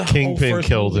 Yeah. It's a Kingpin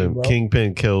killed him. Bro.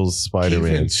 Kingpin kills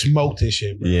Spider-Man. Kingpin smoked this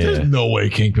shit, bro. Yeah. There's no way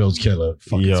Kingpin's killer.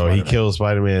 Yo, Spider-Man. He killed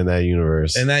Spider-Man in that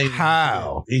universe. And that,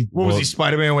 how? What was he,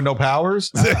 Spider-Man with no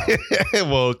powers?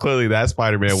 Well, clearly that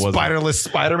Spider-Man wasn't. Spiderless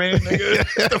Spider-Man, nigga?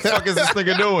 What the fuck is this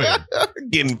nigga doing?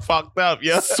 Getting fucked up,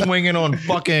 yeah. Swinging on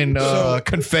fucking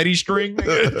confetti string,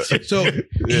 nigga. So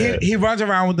he runs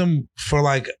around with them for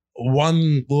like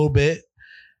one little bit.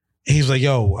 He's like,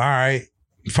 yo, all right,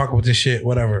 fuck with this shit,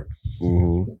 whatever.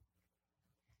 Mm-hmm.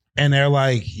 And they're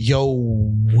like, yo,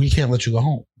 we can't let you go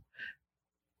home.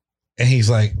 And he's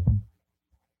like,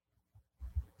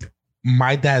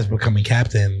 my dad's becoming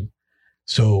captain.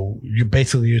 So you're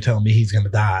telling me he's going to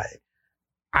die.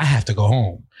 I have to go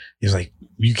home. He's like,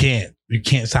 you can't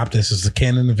stop this. It's a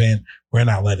canon event. We're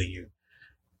not letting you.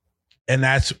 And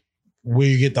that's where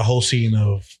you get the whole scene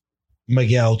of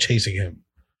Miguel chasing him.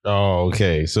 Oh,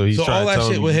 okay. So he's trying all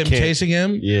that shit with him chasing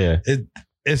him. Yeah,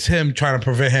 it's him trying to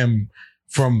prevent him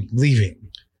from leaving.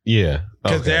 Yeah,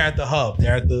 because they're at the hub.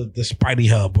 They're at the Spidey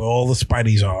hub where all the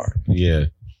Spideys are. Yeah.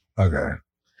 Okay.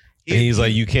 And he's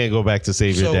like, you can't go back to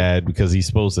save your dad because he's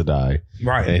supposed to die.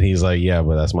 Right. And he's like, yeah,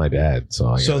 but that's my dad.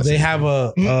 So they have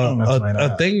a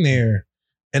thing there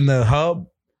in the hub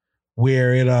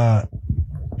where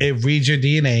it reads your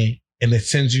DNA and it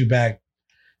sends you back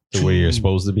to where you're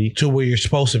supposed to be. To where you're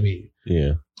supposed to be.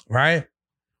 Yeah. Right?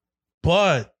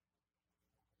 But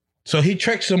so he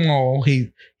tricks them all.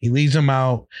 He leads them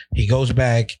out. He goes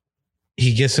back.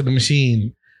 He gets to the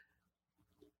machine.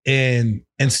 And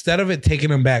instead of it taking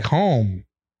him back home,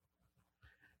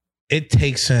 it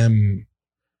takes him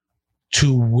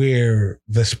to where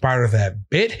the spider that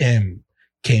bit him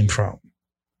came from.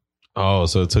 Oh,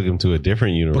 so it took him to a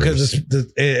different universe.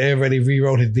 Because it already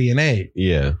rewrote his DNA.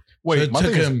 Yeah. Wait, so it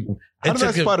took him. How did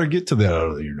that spider get to that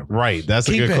other universe? Right. That's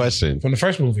a good question. From the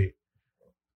first movie.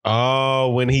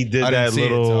 Oh, when he did that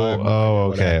little.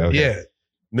 Okay. Yeah.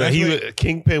 No,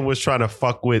 Kingpin was trying to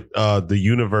fuck with the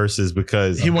universes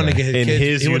because he wanted to get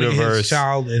his universe, his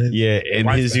child and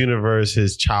his universe,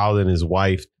 his child and his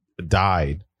wife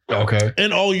died. Okay.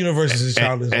 In all universes, his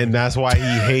child is, and that's why he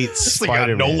hates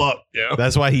Spider-Man. No luck. Yeah.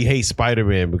 That's why he hates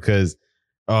Spider-Man because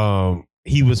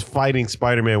he was fighting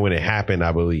Spider-Man when it happened,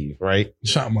 I believe, right?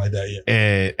 Something like that,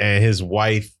 yeah. And his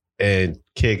wife and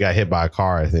kid got hit by a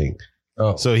car, I think.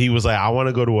 Oh. So he was like, I want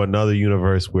to go to another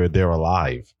universe where they're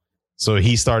alive. So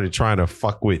he started trying to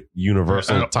fuck with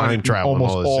universal time travel.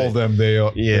 Almost all of them, they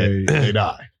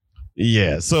die.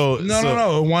 Yeah. So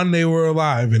no. One, they were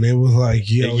alive, and it was like,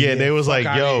 yo, they was like,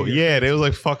 they was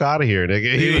like, fuck out of here,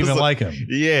 nigga. They didn't even like him.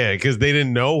 Yeah, because they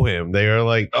didn't know him. They were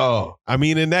like, oh, I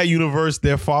mean, in that universe,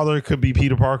 their father could be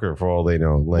Peter Parker for all they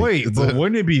know. Like, wait, but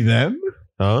wouldn't it be them?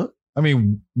 Huh? I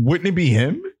mean, wouldn't it be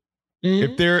him?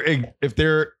 Mm-hmm. If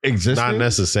they're existing? Not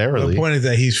necessarily. The point is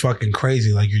that he's fucking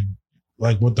crazy.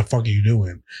 Like, what the fuck are you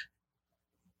doing?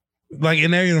 Like,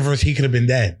 in their universe, he could have been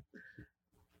dead.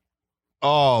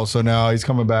 Oh, so now he's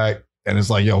coming back, and it's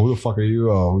like, yo, who the fuck are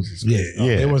you? Oh,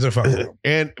 yeah. It wasn't fucking.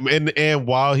 And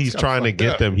while he's trying to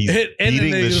get them, he's beating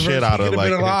the shit out of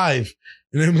like been alive.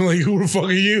 And they'd be like, who the fuck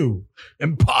are you?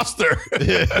 Imposter.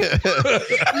 You're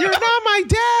not my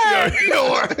dad.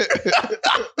 Who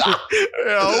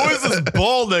is this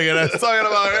bald nigga that's talking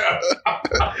about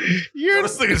him?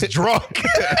 This nigga's drunk.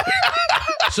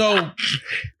 So,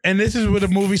 and this is where the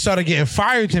movie started getting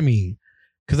fired to me.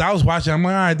 Because I was watching, I'm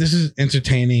like, all right, this is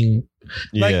entertaining.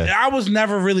 Like, I was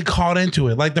never really caught into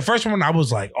it. Like, the first one, I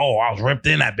was like, oh, I was ripped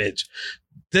in that bitch.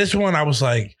 This one, I was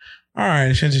like, all right,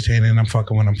 it's entertaining. I'm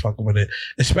fucking with it.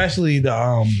 Especially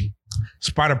the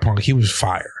Spider-Punk. He was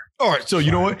fire. All right, so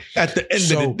you know what? At the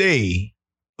end of the day,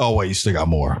 oh wait, you still got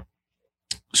more.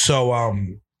 So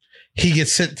he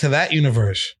gets sent to that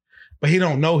universe, but he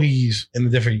don't know he's in a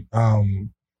different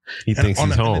he thinks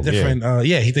he's home. He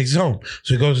thinks he's home.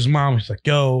 So he goes to his mom. He's like,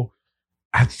 yo,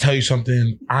 I have to tell you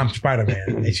something. I'm Spider-Man.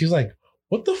 And she's like,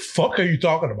 what the fuck are you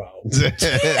talking about?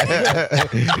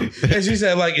 And she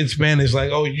said, like, in Spanish,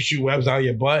 like, oh, you shoot webs out of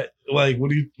your butt. Like, what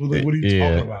are you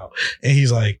talking about? And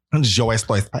he's like,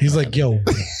 he's like, yo.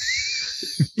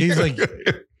 he's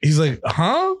like,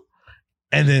 huh?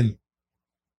 And then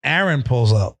Aaron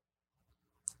pulls up.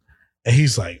 And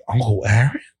he's like, Uncle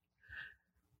Aaron?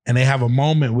 And they have a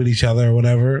moment with each other or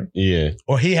whatever. Yeah.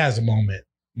 Or he has a moment.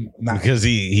 Because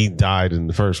he died in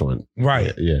the first one.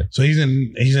 Right. Yeah. So he's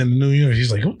in the new universe.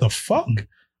 He's like, what the fuck?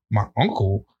 My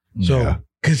uncle. So,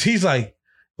 because he's like,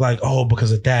 oh,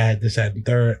 because of dad, this, that, and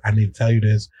third, I need to tell you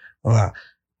this.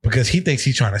 Because he thinks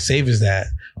he's trying to save his dad.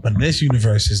 But in this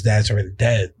universe, his dad's already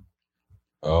dead.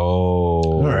 Oh,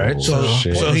 all right.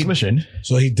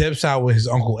 So he dips out with his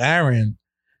Uncle Aaron.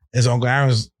 His Uncle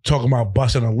Aaron's talking about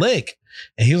busting a lick,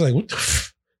 and he was like, "What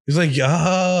the?" He's like,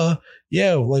 yeah,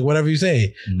 like whatever you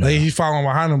say." No. Like he's following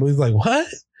behind him, but he's like, "What?"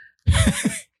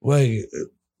 Like,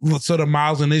 so the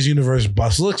Miles in his universe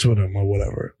bust licks with him or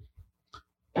whatever.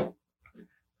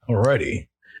 Alrighty.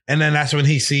 And then that's when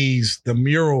he sees the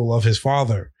mural of his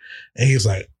father, and he's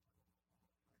like,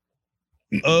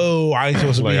 "Oh, I ain't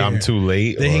supposed to be here." I'm too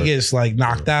late. Then he gets like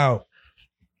knocked out,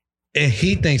 and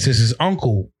he thinks it's his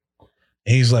uncle.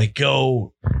 And he's like,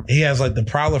 "Yo," he has like the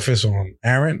Prowler fist on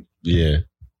Aaron. Yeah.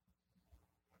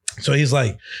 So he's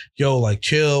like, "Yo, like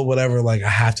chill, whatever. Like I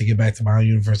have to get back to my own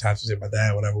universe. I have to see my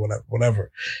dad,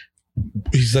 whatever."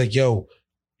 He's like, "Yo,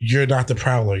 you're not the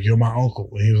Prowler. You're my uncle."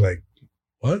 And he was like,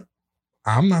 "What?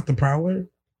 I'm not the Prowler.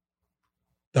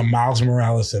 The Miles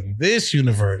Morales in this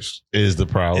universe is the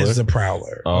Prowler. I was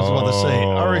about to say, I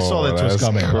already saw that twist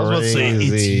coming. Crazy. I was about to say,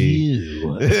 it's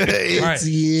you. It's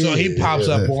you. So he pops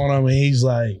up on him, and he's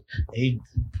like, he's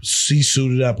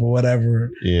suited up or whatever.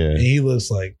 Yeah, and he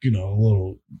looks like a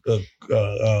little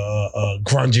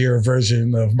grungier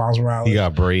version of Miles Morales. He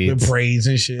got braids, with braids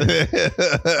and shit.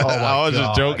 I was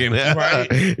just joking. Right?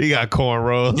 He got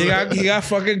cornrows. He got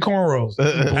fucking cornrows.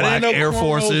 Black Air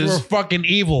Forces were fucking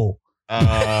evil.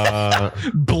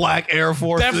 Black Air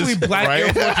Forces. Definitely Black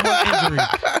Air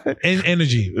Force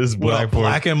energy. This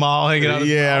black and mild hanging out.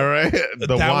 Yeah, right. The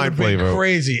that wine flavor.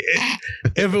 Crazy.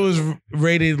 If it was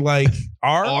rated like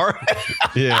R,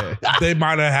 yeah, they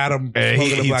might have had him. And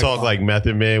he talked like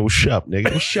Method Man. What's up,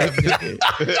 nigga? What's up, nigga?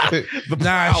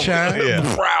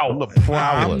 The Prowler.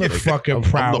 I'm the fucking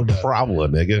Prowler. I'm the Prowler,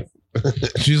 nigga.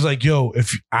 She's like, "Yo,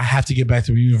 if I have to get back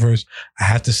to the universe, I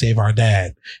have to save our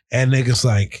dad." And nigga's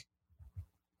like,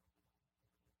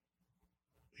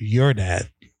 "Your dad,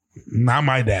 not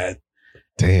my dad."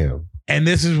 Damn. And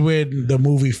this is when the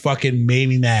movie fucking made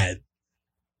me mad.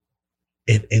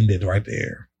 It ended right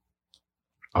there.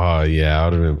 Oh yeah, I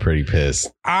would have been pretty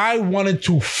pissed. I wanted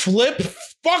to flip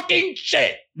fucking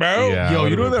shit, bro. Yeah, yo,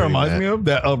 you know what that reminds me of?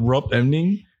 That abrupt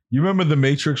ending. You remember The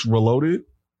Matrix Reloaded?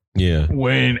 Yeah.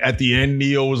 When at the end,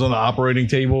 Neo was on the operating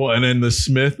table and then the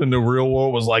Smith in the real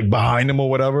world was like behind him or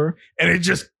whatever. And it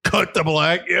just cut to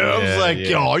black. I was like,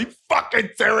 yo, are you fucking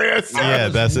serious? Yeah,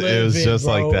 it was just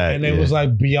bro. like that. And it was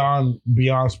like Beyond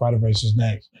Spider-Verse is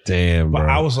next. Damn, bro. But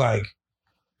I was like,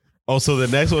 oh, so the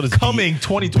next one is coming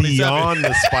 2027. Beyond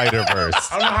the Spider-Verse.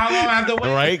 I don't know how long I have to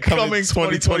wait. Right? Coming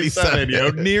 2027. Yo,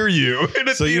 near you.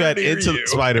 So you had Into the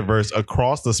Spider-Verse,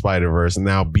 Across the Spider-Verse, and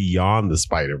now Beyond the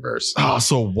Spider-Verse. Oh,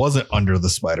 so it wasn't Under the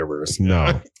Spider-Verse.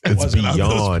 No, it's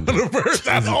Beyond.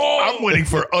 That's all. I'm waiting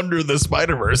for Under the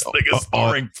Spider-Verse, nigga,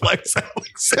 starring Flex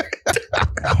Alexander.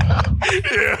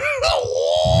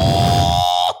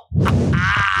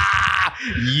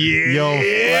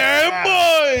 Yeah,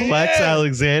 boy. Flex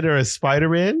Alexander as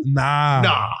Spider-Man?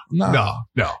 Nah. No.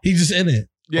 He's just in it.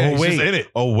 Yeah, wait. Just in it.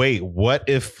 Oh, wait. What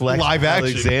if Flex Live action.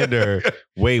 Alexander?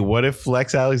 What if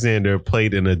Flex Alexander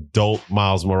played an adult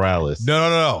Miles Morales?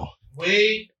 No.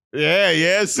 Wait.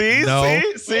 Yeah. See? No.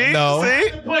 See? No.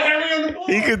 See? Put Harry on the board.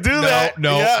 He could do that.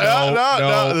 No.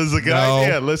 This is a good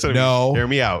idea. Listen to me. Hear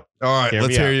me out. All right,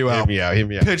 let's hear you out. Hear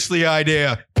me out. Pitch the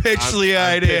idea.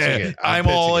 I'm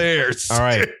all ears. All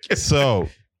right. So,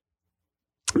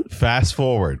 fast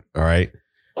forward. All right.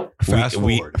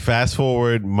 Fast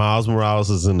forward. Miles Morales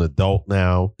is an adult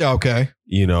now. Okay.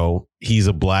 He's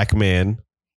a black man.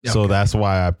 Okay. So that's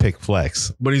why I picked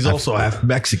Flex. But he's also half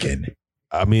Mexican.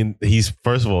 I mean, he's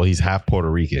half Puerto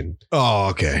Rican. Oh,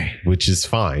 okay. Which is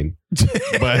fine.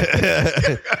 But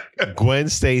Gwen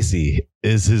Stacy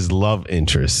is his love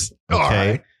interest. Okay.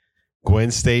 Right.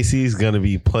 Gwen Stacy is going to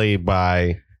be played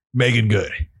by Megan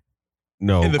Good.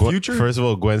 No. In the future? First of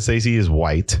all, Gwen Stacy is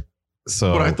white.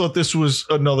 So, but I thought this was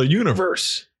another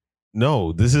universe.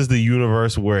 No, this is the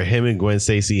universe where him and Gwen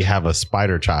Stacy have a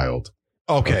spider child.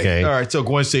 Okay. All right. So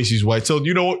Gwen Stacy's white. So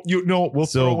you know what? We'll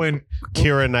throw in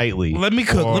Keira Knightley. Let me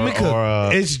cook.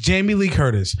 It's Jamie Lee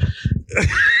Curtis.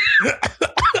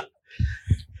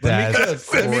 Let me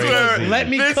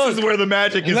cook. This is where the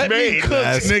magic is made. Let me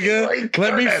cook, nigga.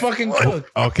 Let me fucking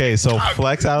cook. Okay, so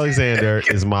Flex Alexander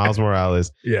is Miles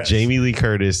Morales. Yes. Jamie Lee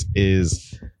Curtis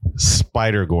is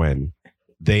Spider-Gwen.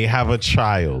 They have a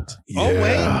child. Yeah. Oh,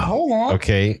 wait. Hold on.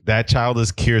 Okay. That child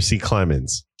is Kiersey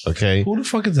Clemens. Okay. Who the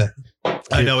fuck is that?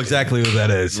 I know exactly who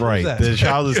that is. Right. That? The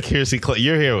child is Kiersey Clemens.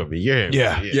 You're here with me. Yeah.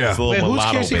 It's a little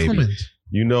mulatto who's Kiersey baby. Clemens?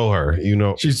 You know her.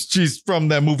 She's from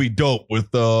that movie Dope with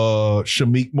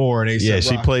Shameik Moore and A$AP Yeah,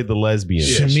 she Rocky. played the lesbian.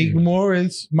 Shameik Moore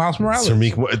is Miles Morales.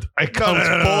 Shameik Moore. It comes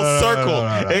full circle.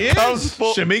 It comes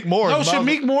full. Shamik Moore. No,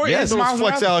 Shamik Moore is Miles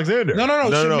Flex Morales. Alexander.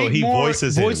 No. He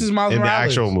voices him Miles in the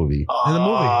Morales. actual movie. In the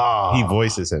movie. He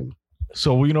voices him.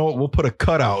 So we'll put a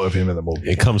cutout of him in the movie.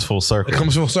 It comes full circle. It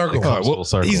comes full circle. Full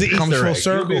circle. He's an It comes Easter full egg.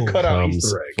 circle. He'll be a cutout Comes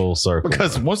Easter egg. full circle.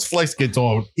 Because once Flex gets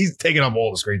on, he's taking up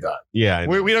all the screen time. Yeah,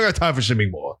 We don't got time for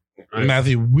Shamik Moore.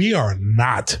 Matthew, we are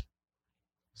not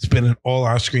spending all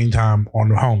our screen time on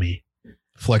the homie.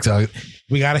 Flex out.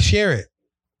 We got to share it.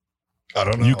 I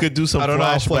don't know. you could do some I don't know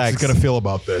how Flex is flashbacks. gonna feel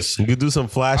about this. You could do some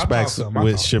flashbacks to him. I'll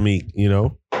with talk to Shamik. You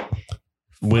know,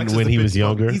 Flex is when a he big was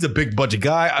younger. He's a big budget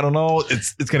guy. I don't know.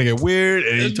 It's gonna get weird.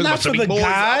 And he's talking Not about for the Shamik Moore.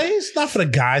 guys. Not for the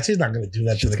guys. He's not going to do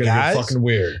that to It's the gonna guys. get fucking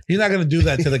weird. He's not going to do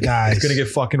that to the guys. It's gonna get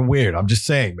fucking weird. I'm just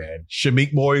saying, man.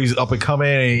 Shamik Moore, he's up and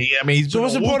coming. And he's So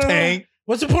what's the point of Wu-Tang. him?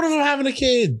 What's the point of him having a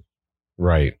kid?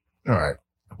 Right. All right.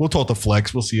 We'll talk to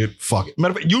Flex. We'll see it. Fuck it.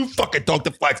 Matter of fact, you fucking talk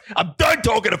to Flex. I'm done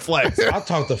talking to Flex. I'll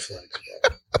talk to Flex.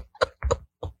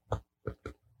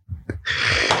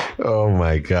 Oh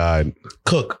my God.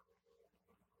 Cook.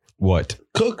 What?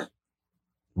 Cook.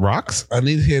 Rocks? I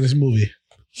need to hear this movie.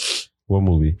 What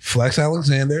movie? Flex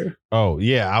Alexander. Oh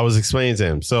yeah, I was explaining to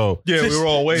him. So Yeah, we were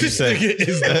all waiting. This nigga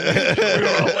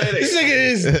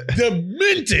is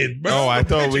demented, bro. Oh, I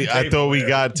thought we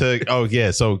got to. Oh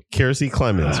yeah, so Kiersey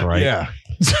Clemens, right? Yeah.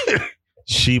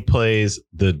 She plays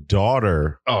the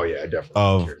daughter Oh yeah, definitely.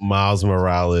 of Miles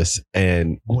Morales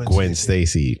and Gwen Gwen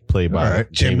Stacy, played by All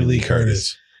right. Jamie Lee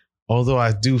Curtis. Although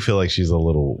I do feel like she's a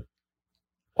little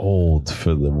old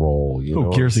for the role. You know,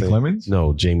 what I'm Kiersey saying? Clemens?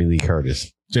 No, Jamie Lee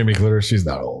Curtis. Jamie Glitter, she's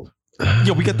not old.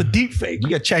 Yo, we got the deep fake. We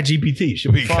got ChatGPT.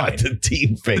 She'll be We fine. got the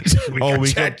deep fake. got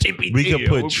we ChatGPT. could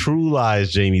put True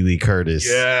Lies Jamie Lee Curtis.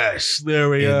 Yes, there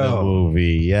we in the go.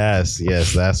 movie. Yes,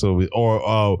 that's what we.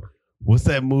 Or what's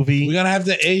that movie? We're gonna have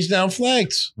to age down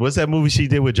Flex. What's that movie she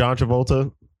did with John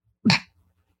Travolta?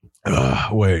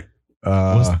 Wait.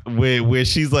 Where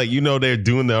she's like, they're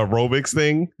doing the aerobics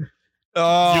thing. You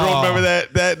don't remember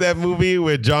that movie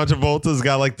where John Travolta's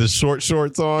got like the short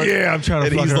shorts on? Yeah, I'm trying to.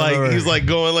 And he's remember. like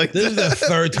going like This is the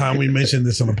third time we mentioned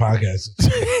this on the podcast.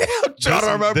 I'm trying to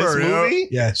remember. this movie.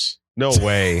 Yes, No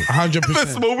way. 100%.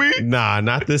 This movie? Nah,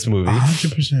 not this movie.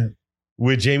 100%.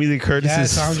 Where Jamie Lee Curtis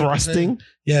Yes, is 100%. thrusting.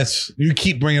 Yes, you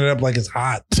keep bringing it up like it's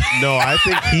hot. No, I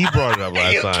think he brought it up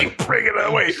last time. Keep bringing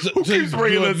it. Wait, who So keeps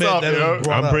bringing you this admit up? that it Yo? was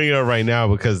brought I'm up. bringing it up right now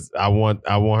because I want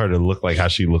her to look like how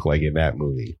she looked like in that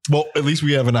movie. Well, at least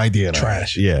we have an idea now.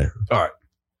 Trash. Yeah.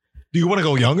 Do you want to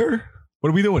go younger? What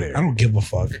are we doing here? I don't give a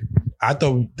fuck. I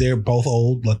thought they're both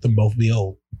old. Let them both be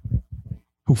old.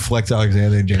 Who Flex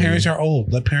Alexander and Jamie? Parents are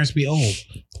old. Let parents be old.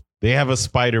 They have a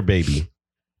spider baby.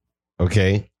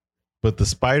 Okay. But the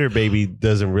spider baby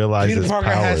doesn't realize Peter his Parker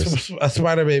powers. has a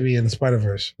Spider Baby in the Spider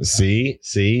Verse. See,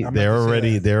 I'm they're about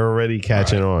to say that. already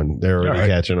catching on. They're already All right.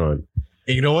 catching on.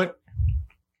 And you know what?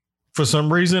 For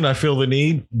some reason, I feel the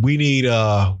need. We need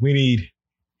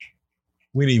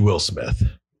Will Smith.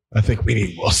 I think we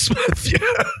need Will Smith. Yeah.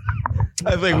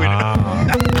 I think we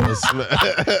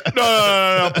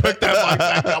No. Pick that mic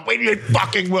back up. We need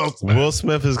fucking Will Smith. Will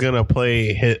Smith is gonna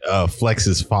play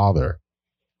Flex's father.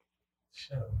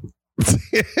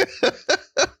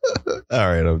 All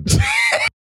right, I'm